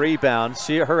has the rebound.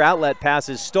 Her outlet pass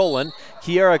is stolen.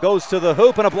 Kiera goes to the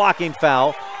hoop and a blocking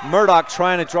foul. Murdoch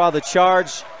trying to draw the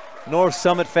charge. North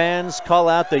Summit fans call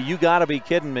out the "you gotta be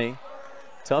kidding me."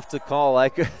 Tough to call.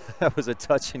 That was a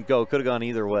touch and go. Could have gone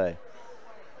either way.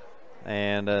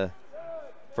 And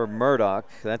for Murdoch,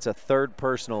 that's a third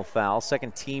personal foul,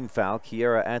 second team foul.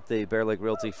 Kiera at the Bear Lake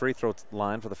Realty free throw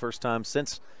line for the first time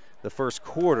since the first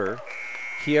quarter.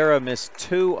 Kiera missed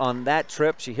 2 on that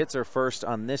trip. She hits her first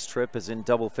on this trip, is in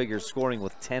double figures, scoring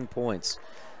with 10 points.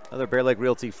 Another Bear Lake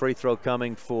Realty free throw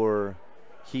coming for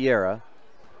Kiera.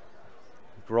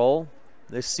 Grohl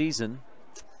this season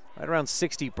right around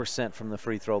 60% from the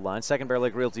free throw line. Second Bear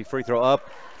Lake Realty free throw up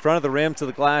front of the rim to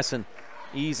the glass and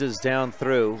eases down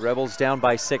through. Rebels down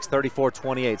by 6,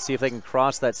 34-28. See if they can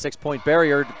cross that 6-point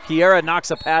barrier. Kiera knocks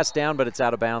a pass down, but it's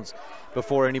out of bounds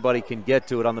before anybody can get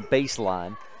to it on the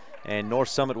baseline. And North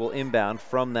Summit will inbound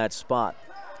from that spot.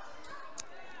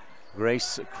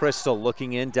 Grace Crystal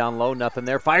looking in, down low, nothing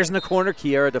there. Fires in the corner.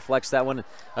 Kiera deflects that one.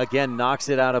 Again, knocks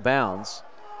it out of bounds.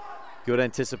 Good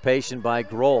anticipation by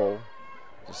Grohl.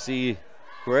 To see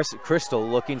Crystal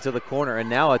looking to the corner. And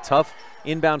now a tough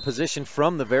inbound position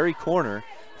from the very corner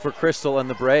for Crystal and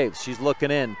the Braves. She's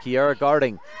looking in. Kiera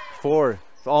guarding for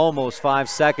almost 5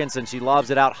 seconds, and she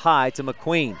lobs it out high to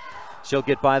McQueen. She'll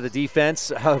get by the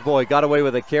defense. Oh boy, got away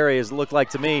with a carry as it looked like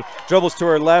to me. Dribbles to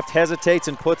her left, hesitates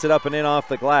and puts it up and in off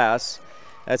the glass.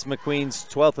 That's McQueen's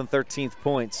 12th and 13th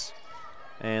points.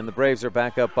 And the Braves are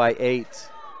back up by 8.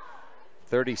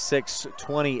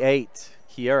 36-28.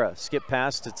 Kiera skip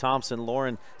pass to Thompson.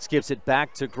 Lauren skips it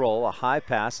back to Grohl. A high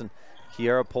pass and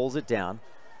Kiera pulls it down.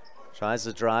 Tries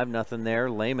to drive, nothing there.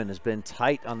 Lehman has been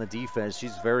tight on the defense.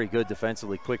 She's very good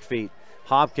defensively, quick feet.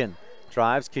 Hopkin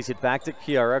drives, kicks it back to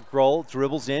Kiera. Grohl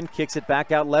dribbles in, kicks it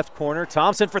back out left corner.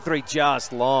 Thompson for 3,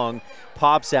 just long.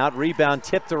 Pops out, rebound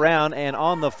tipped around and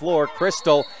on the floor.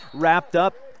 Crystal wrapped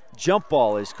up. Jump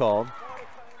ball is called.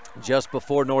 Just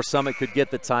before North Summit could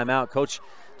get the timeout, Coach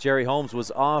Jerry Holmes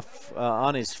was off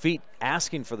on his feet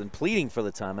asking for them, pleading for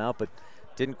the timeout, but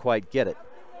didn't quite get it.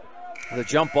 The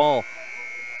jump ball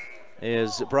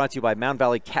is brought to you by Mound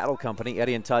Valley Cattle Company.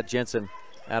 Eddie and Todd Jensen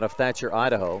out of Thatcher,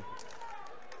 Idaho.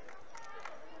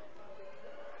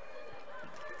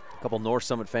 A couple North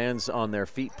Summit fans on their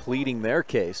feet pleading their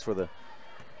case for the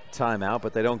timeout,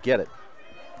 but they don't get it.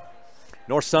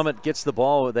 North Summit gets the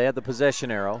ball. They had the possession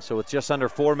arrow, so with just under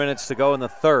 4 minutes to go in the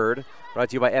third, brought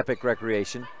to you by Epic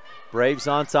Recreation. Braves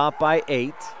on top by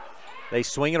 8. They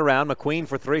swing it around. McQueen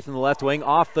for 3 from the left wing.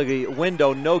 Off the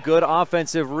window, no good.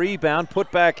 Offensive rebound.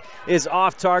 Putback is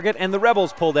off target, and the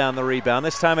Rebels pull down the rebound.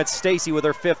 This time it's Stacy with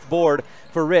her 5th board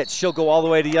for Rich. She'll go all the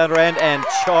way to the other end and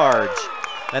charge.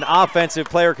 An offensive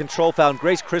player control foul.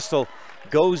 Grace Crystal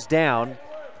goes down,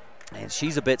 and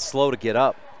she's a bit slow to get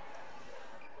up.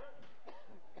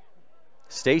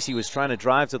 Stacy was trying to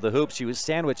drive to the hoop. She was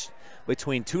sandwiched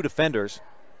between 2 defenders,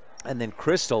 and then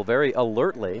Crystal very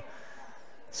alertly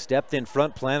stepped in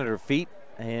front, planted her feet,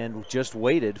 and just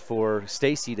waited for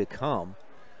Stacy to come.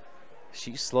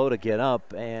 She's slow to get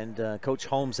up, and Coach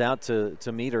Holmes out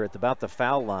to meet her at about the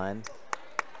foul line.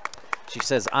 She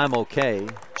says, "I'm okay."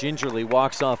 Gingerly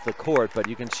walks off the court, but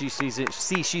you can see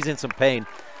she's in some pain.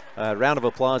 Round of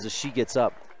applause as she gets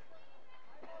up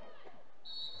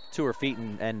to her feet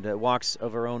and walks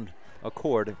of her own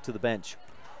accord to the bench.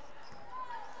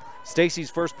 Stacy's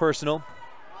first personal,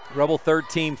 Rebel 3rd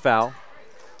team foul.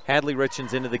 Hadley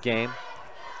Richens into the game.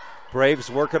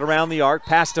 Braves work it around the arc.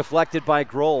 Pass deflected by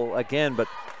Grohl again, but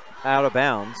out of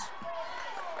bounds.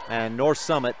 And North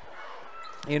Summit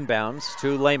inbounds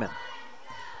to Lehman.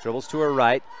 Dribbles to her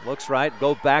right, looks right,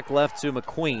 go back left to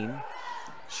McQueen.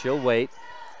 She'll wait.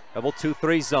 Rebel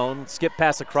 2-3 zone. Skip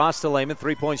pass across to Lehman.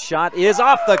 3-point shot is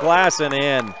off the glass and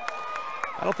in.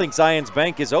 I don't think Zion's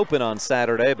Bank is open on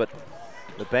Saturday, but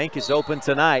the bank is open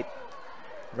tonight.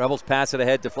 Rebels pass it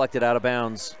ahead, deflected out of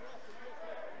bounds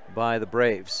by the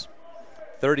Braves.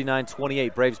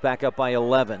 39-28, Braves back up by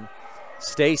 11.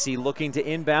 Stacy looking to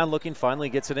inbound, finally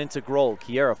gets it into Grohl.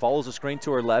 Kiera follows the screen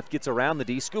to her left, gets around the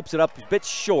D, scoops it up a bit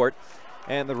short,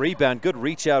 and the rebound, good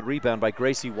reach-out rebound by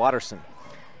Gracie Watterson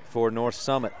for North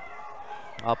Summit.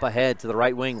 Up ahead to the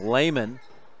right wing, Lehman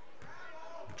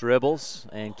dribbles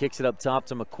and kicks it up top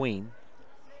to McQueen.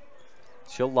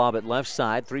 She'll lob it left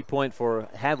side. 3-point for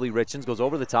Hadley Richens. Goes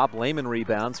over the top. Lehman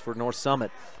rebounds for North Summit.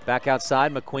 Back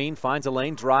outside. McQueen finds a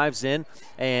lane, drives in,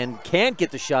 and can't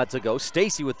get the shot to go.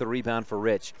 Stacy with the rebound for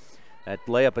Rich. That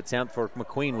layup attempt for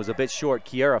McQueen was a bit short.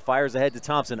 Kiera fires ahead to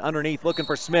Thompson. Underneath, looking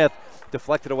for Smith.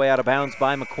 Deflected away out of bounds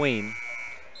by McQueen.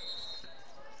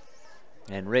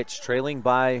 And Rich trailing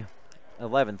by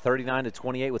 11,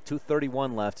 39-28 with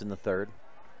 2:31 left in the third.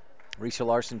 Risha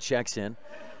Larson checks in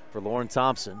for Lauren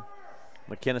Thompson.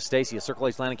 McKenna Stacy, a Circle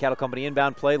H Land and Cattle Company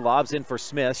inbound play, lobs in for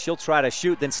Smith. She'll try to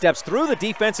shoot, then steps through the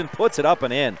defense and puts it up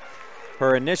and in.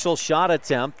 Her initial shot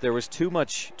attempt, there was too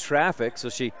much traffic, so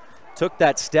she took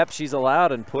that step she's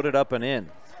allowed and put it up and in.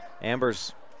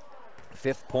 Amber's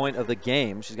 5th point of the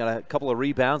game. She's got a couple of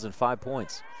rebounds and 5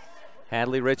 points.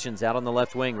 Hadley Richens out on the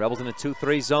left wing. Rebels in a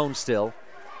 2-3 zone still.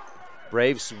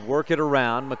 Braves work it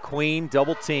around. McQueen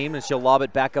double team, and she'll lob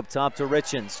it back up top to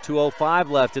Richens. 2:05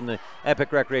 left in the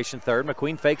Epic Recreation third.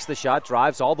 McQueen fakes the shot,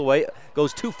 drives all the way,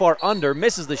 goes too far under,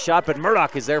 misses the shot, but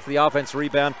Murdoch is there for the offense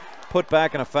rebound. Put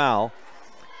back and a foul.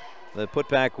 The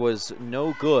putback was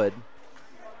no good.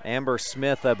 Amber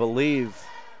Smith, I believe,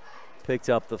 picked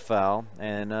up the foul,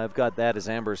 and I've got that as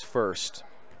Amber's first.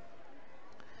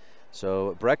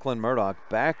 So Brecklin Murdoch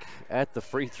back at the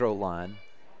free throw line.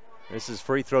 This is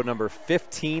free throw number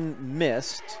 15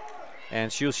 missed, and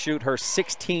she'll shoot her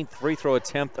 16th free throw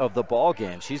attempt of the ball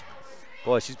game. She's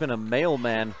been a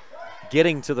mailman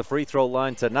getting to the free throw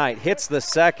line tonight. Hits the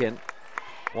second.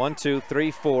 1, 2,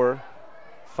 3, 4,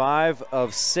 5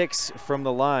 of 6 from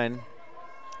the line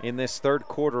in this third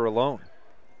quarter alone.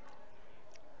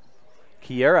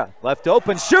 Kiera left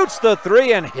open, shoots the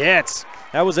three and hits.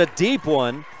 That was a deep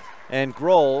one, and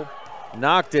Grohl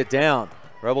knocked it down.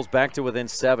 Rebels back to within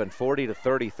 7,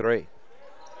 40-33.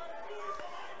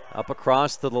 Up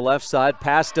across to the left side,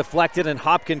 pass deflected, and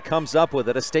Hopkin comes up with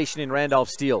it. A stationing Randolph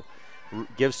steal.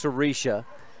 Gives to Risha,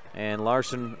 and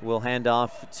Larson will hand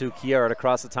off to Kiera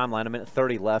across the timeline.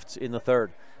 1:30 left in the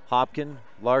third. Hopkin,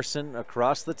 Larson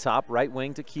across the top, right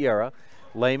wing to Kiera.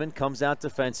 Lehman comes out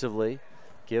defensively.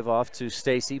 Give off to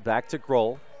Stacy, back to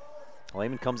Grohl.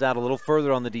 Lehman comes out a little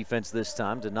further on the defense this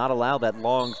time, did not allow that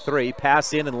long three.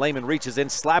 Pass in, and Lehman reaches in,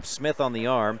 slaps Smith on the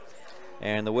arm,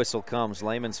 and the whistle comes.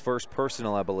 Lehman's first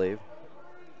personal, I believe.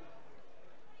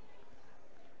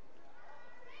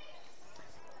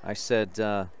 I said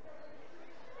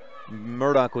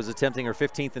Murdoch was attempting her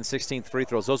 15th and 16th free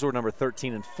throws. Those were number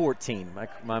 13 and 14,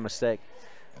 my mistake.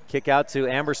 Kick out to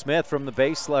Amber Smith from the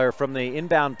baseline, from the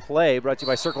inbound play, brought to you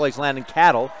by Circle H Land and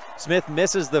Cattle. Smith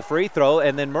misses the free throw,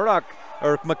 and then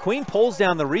McQueen pulls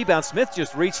down the rebound. Smith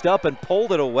just reached up and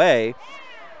pulled it away,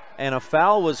 and a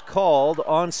foul was called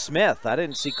on Smith. I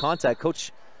didn't see contact.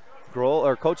 Coach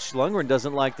Lundgren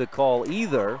doesn't like the call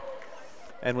either.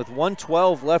 And with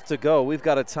 1:12 left to go, we've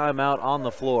got a timeout on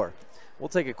the floor. We'll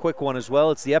take a quick one as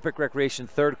well. It's the Epic Recreation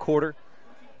third quarter.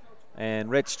 And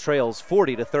Rich trails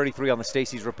 40-33 on the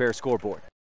Stacy's Repair scoreboard.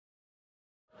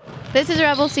 This is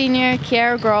Rebel Senior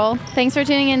Kiera Grohl. Thanks for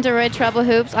tuning in to Rich Rebel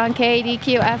Hoops on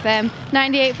KADQ FM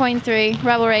 98.3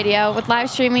 Rebel Radio with live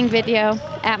streaming video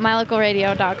at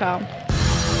mylocalradio.com.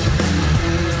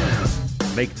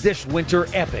 Make this winter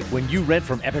epic when you rent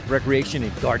from Epic Recreation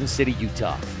in Garden City,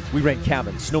 Utah. We rent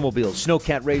cabins, snowmobiles,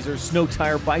 snowcat razors, snow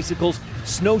tire bicycles,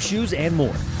 snowshoes, and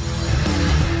more.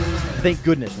 Thank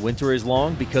goodness winter is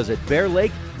long, because at Bear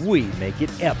Lake, we make it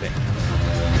epic.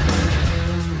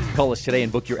 Call us today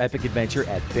and book your epic adventure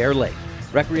at Bear Lake.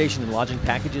 Recreation and lodging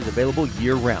packages available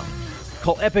year-round.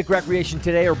 Call Epic Recreation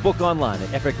today or book online at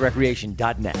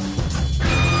epicrecreation.net.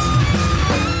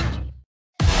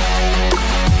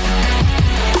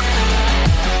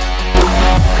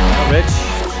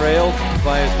 Rich trailed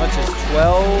by as much as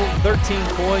 13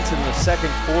 points in the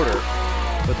second quarter,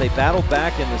 but they battled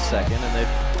back in the second, and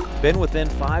they've been within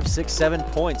 5, 6, 7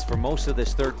 points for most of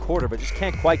this third quarter, but just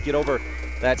can't quite get over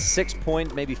that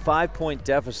 6-point, maybe 5-point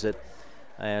deficit,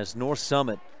 as North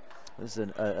Summit is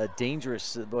a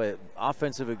dangerous,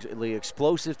 offensively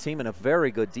explosive team and a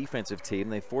very good defensive team.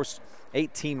 They forced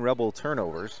 18 Rebel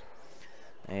turnovers,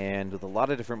 and with a lot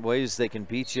of different ways they can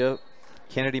beat you.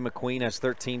 Kennedy McQueen has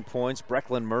 13 points.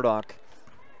 Brecklin Murdoch,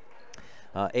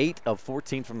 8 of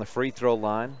 14 from the free throw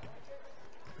line,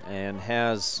 and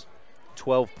has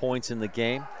 12 points in the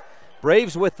game.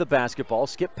 Braves with the basketball.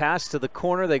 Skip pass to the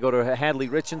corner. They go to Hadley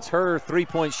Richens. Her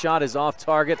three-point shot is off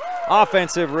target.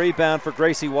 Offensive rebound for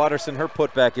Gracie Watterson. Her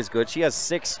putback is good. She has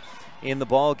 6 in the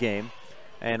ball game.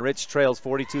 And Rich trails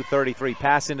 42-33.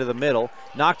 Pass into the middle.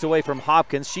 Knocked away from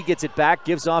Hopkins. She gets it back.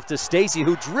 Gives off to Stacy,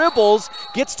 who dribbles.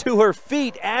 Gets to her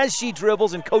feet as she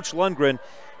dribbles. And Coach Lundgren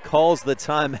calls the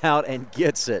timeout and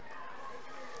gets it.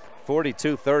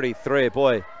 42-33.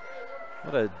 Boy,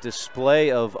 what a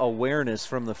display of awareness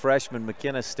from the freshman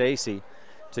McKenna Stacy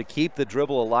to keep the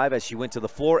dribble alive as she went to the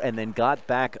floor and then got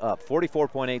back up.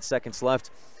 44.8 seconds left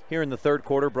here in the third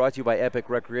quarter, brought to you by Epic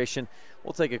Recreation.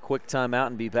 We'll take a quick timeout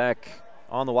and be back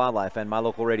on the Wildlife and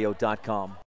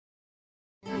mylocalradio.com.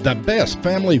 The best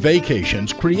family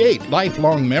vacations create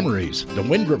lifelong memories. The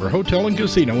Wind River Hotel and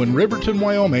Casino in Riverton,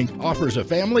 Wyoming offers a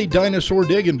family dinosaur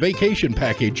dig and vacation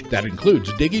package that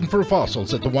includes digging for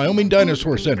fossils at the Wyoming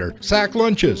Dinosaur Center, sack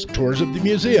lunches, tours of the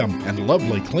museum, and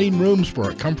lovely clean rooms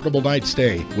for a comfortable night's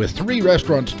stay. With 3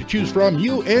 restaurants to choose from,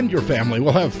 you and your family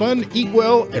will have fun, eat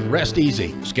well, and rest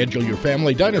easy. Schedule your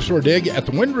family dinosaur dig at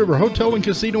the Wind River Hotel and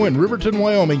Casino in Riverton,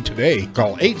 Wyoming today.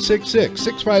 Call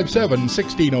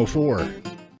 866-657-1604.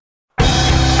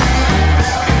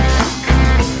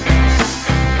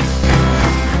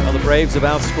 Braves have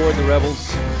outscored the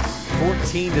Rebels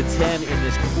 14-10 in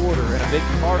this quarter, and a big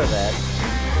part of that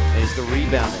is the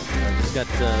rebounding. I just got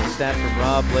a stat from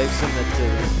Rob Laveson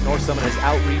that North Summit has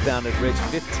out-rebounded Rich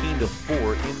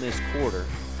 15-4 in this quarter.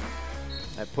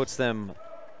 That puts them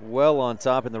well on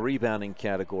top in the rebounding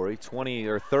category,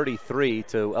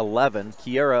 33-11.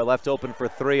 Kiera left open for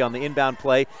 3 on the inbound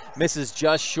play, misses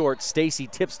just short. Stacy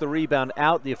tips the rebound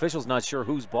out. The official's not sure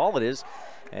whose ball it is.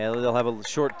 And they'll have a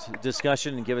short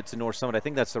discussion and give it to North Summit. I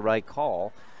think that's the right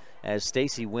call, as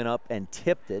Stacy went up and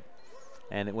tipped it,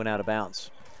 and it went out of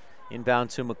bounds. Inbound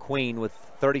to McQueen with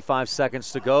 35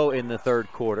 seconds to go in the third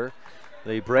quarter.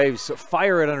 The Braves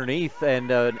fire it underneath,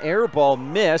 and an air ball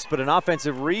missed, but an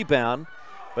offensive rebound,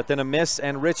 but then a miss,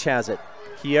 and Rich has it.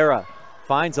 Kiera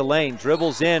finds a lane,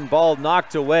 dribbles in, ball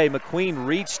knocked away. McQueen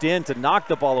reached in to knock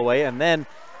the ball away, and then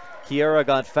Kiera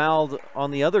got fouled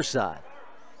on the other side.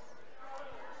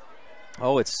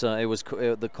 Oh, it was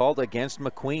the call against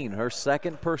McQueen, her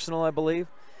second personal, I believe.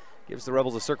 Gives the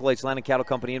Rebels a Circle H Land and Cattle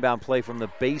Company inbound play from the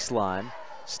baseline.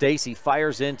 Stacy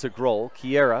fires into Grohl.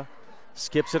 Kiera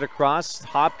skips it across.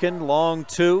 Hopkin, long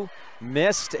 2,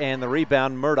 missed, and the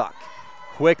rebound, Murdoch.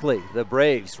 Quickly, the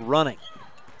Braves running.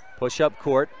 Push up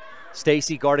court.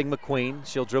 Stacy guarding McQueen.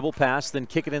 She'll dribble past, then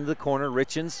kick it into the corner.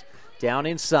 Richens down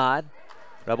inside.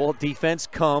 Rebel defense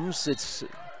comes. It's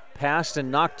passed and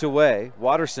knocked away.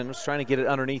 Watterson was trying to get it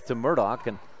underneath to Murdoch,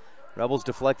 and Rebels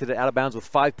deflected it out of bounds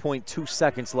with 5.2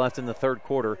 seconds left in the third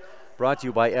quarter. Brought to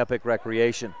you by Epic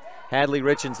Recreation. Hadley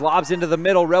Richens lobs into the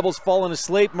middle. Rebels falling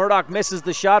asleep. Murdoch misses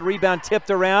the shot. Rebound tipped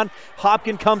around.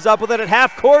 Hopkin comes up with it at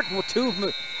half court.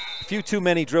 A few too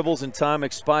many dribbles and time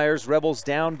expires. Rebels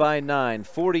down by 9,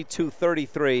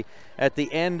 42-33 at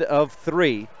the end of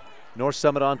 3. North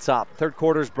Summit on top. Third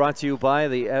quarter is brought to you by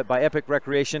Epic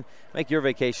Recreation. Make your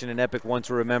vacation an epic one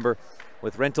to remember.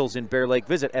 With rentals in Bear Lake,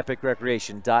 visit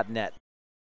epicrecreation.net.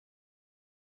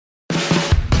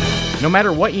 No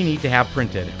matter what you need to have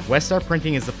printed, Westar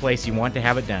Printing is the place you want to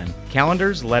have it done.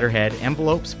 Calendars, letterhead,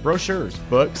 envelopes, brochures,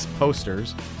 books,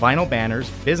 posters, vinyl banners,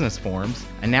 business forms,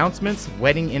 announcements,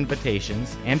 wedding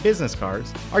invitations, and business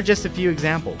cards are just a few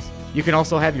examples. You can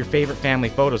also have your favorite family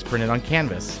photos printed on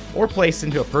canvas or placed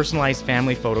into a personalized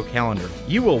family photo calendar.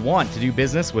 You will want to do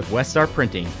business with Westar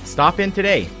Printing. Stop in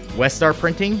today. Westar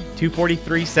Printing,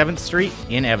 243 7th Street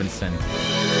in Evanston.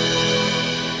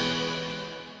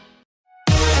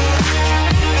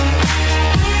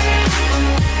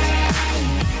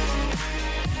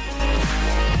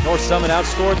 North Summit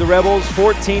outscored the Rebels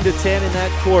 14-10 in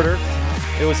that quarter.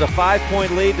 It was a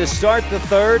 5-point lead to start the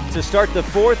third. To start the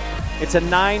fourth, it's a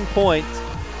 9-point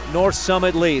North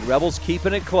Summit lead. Rebels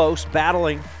keeping it close,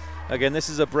 battling. Again, this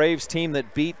is a Braves team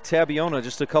that beat Tabiona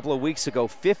just a couple of weeks ago,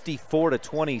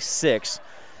 54-26.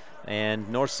 And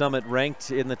North Summit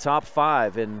ranked in the top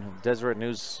 5 in Deseret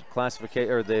News classification,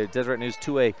 or the Deseret News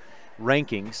 2A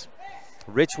rankings.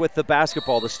 Rich with the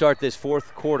basketball to start this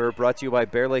fourth quarter, brought to you by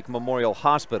Bear Lake Memorial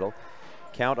Hospital.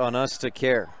 Count on us to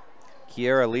care.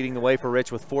 Kiera leading the way for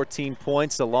Rich with 14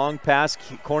 points. A long pass,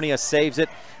 Cornea saves it.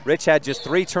 Rich had just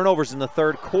 3 turnovers in the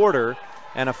third quarter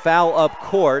and a foul up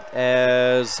court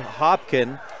as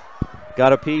Hopkin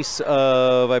got a piece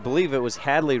of, I believe it was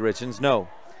Hadley Richens. No,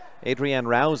 Adrienne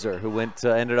Rouser, who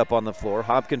ended up on the floor.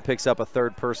 Hopkin picks up a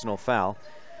third personal foul.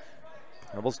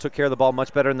 Rebels took care of the ball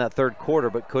much better in that third quarter,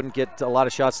 but couldn't get a lot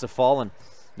of shots to fall, and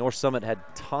North Summit had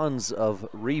tons of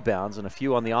rebounds and a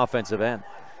few on the offensive end.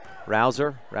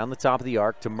 Rouser around the top of the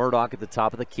arc to Murdoch at the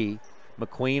top of the key.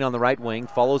 McQueen on the right wing,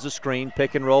 follows a screen,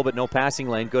 pick and roll, but no passing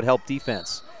lane. Good help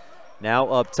defense. Now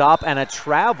up top, and a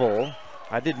travel.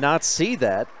 I did not see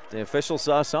that. The official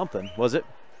saw something. Was it?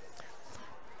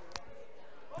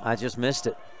 I just missed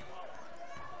it.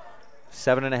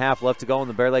 7.5 left to go in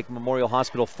the Bear Lake Memorial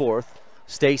Hospital fourth.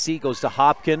 Stacy goes to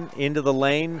Hopkin into the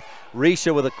lane.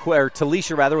 Talisha with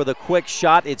a quick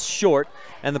shot. It's short,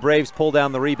 and the Braves pull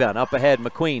down the rebound. Up ahead,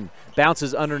 McQueen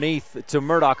bounces underneath to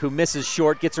Murdoch, who misses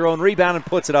short, gets her own rebound and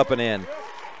puts it up and in.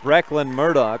 Brecklin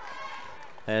Murdoch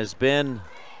has been,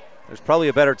 there's probably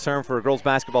a better term for a girls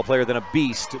basketball player than a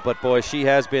beast, but boy, she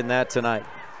has been that tonight.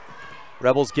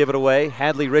 Rebels give it away.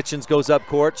 Hadley Richens goes up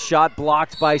court. Shot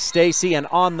blocked by Stacy, and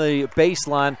on the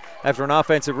baseline after an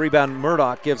offensive rebound,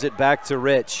 Murdoch gives it back to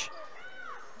Rich.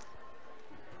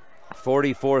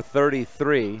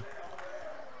 44-33.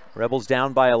 Rebels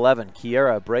down by 11.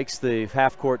 Kiera breaks the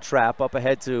half-court trap up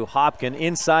ahead to Hopkin,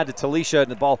 inside to Talisha,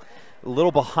 and the ball a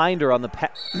little behind her on the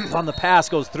on the pass,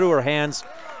 goes through her hands,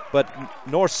 but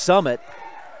North Summit,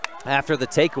 after the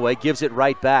takeaway, gives it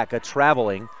right back, a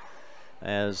traveling,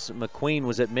 as McQueen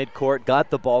was at midcourt, got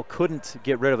the ball, couldn't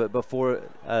get rid of it before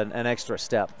an extra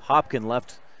step. Hopkin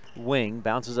left wing,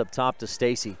 bounces up top to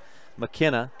Stacy.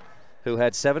 McKenna, who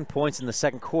had 7 points in the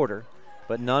second quarter,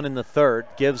 but none in the third,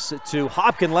 gives it to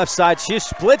Hopkin left side. She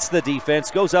splits the defense,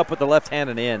 goes up with the left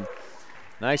hand and in.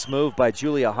 Nice move by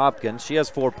Julia Hopkin. She has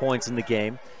 4 points in the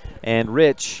game. And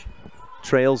Rich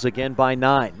trails again by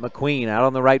 9. McQueen out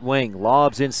on the right wing,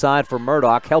 lobs inside for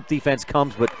Murdoch. Help defense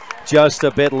comes, but just a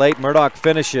bit late. Murdoch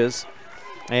finishes,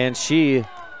 and she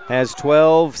has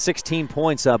 16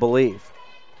 points, I believe.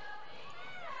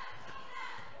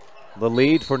 The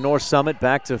lead for North Summit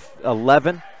back to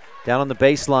 11. Down on the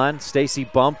baseline, Stacy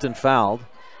bumped and fouled.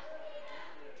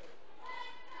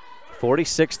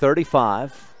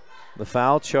 46-35. The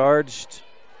foul charged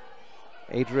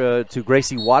to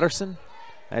Gracie Watterson.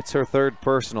 That's her third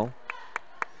personal.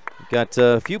 We've got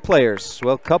a few players,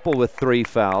 well, a couple with 3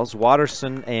 fouls.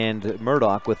 Watterson and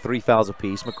Murdoch with 3 fouls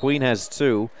apiece. McQueen has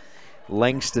 2.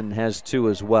 Langston has 2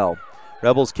 as well.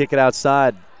 Rebels kick it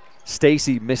outside.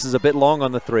 Stacy misses a bit long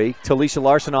on the 3. Talisha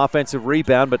Larson offensive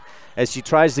rebound, but as she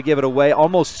tries to give it away,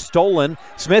 almost stolen.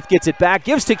 Smith gets it back,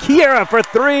 gives to Kiera for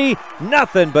 3.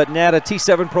 Nothing but net. A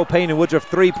T7 Propane and Woodruff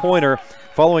 3-pointer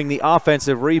following the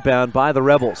offensive rebound by the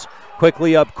Rebels.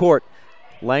 Quickly up court.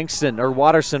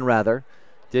 Watterson rather,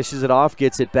 dishes it off,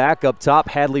 gets it back up top.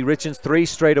 Hadley Richens 3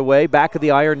 straight away. Back of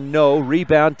the iron, no.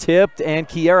 Rebound tipped, and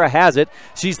Kiera has it.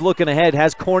 She's looking ahead,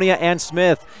 has Cornea and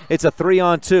Smith. It's a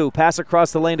 3-on-2. Pass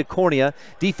across the lane to Cornea.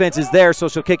 Defense is there, so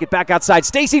she'll kick it back outside.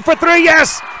 Stacy for 3,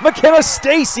 yes! McKenna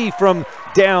Stacy from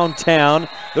downtown.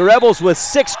 The Rebels with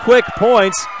 6 quick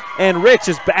points, and Rich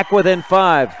is back within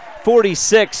 5.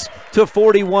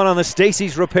 46-41 on the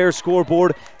Stacy's Repair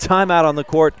scoreboard. Timeout on the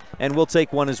court, and we'll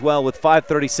take one as well with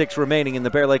 5:36 remaining in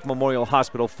the Bear Lake Memorial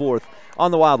Hospital fourth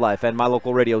on the Wildlife and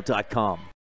MyLocalRadio.com.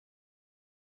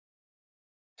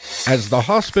 As the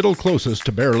hospital closest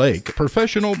to Bear Lake,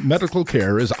 professional medical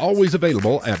care is always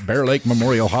available at Bear Lake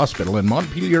Memorial Hospital in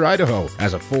Montpelier, Idaho.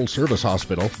 As a full-service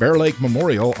hospital, Bear Lake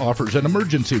Memorial offers an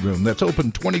emergency room that's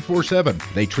open 24/7.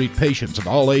 They treat patients of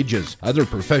all ages. Other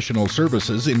professional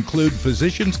services include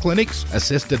physicians' clinics,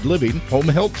 assisted living, home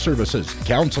health services,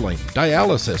 counseling,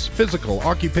 dialysis, physical,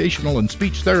 occupational, and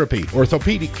speech therapy,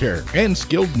 orthopedic care, and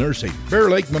skilled nursing. Bear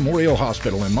Lake Memorial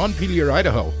Hospital in Montpelier,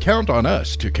 Idaho. Count on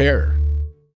us to care.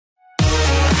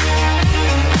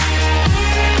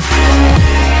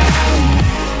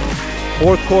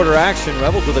 Fourth quarter action.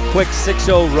 Rebels with a quick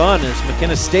 6-0 run as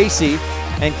McKenna Stacy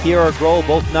and Kiera Grohl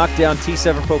both knocked down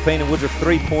T7 Propane and Woodruff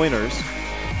 3-pointers.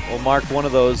 We'll mark one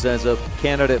of those as a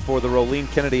candidate for the Rolene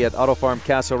Kennedy at Auto Farm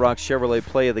Castle Rock Chevrolet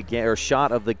play of the game, or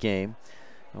shot of the game.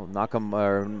 We'll knock them,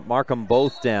 or mark them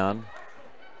both down.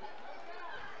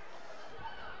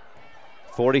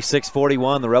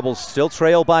 46-41. The Rebels still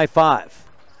trail by 5.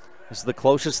 This is the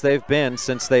closest they've been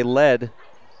since they led.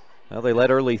 Well, they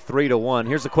led early 3-1.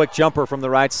 Here's a quick jumper from the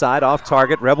right side, off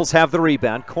target. Rebels have the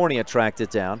rebound. Cornea tracked it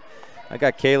down. I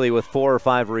got Kaylee with 4 or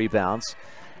 5 rebounds.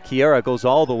 Kiera goes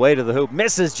all the way to the hoop.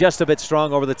 Misses just a bit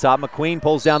strong over the top. McQueen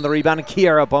pulls down the rebound, and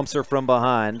Kiera bumps her from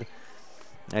behind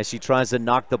as she tries to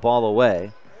knock the ball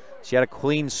away. She had a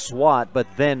clean swat, but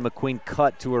then McQueen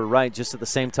cut to her right just at the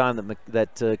same time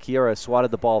that Kiera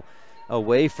swatted the ball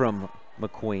away from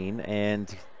McQueen,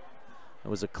 and it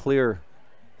was a clear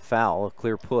foul, a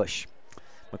clear push.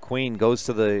 McQueen goes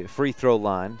to the free throw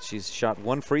line. She's shot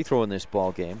 1 free throw in this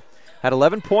ball game. Had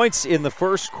 11 points in the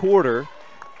first quarter,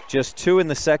 just 2 in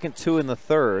the second, 2 in the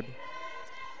third.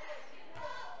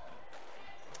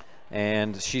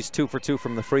 And she's 2 for 2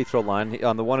 from the free throw line.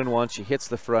 On the 1-and-1, she hits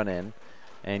the front end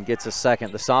and gets a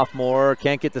second. The sophomore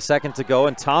can't get the second to go,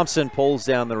 and Thompson pulls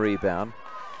down the rebound.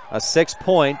 A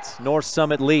 6-point North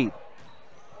Summit lead.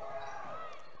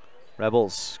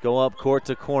 Rebels go up court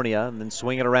to Cornea and then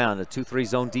swing it around. A 2-3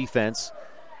 zone defense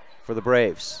for the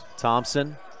Braves.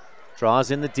 Thompson draws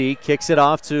in the D, kicks it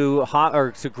off to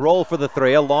Grohl for the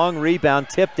 3. A long rebound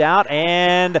tipped out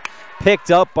and picked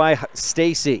up by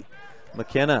Stacy.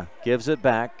 McKenna gives it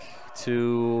back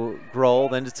to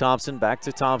Grohl, then to Thompson, back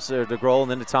to Thompson, to Grohl,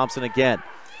 and then to Thompson again.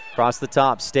 Across the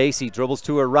top, Stacy dribbles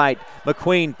to her right.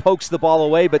 McQueen pokes the ball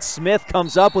away, but Smith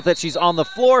comes up with it. She's on the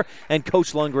floor, and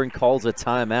Coach Lundgren calls a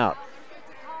timeout.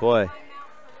 Boy,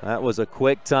 that was a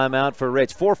quick timeout for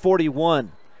Rich. 4:41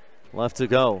 left to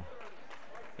go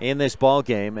in this ball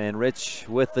game, and Rich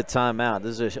with the timeout.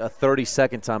 This is a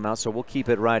 30-second timeout, so we'll keep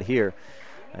it right here.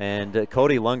 And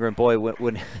Cody Lundgren, boy,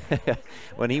 when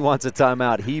when he wants a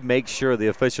timeout, he makes sure the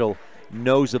official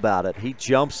knows about it. He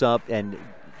jumps up and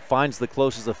finds the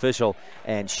closest official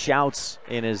and shouts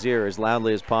in his ear as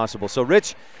loudly as possible. So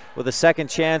Rich with a second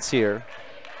chance here.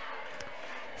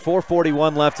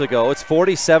 4:41 left to go. It's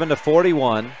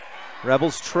 47-41.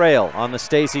 Rebels trail on the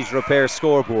Stacy's Repair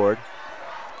scoreboard.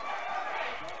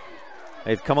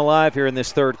 They've come alive here in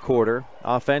this third quarter.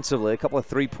 Offensively, a couple of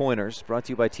three-pointers brought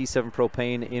to you by T7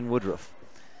 Propane in Woodruff.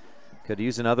 Could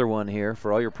use another one here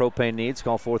for all your propane needs.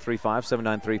 Call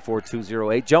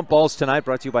 435-793-4208. Jump balls tonight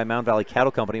brought to you by Mound Valley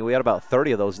Cattle Company. We had about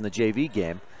 30 of those in the JV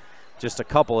game. Just a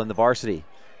couple in the varsity.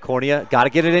 Cornea, got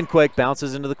to get it in quick.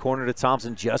 Bounces into the corner to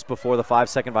Thompson just before the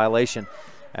 5-second violation.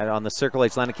 And on the Circle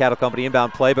H Land Cattle Company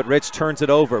inbound play, but Rich turns it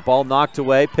over. Ball knocked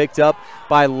away, picked up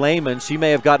by Lehman. She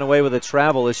may have gotten away with a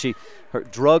travel as she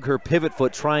drug her pivot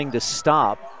foot trying to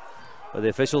stop. But the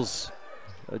officials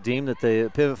deemed that the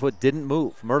pivot foot didn't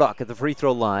move. Murdoch at the free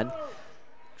throw line.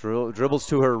 Dribbles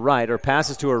to her right, or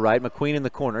passes to her right. McQueen in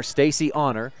the corner. Stacy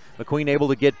on her. McQueen able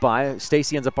to get by.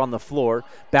 Stacy ends up on the floor.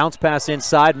 Bounce pass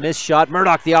inside. Missed shot.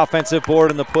 Murdoch the offensive board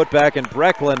and the putback, and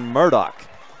Brecklin Murdoch.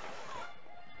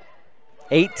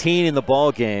 18 in the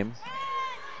ball game.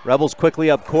 Rebels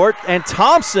quickly up court, and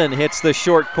Thompson hits the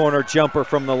short corner jumper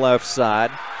from the left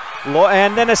side.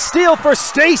 And then a steal for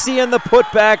Stacy and the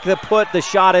putback. The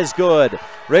shot is good.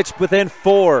 Rich within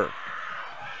 4.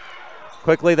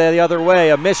 Quickly the other way,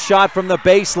 a missed shot from the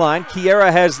baseline.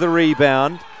 Kiera has the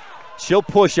rebound. She'll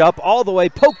push up all the way,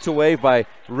 poked away by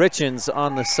Richens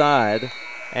on the side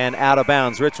and out of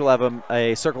bounds. Rich will have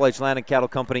a Circle H Land Cattle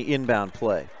Company inbound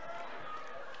play.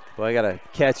 Well, I got to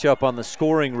catch up on the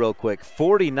scoring real quick.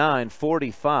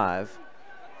 49-45.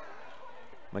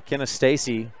 McKenna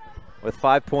Stacy with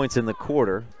 5 points in the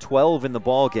quarter, 12 in the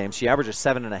ball game. She averages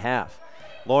 7.5.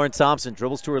 Lauren Thompson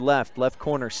dribbles to her left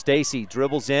corner. Stacy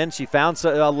dribbles in. She found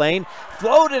a lane,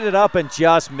 floated it up, and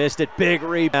just missed it. Big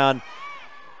rebound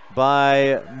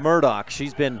by Murdoch.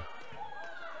 She's been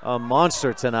a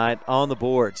monster tonight on the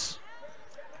boards.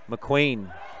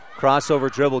 McQueen,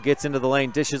 crossover dribble, gets into the lane,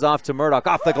 dishes off to Murdoch,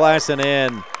 off the glass and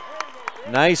in.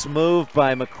 Nice move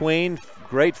by McQueen.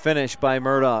 Great finish by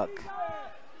Murdoch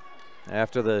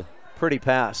after the pretty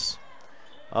pass.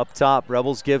 Up top,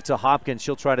 Rebels give to Hopkins.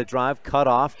 She'll try to drive, cut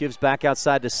off, gives back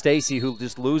outside to Stacy, who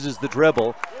just loses the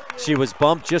dribble. She was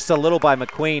bumped just a little by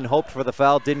McQueen, hoped for the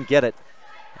foul, didn't get it.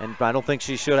 And I don't think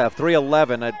she should have.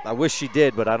 3:11, I wish she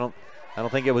did, but I don't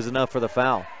think it was enough for the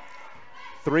foul.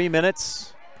 3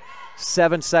 minutes,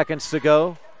 7 seconds to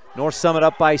go. North Summit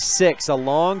up by 6. A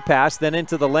long pass, then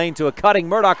into the lane to a cutting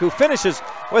Murdoch, who finishes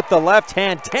with the left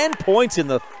hand. 10 points in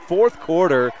the fourth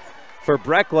quarter for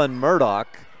Brecklin Murdoch.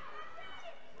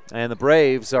 And the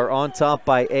Braves are on top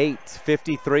by 8,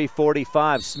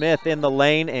 53-45. Smith in the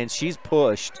lane, and she's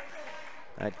pushed.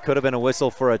 That could have been a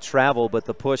whistle for a travel, but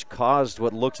the push caused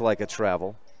what looked like a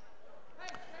travel.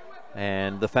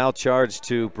 And the foul charge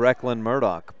to Brecklin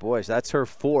Murdoch. Boys, that's her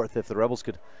 4th. If the Rebels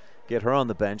could get her on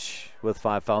the bench with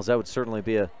 5 fouls, that would certainly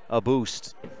be a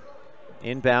boost.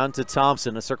 Inbound to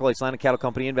Thompson, a Circle H Land Cattle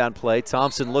Company inbound play.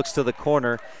 Thompson looks to the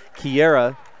corner.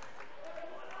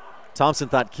 Thompson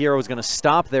thought Kiera was going to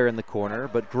stop there in the corner,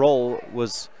 but Grohl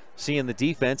was seeing the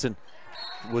defense and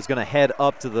was going to head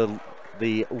up to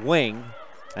the wing,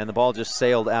 and the ball just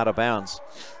sailed out of bounds.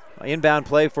 Inbound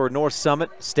play for North Summit.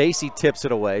 Stacy tips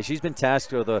it away. She's been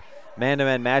tasked with a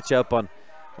man-to-man matchup on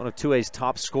one of 2A's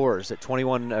top scorers at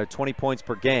 20 points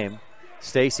per game.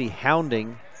 Stacy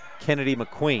hounding Kennedy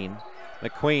McQueen.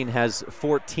 McQueen has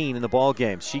 14 in the ball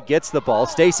game. She gets the ball.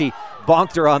 Stacy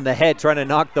bonked her on the head trying to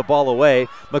knock the ball away.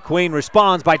 McQueen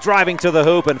responds by driving to the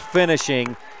hoop and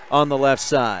finishing on the left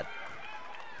side.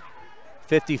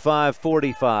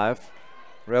 55-45.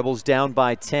 Rebels down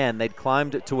by 10. They'd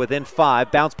climbed to within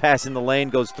 5. Bounce pass in the lane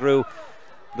goes through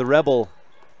the Rebel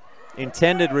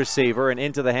intended receiver and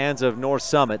into the hands of North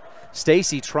Summit.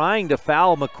 Stacy trying to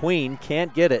foul McQueen,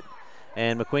 can't get it.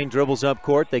 And McQueen dribbles up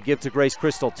court. They give to Grace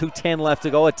Crystal. 2:10 left to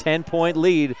go. A 10-point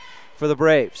lead for the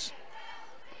Braves.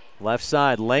 Left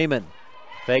side, Lehman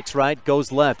fakes right,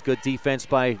 goes left. Good defense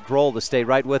by Grohl to stay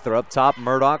right with her. Up top,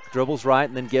 Murdoch dribbles right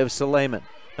and then gives to Lehman.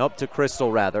 Nope, to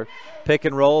Crystal rather. Pick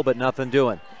and roll, but nothing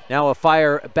doing. Now a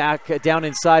fire back down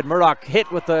inside. Murdoch hit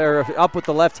with up with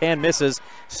the left hand, misses.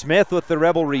 Smith with the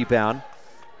Rebel rebound.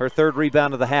 Her 3rd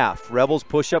rebound of the half. Rebels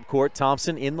push up court.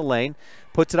 Thompson in the lane.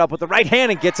 Puts it up with the right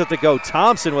hand and gets it to go.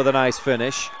 Thompson with a nice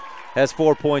finish. has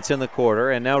 4 points in the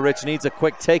quarter, and now Rich needs a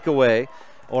quick takeaway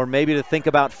or maybe to think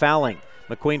about fouling.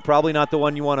 McQueen probably not the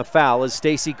one you want to foul as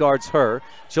Stacy guards her.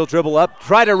 She'll dribble up,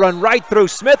 try to run right through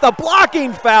Smith. A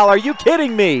blocking foul. Are you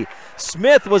kidding me?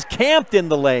 Smith was camped in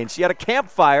the lane. She had a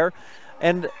campfire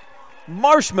and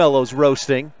marshmallows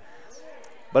roasting,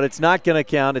 but it's not going to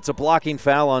count. It's a blocking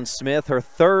foul on Smith, her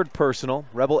third personal,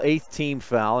 Rebel 8th team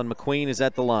foul, and McQueen is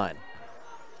at the line.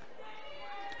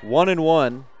 1 and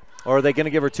 1, or are they going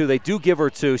to give her 2? They do give her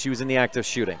 2. She was in the act of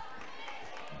shooting.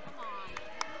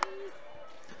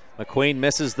 McQueen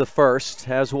misses the first,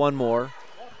 has one more.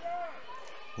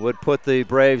 Would put the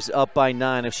Braves up by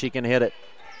 9 if she can hit it.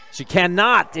 She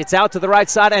cannot. It's out to the right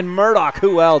side, and Murdoch,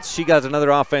 who else? She got another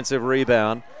offensive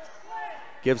rebound.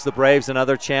 Gives the Braves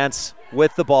another chance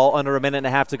with the ball, under a minute and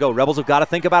a half to go. Rebels have got to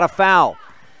think about a foul.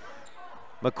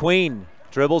 McQueen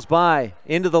dribbles by,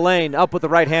 into the lane, up with the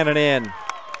right hand and in.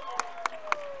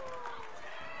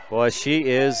 Boy, she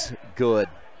is good.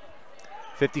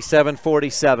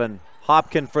 57-47.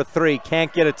 Hopkin for 3,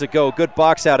 can't get it to go. Good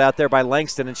box out there by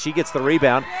Langston, and she gets the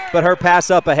rebound, but her pass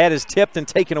up ahead is tipped and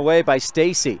taken away by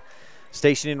Stacy.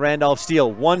 Stationing Randolph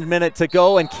Steele. 1 minute to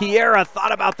go, and Kiera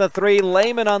thought about the 3.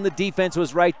 Lehman on the defense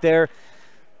was right there.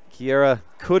 Kiera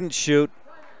couldn't shoot.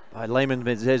 Lehman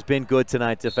has been good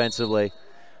tonight defensively.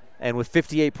 And with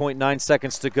 58.9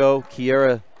 seconds to go,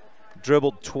 Kiera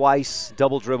dribbled twice,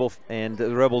 double dribble, and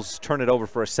the Rebels turn it over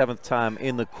for a 7th time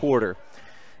in the quarter.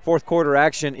 Fourth quarter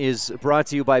action is brought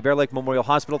to you by Bear Lake Memorial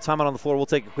Hospital. Time out on the floor. We'll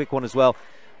take a quick one as well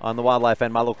on the Wildlife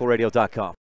and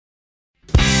MyLocalRadio.com.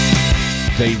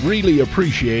 They really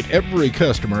appreciate every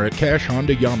customer at Cash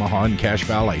Honda Yamaha in Cache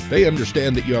Valley. They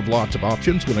understand that you have lots of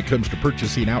options when it comes to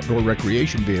purchasing outdoor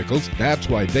recreation vehicles. That's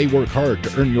why they work hard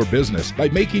to earn your business by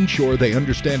making sure they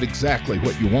understand exactly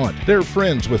what you want. They're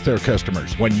friends with their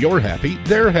customers. When you're happy,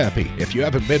 they're happy. If you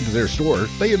haven't been to their store,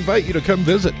 they invite you to come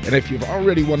visit. And if you've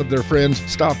already one of their friends,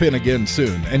 stop in again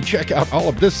soon and check out all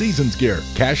of this season's gear.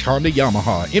 Cash Honda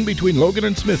Yamaha in between Logan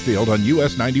and Smithfield on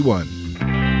US 91.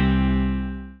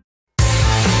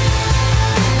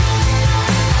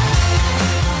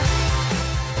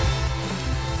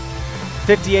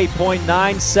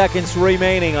 58.9 seconds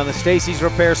remaining on the Stacy's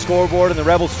Repair scoreboard, and the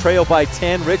Rebels trail by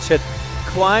 10. Rich had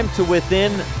climbed to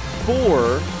within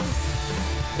 4.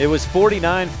 It was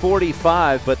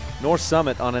 49-45, but North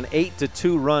Summit on an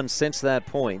 8-2 run since that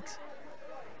point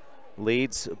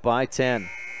leads by 10.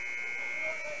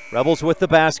 Rebels with the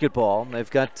basketball.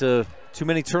 They've got too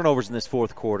many turnovers in this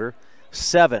fourth quarter.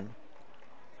 7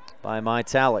 by my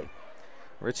tally.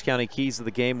 Rich County keys of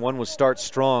the game. One was start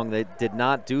strong. They did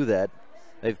not do that.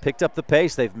 They've picked up the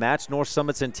pace. They've matched North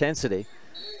Summit's intensity.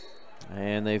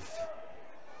 And they've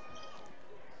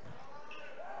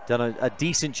done a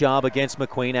decent job against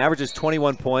McQueen. Averages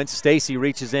 21 points. Stacy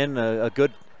reaches in a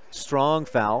good, strong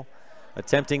foul,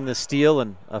 attempting the steal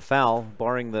and a foul,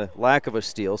 barring the lack of a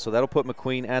steal. So that'll put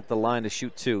McQueen at the line to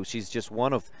shoot 2. She's just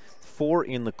 1 of 4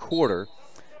 in the quarter.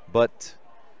 But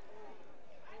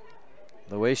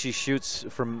the way she shoots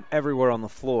from everywhere on the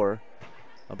floor,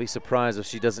 I'll be surprised if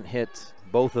she doesn't hit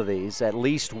both of these, at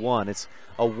least one. It's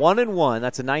a 1-and-1.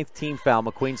 That's a 9th team foul.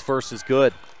 McQueen's first is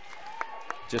good.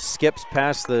 Just skips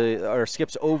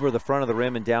skips over the front of the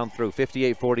rim and down through.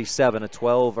 58-47, a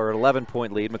 12 or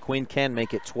 11-point lead. McQueen can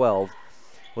make it 12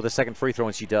 with a second free throw,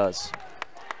 and she does.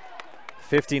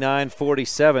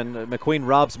 59-47. McQueen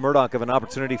robs Murdoch of an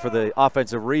opportunity for the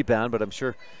offensive rebound, but I'm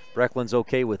sure Breckland's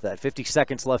okay with that. 50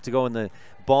 seconds left to go in the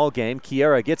ball game.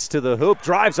 Kiera gets to the hoop,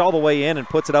 drives all the way in, and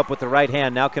puts it up with the right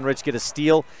hand. Now can Rich get a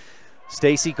steal?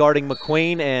 Stacy guarding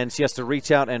McQueen, and she has to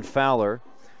reach out and foul her.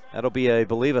 That'll be, I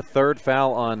believe, a 3rd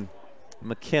foul on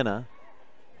McKenna.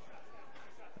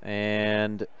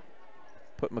 And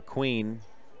put McQueen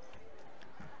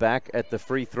back at the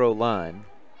free throw line,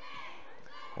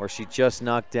 where she just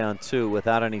knocked down 2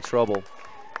 without any trouble.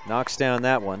 Knocks down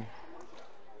that one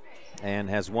and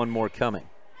has one more coming.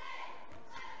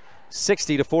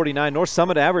 60-49. North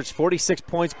Summit averaged 46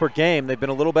 points per game. They've been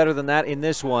a little better than that in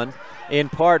this one, in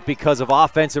part because of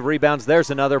offensive rebounds. There's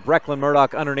another. Breckland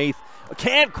Murdoch underneath.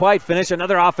 Can't quite finish.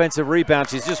 Another offensive rebound.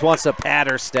 She just wants to pad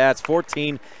her stats.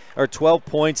 12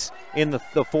 points in the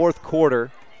fourth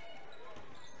quarter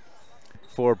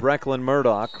for Breckland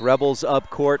Murdoch. Rebels up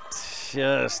court,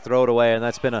 just throw it away, and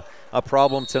that's been a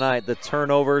problem tonight. The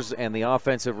turnovers and the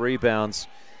offensive rebounds.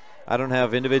 I don't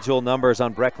have individual numbers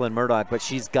on Breckland Murdoch, but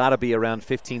she's got to be around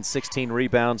 15, 16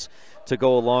 rebounds to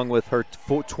go along with her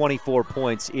 24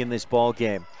 points in this ball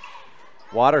game.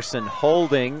 Watterson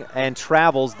holding and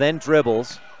travels, then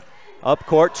dribbles. Up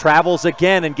court, travels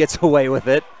again and gets away with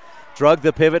it. Drug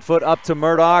the pivot foot up to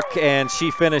Murdoch, and she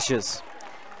finishes.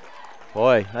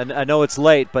 Boy, I know it's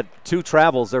late, but 2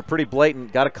 travels. They're pretty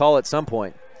blatant. Got to call at some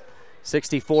point.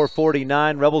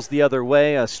 64-49, Rebels the other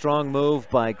way. A strong move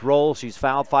by Grohl. She's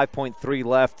fouled, 5.3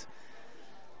 left.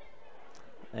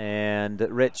 And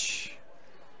Rich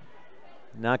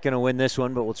not going to win this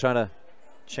one, but we'll try to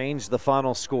change the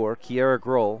final score. Kiera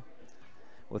Grohl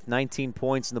with 19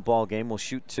 points in the ball game will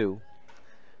shoot 2.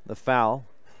 The foul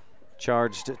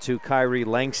charged to Kyrie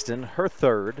Langston, her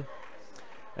 3rd.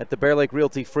 At the Bear Lake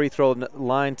Realty free throw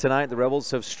line tonight, the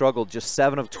Rebels have struggled, just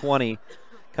 7 of 20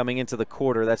 coming into the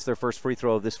quarter. That's their first free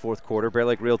throw of this 4th quarter. Bear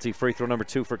Lake Realty free throw number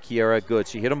 2 for Kiera, good.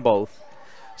 She hit them both.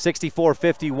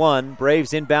 64-51,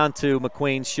 Braves inbound to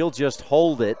McQueen. She'll just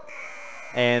hold it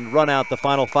and run out the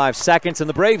final 5 seconds, and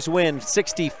the Braves win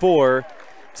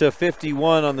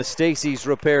 64-51 on the Stacey's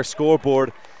Repair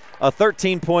scoreboard. A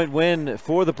 13-point win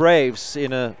for the Braves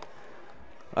in a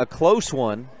close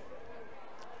one.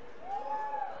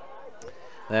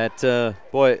 That,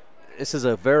 boy, this is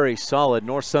a very solid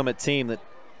North Summit team that,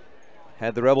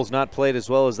 had the Rebels not played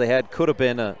as well as they had, could have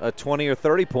been a 20 or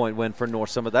 30-point win for North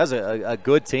Summit. That's a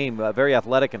good team, very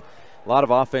athletic and a lot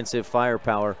of offensive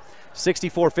firepower.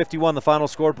 64-51 the final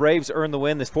score. Braves earn the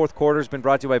win. This 4th quarter has been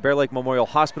brought to you by Bear Lake Memorial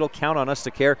Hospital. Count on us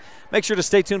to care. Make sure to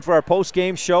stay tuned for our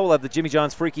post-game show. We'll have the Jimmy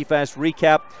John's Freaky Fast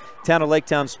recap, Town of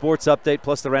Laketown sports update,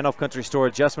 plus the Randolph Country Store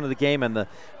adjustment of the game and the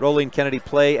Rolene Kennedy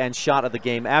play and shot of the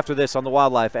game after this on the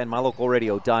Wildlife and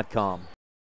MyLocalRadio.com.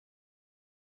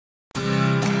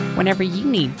 Whenever you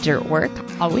need dirt work,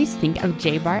 always think of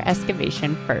J-Bar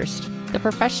Excavation first. The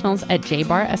professionals at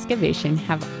J-Bar Excavation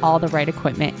have all the right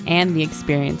equipment and the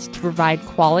experience to provide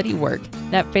quality work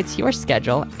that fits your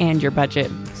schedule and your budget.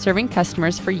 Serving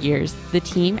customers for years, the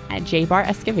team at J-Bar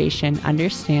Excavation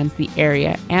understands the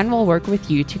area and will work with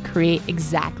you to create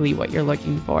exactly what you're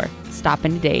looking for. Stop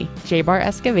in today. J-Bar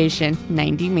Excavation,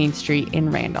 90 Main Street in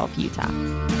Randolph, Utah.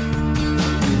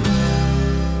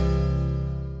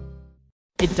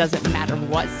 It doesn't matter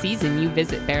what season you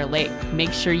visit Bear Lake.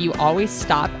 Make sure you always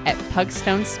stop at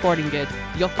Pugstone Sporting Goods.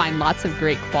 You'll find lots of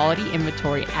great quality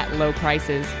inventory at low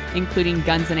prices, including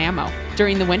guns and ammo.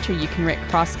 During the winter, you can rent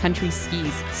cross-country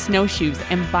skis, snowshoes,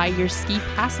 and buy your ski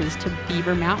passes to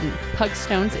Beaver Mountain.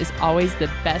 Pugstones is always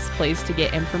the best place to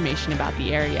get information about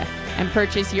the area and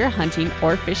purchase your hunting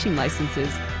or fishing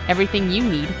licenses. Everything you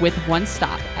need with one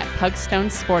stop at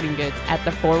Pugstone Sporting Goods at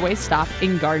the 4-way stop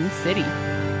in Garden City.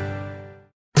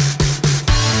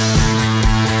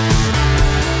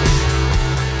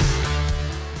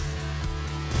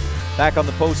 Back on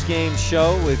the post-game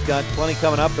show, we've got plenty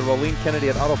coming up. The Rolene Kennedy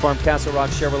at Auto Farm Castle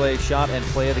Rock Chevrolet shot and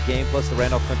play of the game, plus the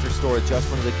Randolph Country Store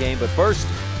adjustment of the game. But first,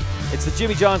 it's the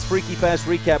Jimmy John's Freaky Fast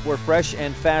recap, where fresh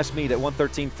and fast meet at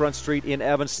 113 Front Street in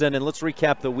Evanston. And let's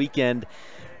recap the weekend.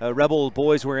 Rebel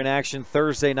boys were in action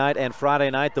Thursday night and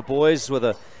Friday night. The boys with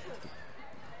a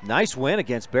nice win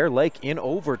against Bear Lake in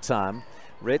overtime.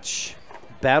 Rich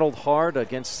battled hard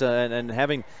against and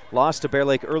having lost to Bear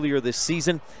Lake earlier this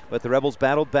season, but the Rebels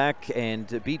battled back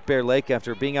and beat Bear Lake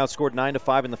after being outscored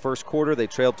 9-5 in the first quarter. They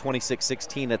trailed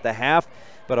 26-16 at the half,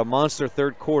 but a monster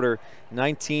third quarter,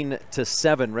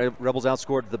 19-7. Rebels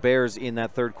outscored the Bears in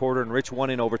that third quarter, and Rich won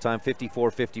in overtime,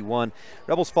 54-51.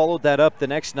 Rebels followed that up the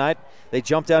next night. They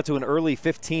jumped out to an early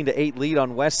 15-8 lead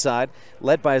on Westside,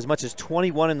 led by as much as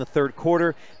 21 in the third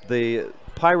quarter. The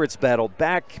Pirates battled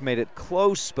back, made it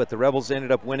close, but the Rebels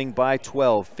ended up winning by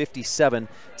 12,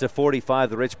 57-45.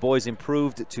 The Rich boys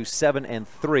improved to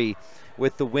 7-3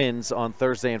 with the wins on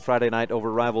Thursday and Friday night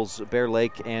over rivals Bear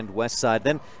Lake and Westside.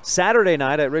 Then Saturday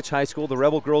night at Rich High School, the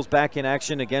Rebel girls back in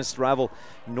action against rival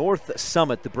North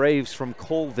Summit, the Braves from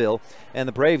Colville. And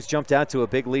the Braves jumped out to a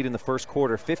big lead in the first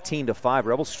quarter, 15-5.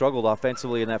 Rebels struggled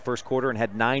offensively in that first quarter and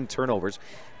had 9 turnovers.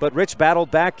 But Rich battled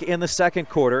back in the second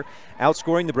quarter,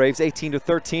 outscoring the Braves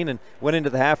 18-13 and went into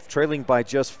the half trailing by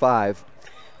just 5.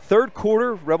 Third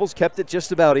quarter, Rebels kept it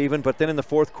just about even, but then in the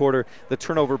fourth quarter, the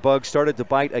turnover bug started to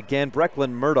bite again.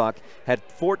 Brecklin Murdoch had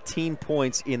 14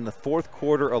 points in the fourth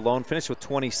quarter alone, finished with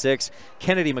 26.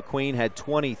 Kennedy McQueen had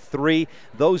 23.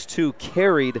 Those two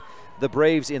carried the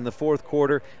Braves in the fourth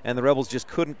quarter, and the Rebels just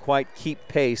couldn't quite keep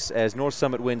pace as North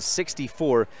Summit wins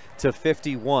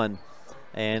 64-51.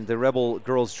 And the Rebel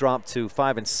girls dropped to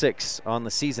 5-6 on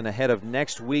the season ahead of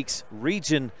next week's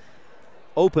region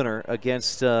opener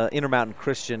against Intermountain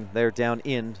Christian. They're down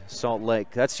in Salt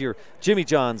Lake. That's your Jimmy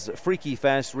John's Freaky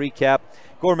Fast recap.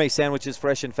 Gourmet sandwiches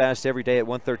fresh and fast every day at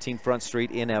 113 Front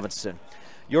Street in Evanston.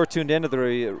 You're tuned in to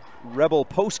the Rebel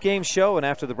post-game show, and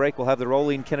after the break we'll have the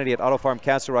Rolene Kennedy at Auto Farm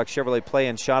Castle Rock Chevrolet play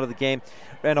and shot of the game,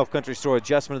 Randolph Country Store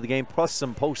adjustment of the game, plus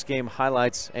some post-game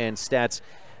highlights and stats.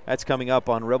 That's coming up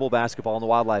on Rebel Basketball on the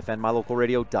Wildlife and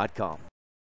MyLocalRadio.com.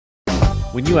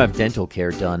 When you have dental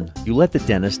care done, you let the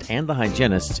dentist and the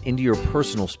hygienists into your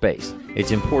personal space.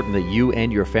 It's important that you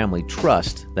and your family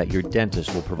trust that your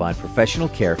dentist will provide professional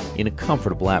care in a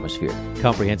comfortable atmosphere.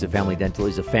 Comprehensive Family Dental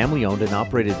is a family-owned and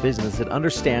operated business that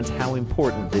understands how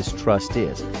important this trust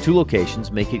is. 2 locations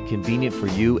make it convenient for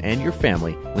you and your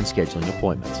family when scheduling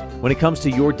appointments. When it comes to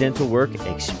your dental work,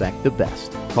 expect the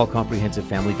best. Call Comprehensive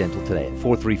Family Dental today at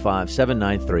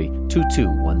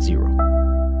 435-793-2210.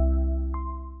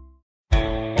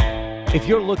 If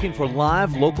you're looking for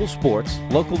live local sports,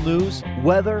 local news,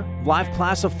 weather, live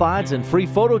classifieds, and free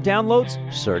photo downloads,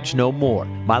 search no more.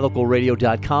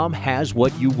 MyLocalRadio.com has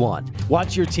what you want.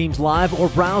 Watch your teams live or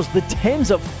browse the tens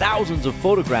of thousands of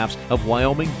photographs of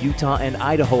Wyoming, Utah, and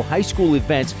Idaho high school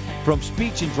events, from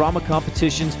speech and drama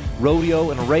competitions,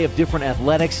 rodeo, an array of different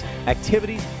athletics,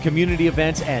 activities, community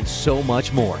events, and so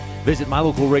much more. Visit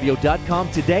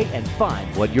MyLocalRadio.com today and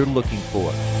find what you're looking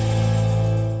for.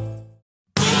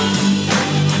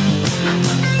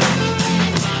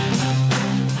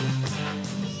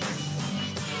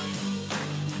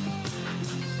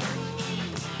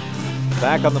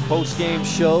 Back on the post-game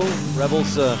show,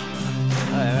 Rebels, I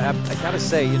got to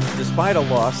say, despite a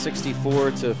loss,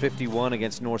 64-51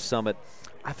 against North Summit,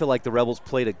 I feel like the Rebels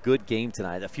played a good game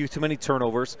tonight. A few too many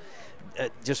turnovers,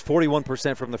 just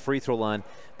 41% from the free throw line.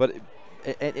 But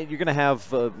you're going to have,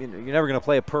 you're never going to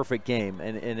play a perfect game.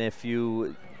 And if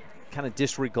you kind of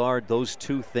disregard those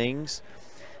two things,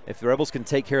 if the Rebels can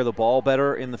take care of the ball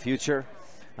better in the future,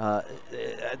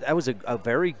 that was a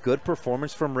very good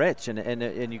performance from Rich,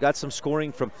 and you got some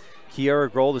scoring from Kiara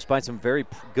Grohl, despite some very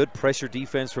good pressure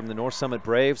defense from the North Summit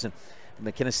Braves. And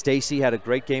McKenna Stacy had a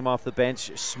great game off the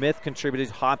bench. Smith contributed,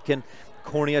 Hopkin,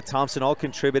 Cornea, Thompson all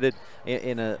contributed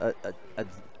in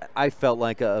I felt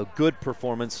like a good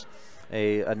performance,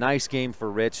 a nice game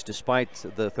for Rich despite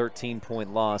the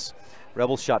 13-point loss.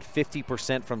 Rebels shot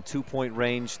 50% from 2-point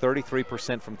range,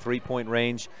 33% from 3-point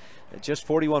range, just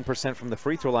 41% from the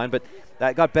free throw line. But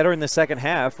that got better in the second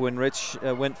half when Rich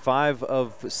went 5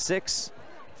 of 6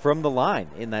 from the line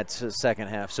in that second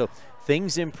half. So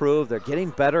things improved. They're getting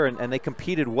better, and they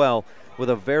competed well with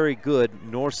a very good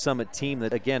North Summit team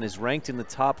that, again, is ranked in the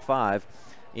top 5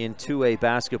 in 2A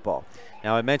basketball.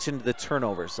 Now, I mentioned the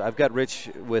turnovers. I've got Rich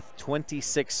with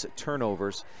 26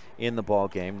 turnovers in the ball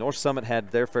game. North Summit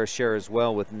had their fair share as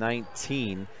well with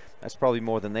 19. That's probably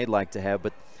more than they'd like to have.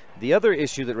 But the other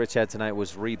issue that Rich had tonight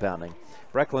was rebounding.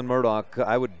 Brecklin Murdoch,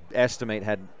 I would estimate,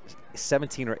 had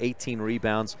 17 or 18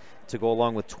 rebounds to go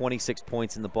along with 26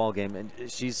 points in the ball game. And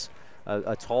she's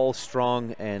a tall,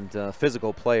 strong, and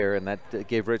physical player, and that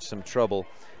gave Rich some trouble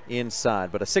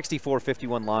inside. But a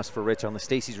 64-51 loss for Rich on the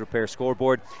Stacy's Repair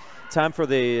scoreboard. Time for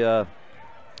the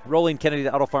Rolling Kennedy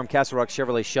Auto Farm Castle Rock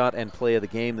Chevrolet shot and play of the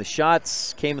game. The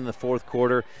shots came in the fourth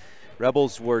quarter.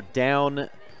 Rebels were down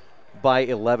by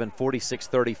 11,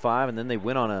 46-35, and then they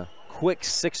went on a quick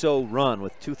 6-0 run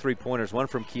with 2 3-pointers, one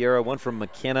from Kiera, one from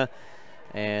McKenna,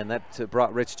 and that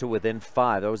brought Rich to within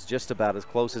 5. That was just about as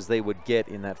close as they would get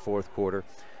in that fourth quarter.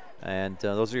 And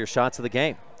those are your shots of the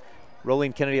game.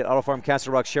 Rolling Kennedy at Auto Farm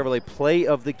Castle Rock Chevrolet play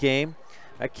of the game.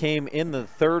 That came in the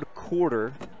third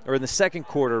quarter, or in the second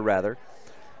quarter, rather.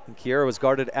 And Kiera was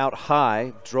guarded out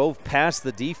high, drove past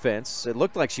the defense. It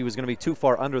looked like she was going to be too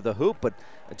far under the hoop, but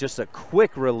just a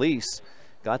quick release.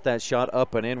 Got that shot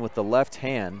up and in with the left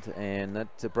hand, and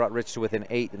that brought Rich to within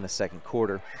 8 in the second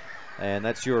quarter. And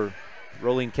that's your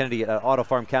Rolling Kennedy at Auto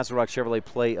Farm Castle Rock Chevrolet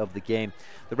play of the game.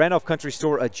 The Randolph Country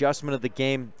Store adjustment of the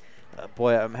game.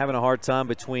 Boy, I'm having a hard time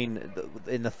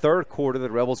in the third quarter, the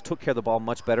Rebels took care of the ball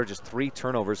much better, just 3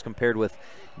 turnovers compared with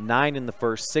 9 in the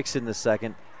first, 6 in the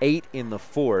second, 8 in the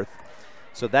fourth.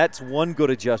 So that's one good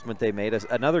adjustment they made.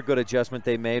 Another good adjustment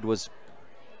they made was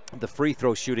the free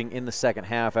throw shooting in the second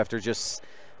half. After just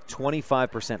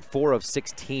 25%, 4 of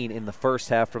 16 in the first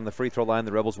half from the free throw line,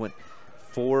 the Rebels went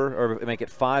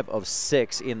 5 of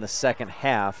 6 in the second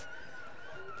half.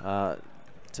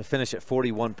 To finish at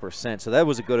 41%. So that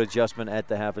was a good adjustment at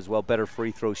the half as well. Better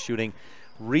free throw shooting.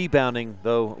 Rebounding,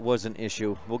 though, was an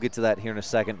issue. We'll get to that here in a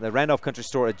second. The Randolph Country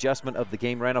Store adjustment of the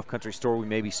game. Randolph Country Store, we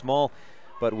may be small,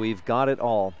 but we've got it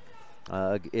all,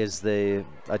 is the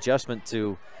adjustment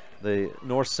to the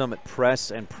North Summit press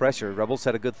and pressure. Rebels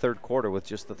had a good third quarter with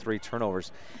just the 3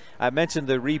 turnovers. I mentioned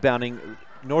the rebounding.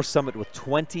 North Summit with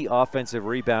 20 offensive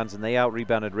rebounds, and they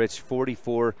out-rebounded Rich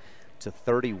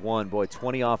 44-31. Boy,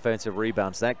 20 offensive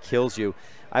rebounds. That kills you.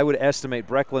 I would estimate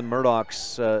Brecklin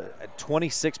Murdoch's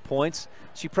 26 points.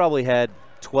 She probably had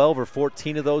 12 or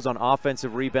 14 of those on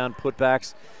offensive rebound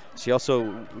putbacks. She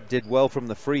also did well from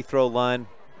the free throw line,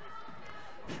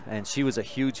 and she was a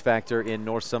huge factor in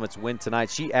North Summit's win tonight.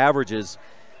 She averages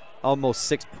almost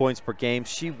 6 points per game.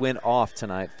 She went off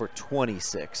tonight for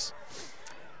 26.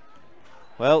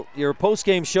 Well, your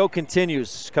post-game show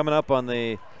continues. Coming up on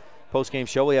the post-game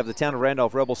show, we have the Town of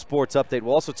Randolph Rebel Sports Update.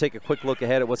 We'll also take a quick look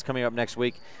ahead at what's coming up next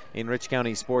week in Rich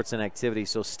County sports and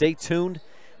activities. So stay tuned.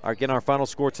 Again, our final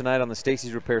score tonight on the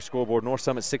Stacy's Repair scoreboard, North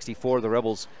Summit 64, the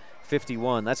Rebels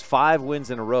 51. That's 5 wins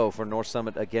in a row for North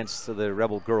Summit against the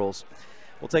Rebel girls.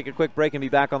 We'll take a quick break and be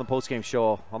back on the postgame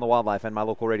show on the Wildlife and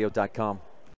mylocalradio.com.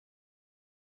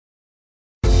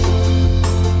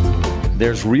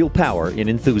 There's real power in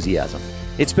enthusiasm.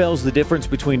 It spells the difference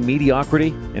between mediocrity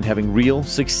and having real,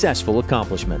 successful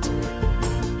accomplishments.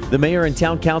 The mayor and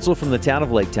town council from the town of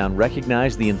Laketown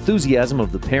recognize the enthusiasm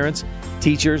of the parents,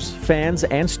 teachers, fans,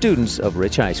 and students of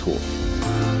Rich High School.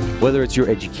 Whether it's your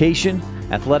education,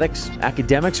 athletics,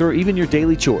 academics, or even your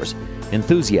daily chores,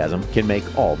 enthusiasm can make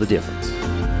all the difference.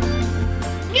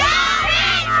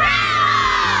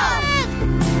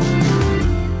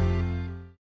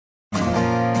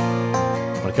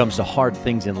 When it comes to hard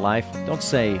things in life, don't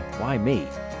say, why me?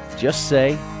 Just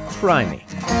say, try me.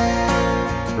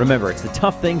 Remember, it's the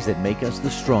tough things that make us the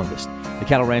strongest. The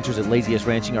cattle ranchers at Laziest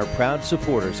Ranching are proud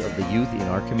supporters of the youth in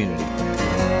our community.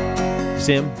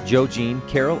 Sim, Joe Jean,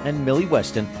 Carol, and Millie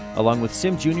Weston, along with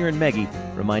Sim Jr. and Maggie,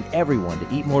 remind everyone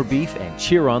to eat more beef and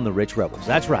cheer on the Rich Rebels.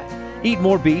 That's right. Eat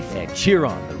more beef and cheer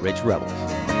on the Rich Rebels.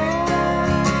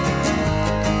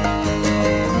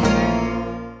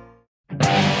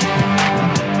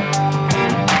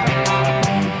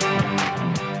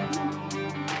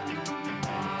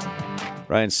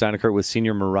 Ryan Steineckert with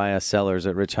senior Mariah Sellers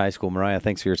at Rich High School. Mariah,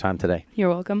 thanks for your time today. You're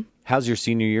welcome. How's your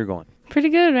senior year going? Pretty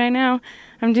good right now.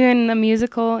 I'm doing the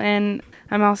musical, and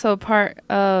I'm also a part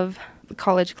of the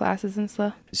college classes and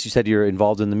stuff. You said you're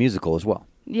involved in the musical as well.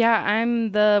 Yeah,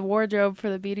 I'm the wardrobe for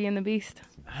the Beauty and the Beast.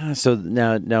 So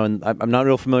now, I'm not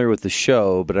real familiar with the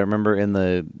show, but I remember in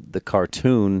the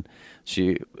cartoon,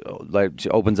 she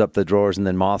opens up the drawers and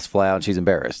then moths fly out and she's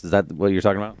embarrassed. Is that what you're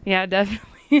talking about? Yeah, definitely.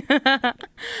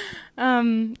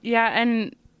 Yeah,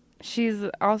 and she's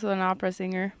also an opera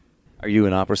singer. Are you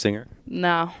an opera singer?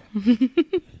 No.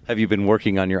 Have you been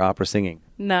working on your opera singing?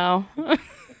 No.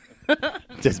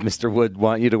 Does Mr. Wood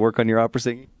want you to work on your opera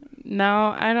singing?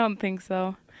 No, I don't think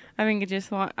so. I think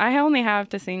I only have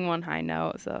to sing one high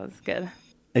note, so it's good.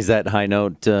 Is that high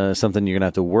note something you're going to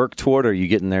have to work toward, or are you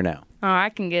getting there now? Oh, I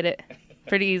can get it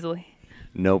pretty easily.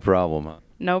 No problem, huh?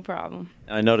 No problem.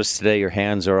 I noticed today your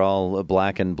hands are all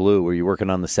black and blue. Were you working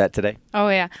on the set today? Oh,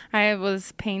 yeah. I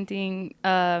was painting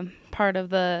part of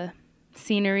the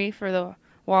scenery for the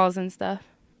walls and stuff.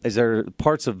 Is there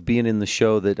parts of being in the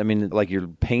show that, I mean, like you're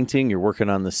painting, you're working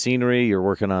on the scenery, you're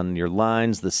working on your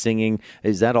lines, the singing.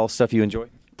 Is that all stuff you enjoy?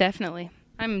 Definitely.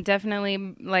 I'm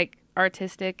definitely,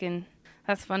 artistic, and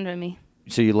that's fun to me.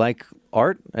 So you like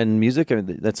art and music? I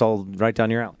mean, that's all right down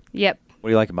your alley? Yep. What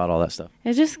do you like about all that stuff?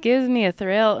 It just gives me a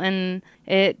thrill, and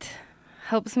it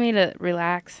helps me to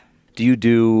relax. Are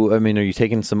you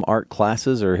taking some art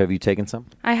classes, or have you taken some?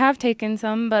 I have taken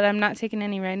some, but I'm not taking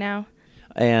any right now.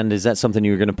 And is that something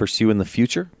you're going to pursue in the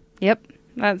future? Yep.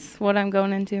 That's what I'm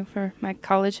going into for my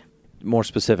college. More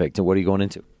specific to what are you going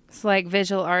into? It's like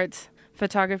visual arts,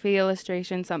 photography,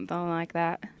 illustration, something like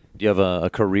that. Do you have a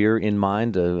career in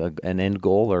mind, an end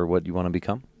goal, or what you want to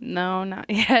become? No, not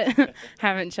yet.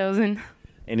 Haven't chosen.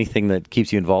 Anything that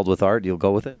keeps you involved with art, you'll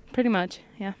go with it? Pretty much,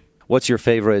 yeah. What's your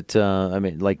favorite,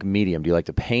 medium? Do you like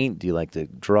to paint? Do you like to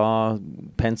draw?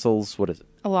 Pencils? What is it?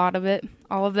 A lot of it.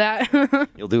 All of that.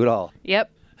 You'll do it all? Yep.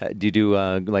 Do you do,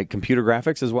 computer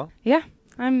graphics as well? Yeah,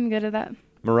 I'm good at that.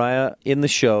 Mariah, in the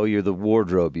show, you're the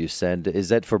wardrobe, you said. Is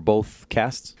that for both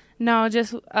casts? No,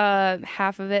 just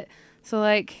half of it. So,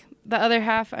 the other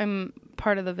half, I'm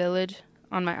part of the village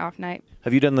on my off night.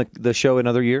 Have you done the show in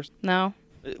other years? No.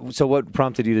 So what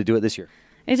prompted you to do it this year?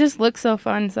 It just looked so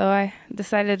fun, so I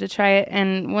decided to try it.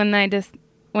 And when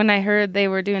I heard they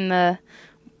were doing the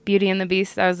Beauty and the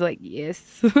Beast, I was like,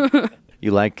 yes. You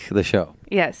like the show?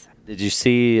 Yes. Did you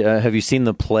see? Have you seen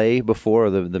the play before, or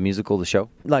the musical, the show?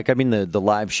 The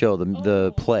live show,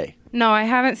 the play. No, I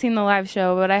haven't seen the live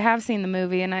show, but I have seen the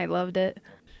movie, and I loved it.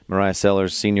 Mariah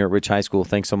Sellers, senior at Rich High School,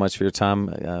 thanks so much for your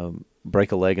time.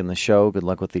 Break a leg in the show. Good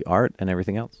luck with the art and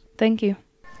everything else. Thank you.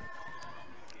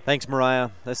 Thanks,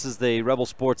 Mariah. This is the Rebel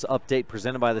Sports Update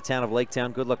presented by the Town of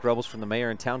Laketown. Good luck, Rebels, from the Mayor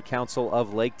and Town Council of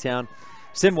Laketown.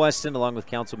 Sim Weston, along with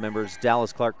council members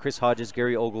Dallas Clark, Chris Hodges,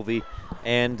 Gary Ogilvie,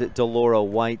 and Delora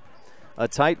White. A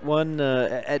tight one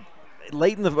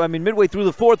midway through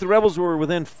the fourth. The Rebels were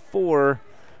within 4,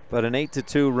 but an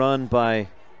 8-2 run by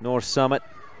North Summit.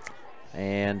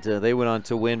 And they went on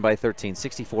to win by 13,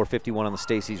 64-51 on the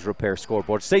Stacy's Repair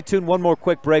scoreboard. Stay tuned. One more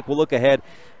quick break. We'll look ahead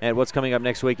at what's coming up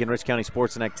next week in Rich County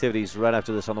sports and activities right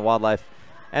after this on the Wildlife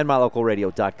and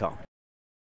MyLocalRadio.com.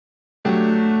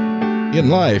 In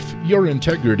life, your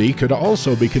integrity could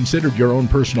also be considered your own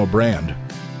personal brand.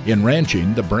 In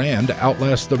ranching, the brand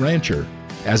outlasts the rancher.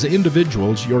 As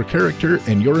individuals, your character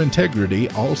and your integrity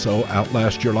also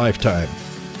outlast your lifetime.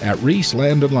 At Reese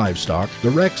Land and Livestock, the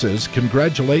Rexes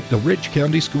congratulate the Rich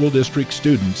County School District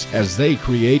students as they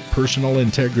create personal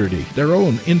integrity, their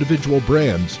own individual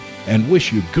brands, and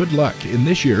wish you good luck in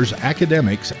this year's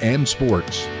academics and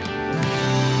sports.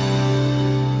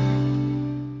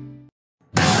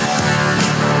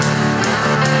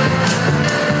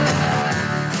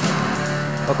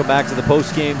 Welcome back to the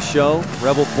post-game show.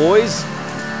 Rebel boys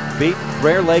beat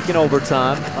Brer Lake in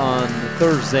overtime on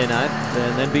Thursday night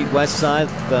and then beat Westside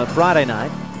Friday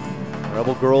night.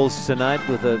 Rebel girls tonight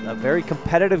with a very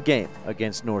competitive game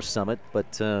against North Summit,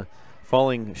 but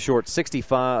falling short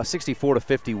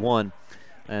 64-51.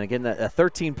 And again, a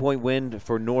 13-point win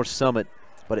for North Summit,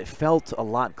 but it felt a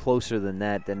lot closer than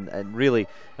that. And really,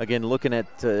 again, looking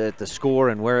at the score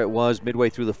and where it was midway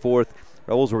through the fourth,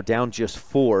 Rebels were down just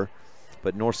 4,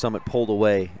 but North Summit pulled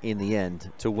away in the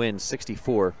end to win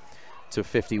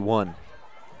 64-51.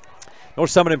 North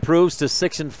Summit improves to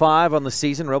 6-5 on the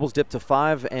season. Rebels dip to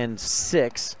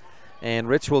 5-6, and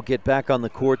Rich will get back on the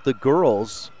court. The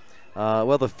girls,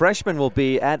 well, the freshmen will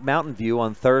be at Mountain View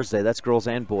on Thursday. That's girls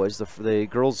and boys. The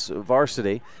girls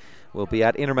varsity will be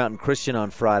at Intermountain Christian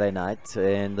on Friday night,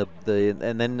 and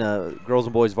then girls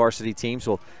and boys varsity teams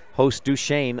will host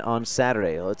Duchesne on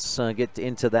Saturday. Let's get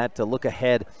into that to look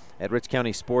ahead at Rich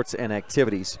County sports and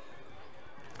activities.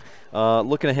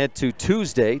 Looking ahead to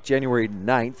Tuesday, January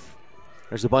 9th,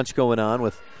 there's a bunch going on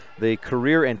with the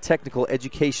Career and Technical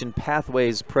Education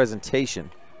Pathways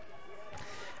presentation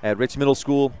at Rich Middle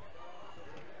School.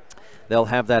 They'll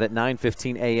have that at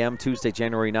 9:15 a.m. Tuesday,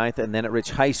 January 9th, and then at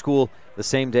Rich High School the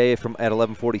same day at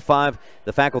 11:45.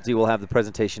 The faculty will have the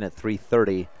presentation at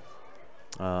 3:30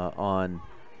 on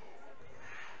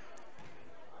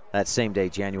that same day,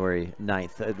 January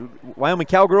 9th. Wyoming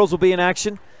Cowgirls will be in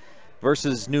action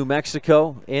versus New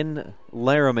Mexico in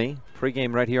Laramie.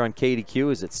 Pregame right here on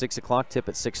KADQ is at 6 o'clock, tip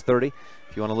at 6:30.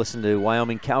 If you want to listen to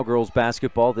Wyoming Cowgirls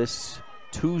basketball this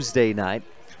Tuesday night.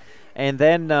 And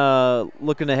then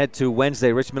looking ahead to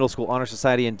Wednesday, Rich Middle School Honor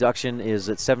Society induction is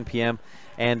at 7 p.m.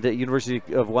 And the University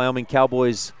of Wyoming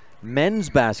Cowboys men's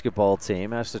basketball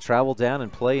team has to travel down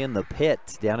and play in the pit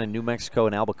down in New Mexico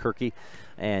and Albuquerque.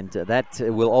 And that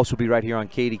will also be right here on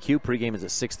KADQ. Pregame is at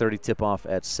 6:30, tip-off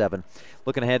at 7.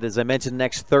 Looking ahead, as I mentioned,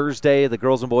 next Thursday, the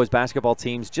girls and boys basketball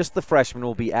teams, just the freshmen,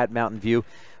 will be at Mountain View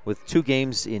with 2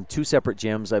 games in 2 separate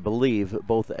gyms, I believe,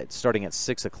 both starting at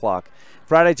 6 o'clock.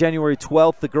 Friday, January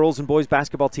 12th, the girls and boys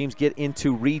basketball teams get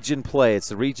into region play. It's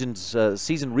the region's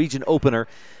season region opener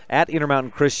at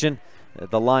Intermountain Christian.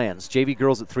 The Lions, JV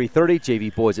girls at 3:30, JV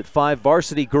boys at 5.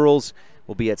 Varsity girls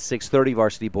will be at 6:30,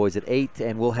 varsity boys at 8,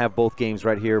 and we'll have both games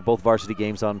right here, both varsity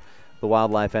games on the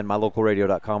Wildlife and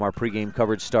MyLocalRadio.com. Our pregame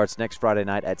coverage starts next Friday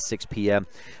night at 6 p.m.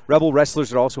 Rebel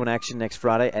wrestlers are also in action next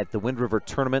Friday at the Wind River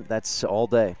Tournament. That's all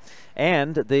day.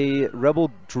 And the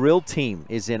Rebel drill team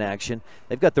is in action.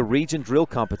 They've got the region drill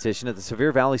competition at the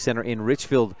Sevier Valley Center in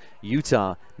Richfield,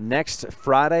 Utah, next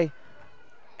Friday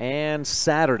and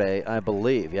Saturday, I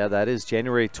believe. Yeah, that is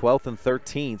January 12th and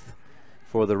 13th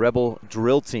for the Rebel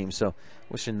drill team. So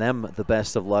wishing them the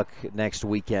best of luck next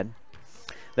weekend.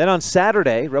 Then on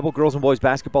Saturday, Rebel girls and boys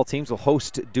basketball teams will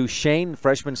host Duchesne.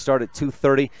 Freshmen start at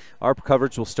 2:30. Our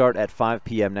coverage will start at 5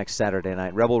 p.m. next Saturday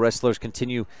night. Rebel wrestlers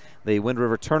continue the Wind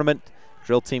River Tournament.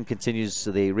 Drill team continues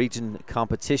the region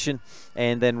competition.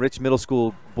 And then Rich Middle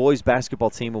School boys basketball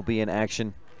team will be in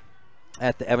action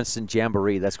at the Evanston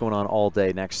Jamboree. That's going on all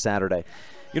day next Saturday.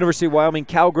 University of Wyoming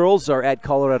Cowgirls are at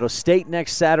Colorado State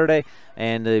next Saturday,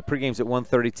 and the pregame's at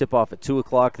 1:30, tip-off at 2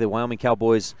 o'clock. The Wyoming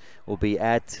Cowboys will be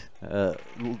in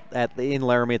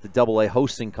Laramie at the AA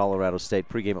hosting Colorado State.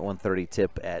 Pregame at 1:30,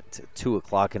 tip at 2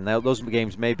 o'clock. And those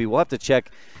games we'll have to check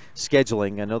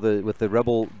scheduling. I know that with the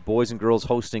Rebel boys and girls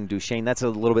hosting Duchesne, that's a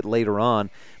little bit later on,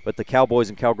 but the Cowboys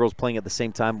and Cowgirls playing at the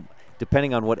same time,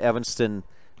 depending on what Evanston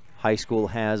High School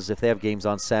has. If they have games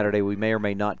on Saturday, we may or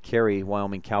may not carry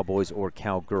Wyoming Cowboys or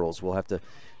Cowgirls. We'll have to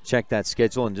check that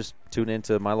schedule and just tune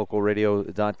into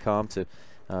mylocalradio.com to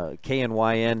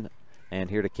KNYN and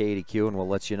here to KADQ, and we'll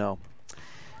let you know.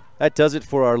 That does it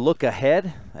for our look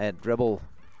ahead at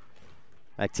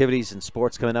activities and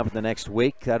sports coming up in the next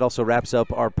week. That also wraps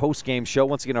up our post-game show.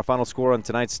 Once again, our final score on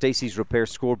tonight's Stacy's Repair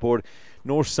scoreboard.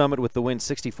 North Summit with the win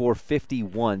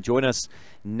 64-51. Join us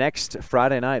next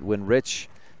Friday night when Rich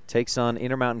takes on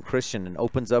Intermountain Christian and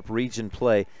opens up region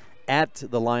play at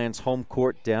the Lions home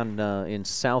court down in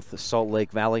South Salt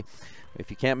Lake Valley. If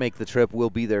you can't make the trip, we'll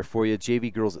be there for you.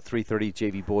 JV girls at 3:30,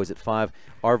 JV boys at 5.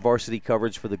 Our varsity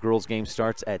coverage for the girls game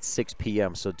starts at 6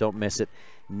 p.m., so don't miss it.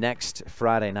 Next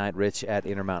Friday night, Rich, at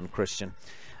Intermountain Christian.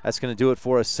 That's going to do it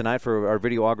for us tonight. For our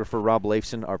videographer, Rob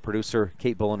Leifson, our producer,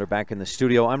 Kate Bullender, back in the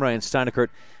studio. I'm Ryan Steineckert,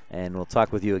 and we'll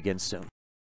talk with you again soon.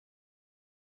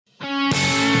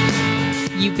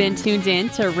 You've been tuned in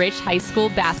to Rich High School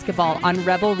basketball on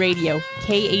Rebel Radio,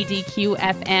 KADQ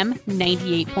FM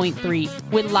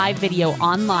 98.3, with live video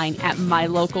online at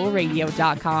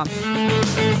mylocalradio.com.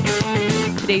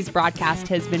 Today's broadcast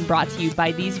has been brought to you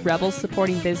by these Rebel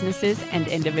supporting businesses and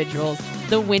individuals: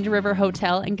 the Wind River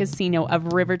Hotel and Casino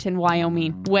of Riverton,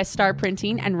 Wyoming, West Star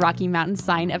Printing and Rocky Mountain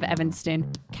Sign of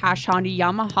Evanston, Cash Honda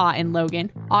Yamaha in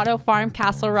Logan, Auto Farm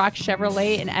Castle Rock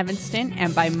Chevrolet in Evanston,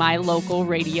 and by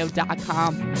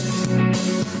mylocalradio.com.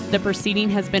 The proceeding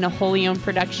has been a wholly owned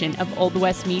production of Old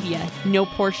West Media, no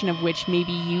portion of which may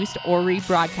be used or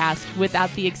rebroadcast without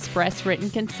the express written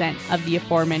consent of the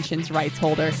aforementioned rights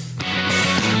holder.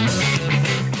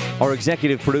 Our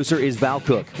executive producer is Val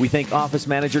Cook. We thank office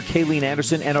manager Kayleen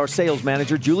Anderson and our sales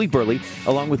manager Julie Burley,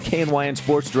 along with KNYN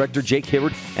Sports Director Jake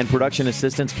Hibbert and production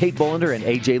assistants Kate Bullender and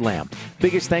AJ Lamb.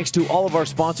 Biggest thanks to all of our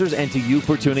sponsors and to you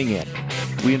for tuning in.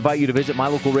 We invite you to visit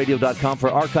mylocalradio.com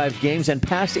for archived games and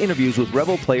past interviews with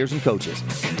Rebel players and coaches.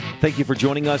 Thank you for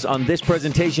joining us on this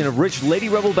presentation of Rich Lady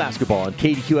Rebel basketball on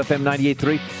KDQ FM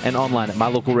 98.3 and online at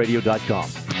mylocalradio.com.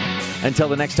 Until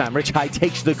the next time, Rich High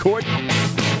takes the court.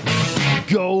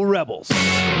 Go Rebels!